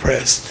that are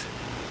oppressed.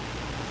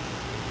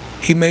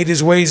 He made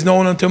his ways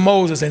known unto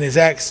Moses and his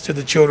acts to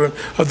the children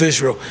of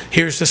Israel.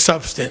 Here's the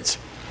substance.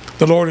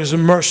 The Lord is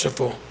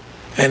merciful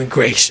and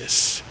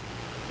gracious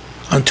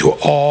unto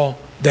all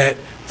that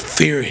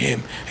fear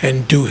him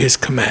and do his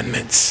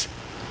commandments.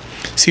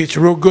 See, it's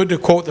real good to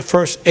quote the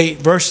first 8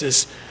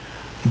 verses,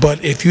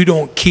 but if you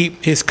don't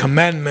keep his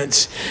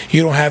commandments,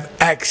 you don't have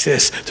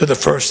access to the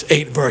first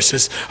 8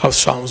 verses of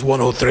Psalms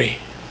 103.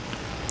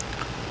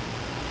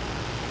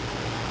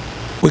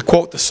 We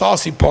quote the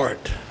saucy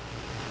part.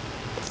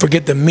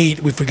 Forget the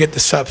meat, we forget the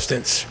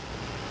substance.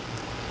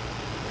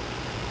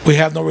 We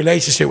have no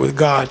relationship with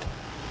God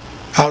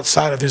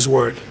outside of his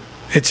word.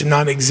 It's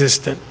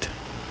non-existent.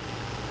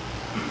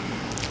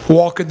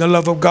 Walk in the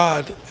love of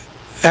God.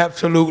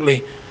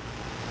 Absolutely.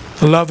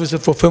 Love is the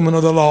fulfillment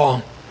of the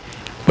law.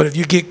 But if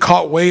you get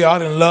caught way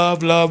out in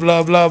love,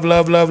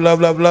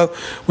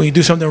 when you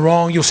do something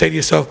wrong, you'll say to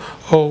yourself,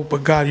 oh,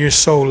 but God, you're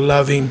so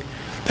loving.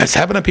 That's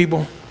happened to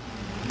people.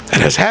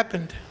 That has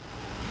happened.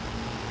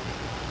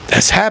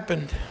 That's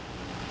happened.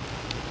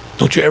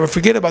 Don't you ever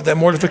forget about that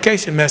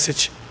mortification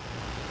message.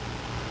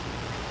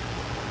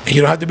 And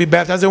you don't have to be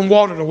baptized in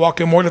water to walk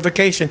in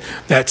mortification.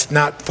 That's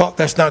not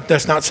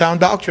sound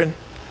doctrine.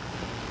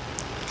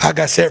 I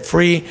got set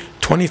free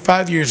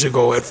 25 years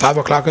ago at 5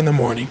 o'clock in the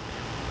morning.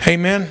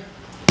 Amen.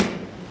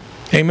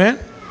 Amen.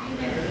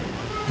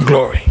 Amen.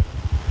 Glory.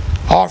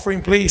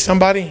 Offering, please,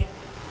 somebody.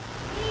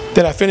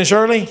 Did I finish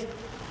early?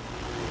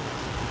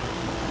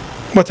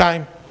 What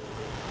time?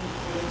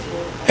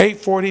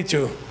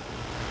 8:42.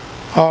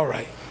 All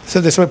right.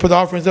 So did somebody put the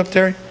offerings up,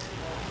 Terry?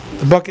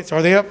 The buckets,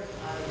 are they up?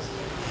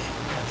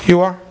 You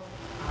are?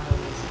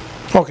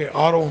 Okay,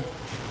 Otto.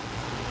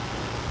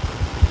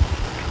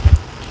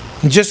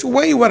 Just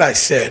weigh what I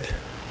said.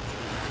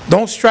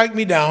 Don't strike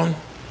me down.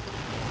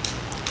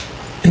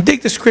 And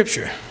dig the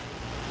scripture.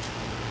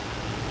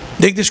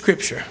 Dig the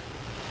scripture.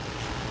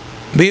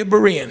 Be a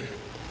Berean.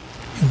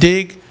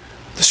 Dig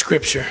the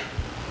scripture.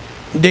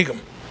 Dig them.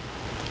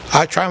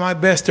 I try my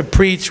best to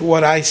preach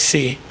what I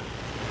see,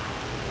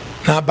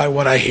 not by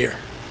what I hear.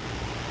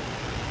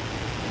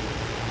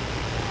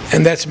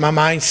 And that's my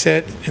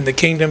mindset in the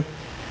kingdom.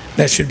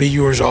 That should be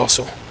yours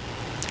also.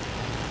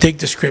 Dig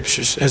the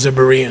scriptures as a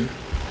Berean.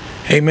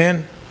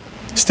 Amen.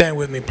 Stand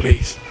with me,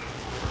 please.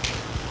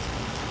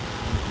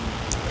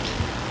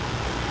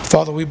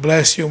 Father, we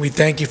bless you and we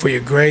thank you for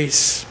your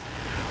grace.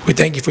 We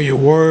thank you for your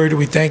word.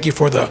 We thank you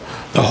for the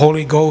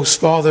Holy Ghost,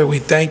 Father. We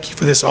thank you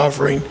for this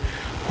offering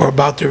we're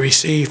about to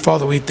receive.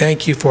 Father, we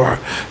thank you for our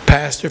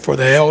pastor, for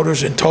the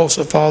elders in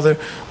Tulsa, Father.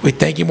 We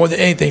thank you more than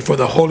anything for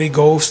the Holy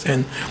Ghost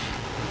and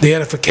the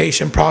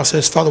edification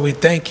process. Father, we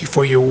thank you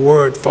for your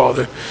word,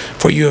 Father,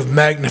 for you have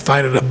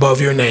magnified it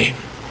above your name.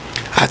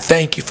 I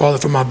thank you, Father,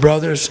 for my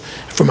brothers,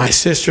 for my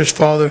sisters,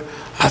 Father.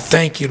 I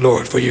thank you,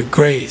 Lord, for your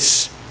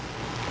grace,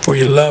 for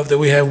your love that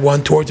we have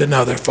one towards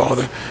another,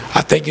 Father.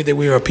 I thank you that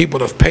we are a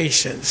people of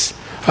patience,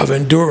 of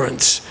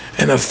endurance,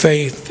 and of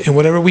faith. And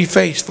whatever we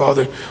face,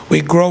 Father, we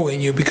grow in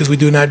you because we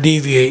do not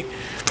deviate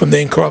from the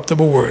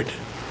incorruptible word.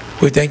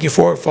 We thank you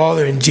for it,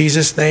 Father, in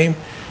Jesus' name.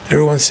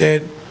 Everyone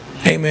said,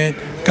 amen.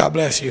 God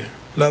bless you.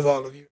 Love all of you.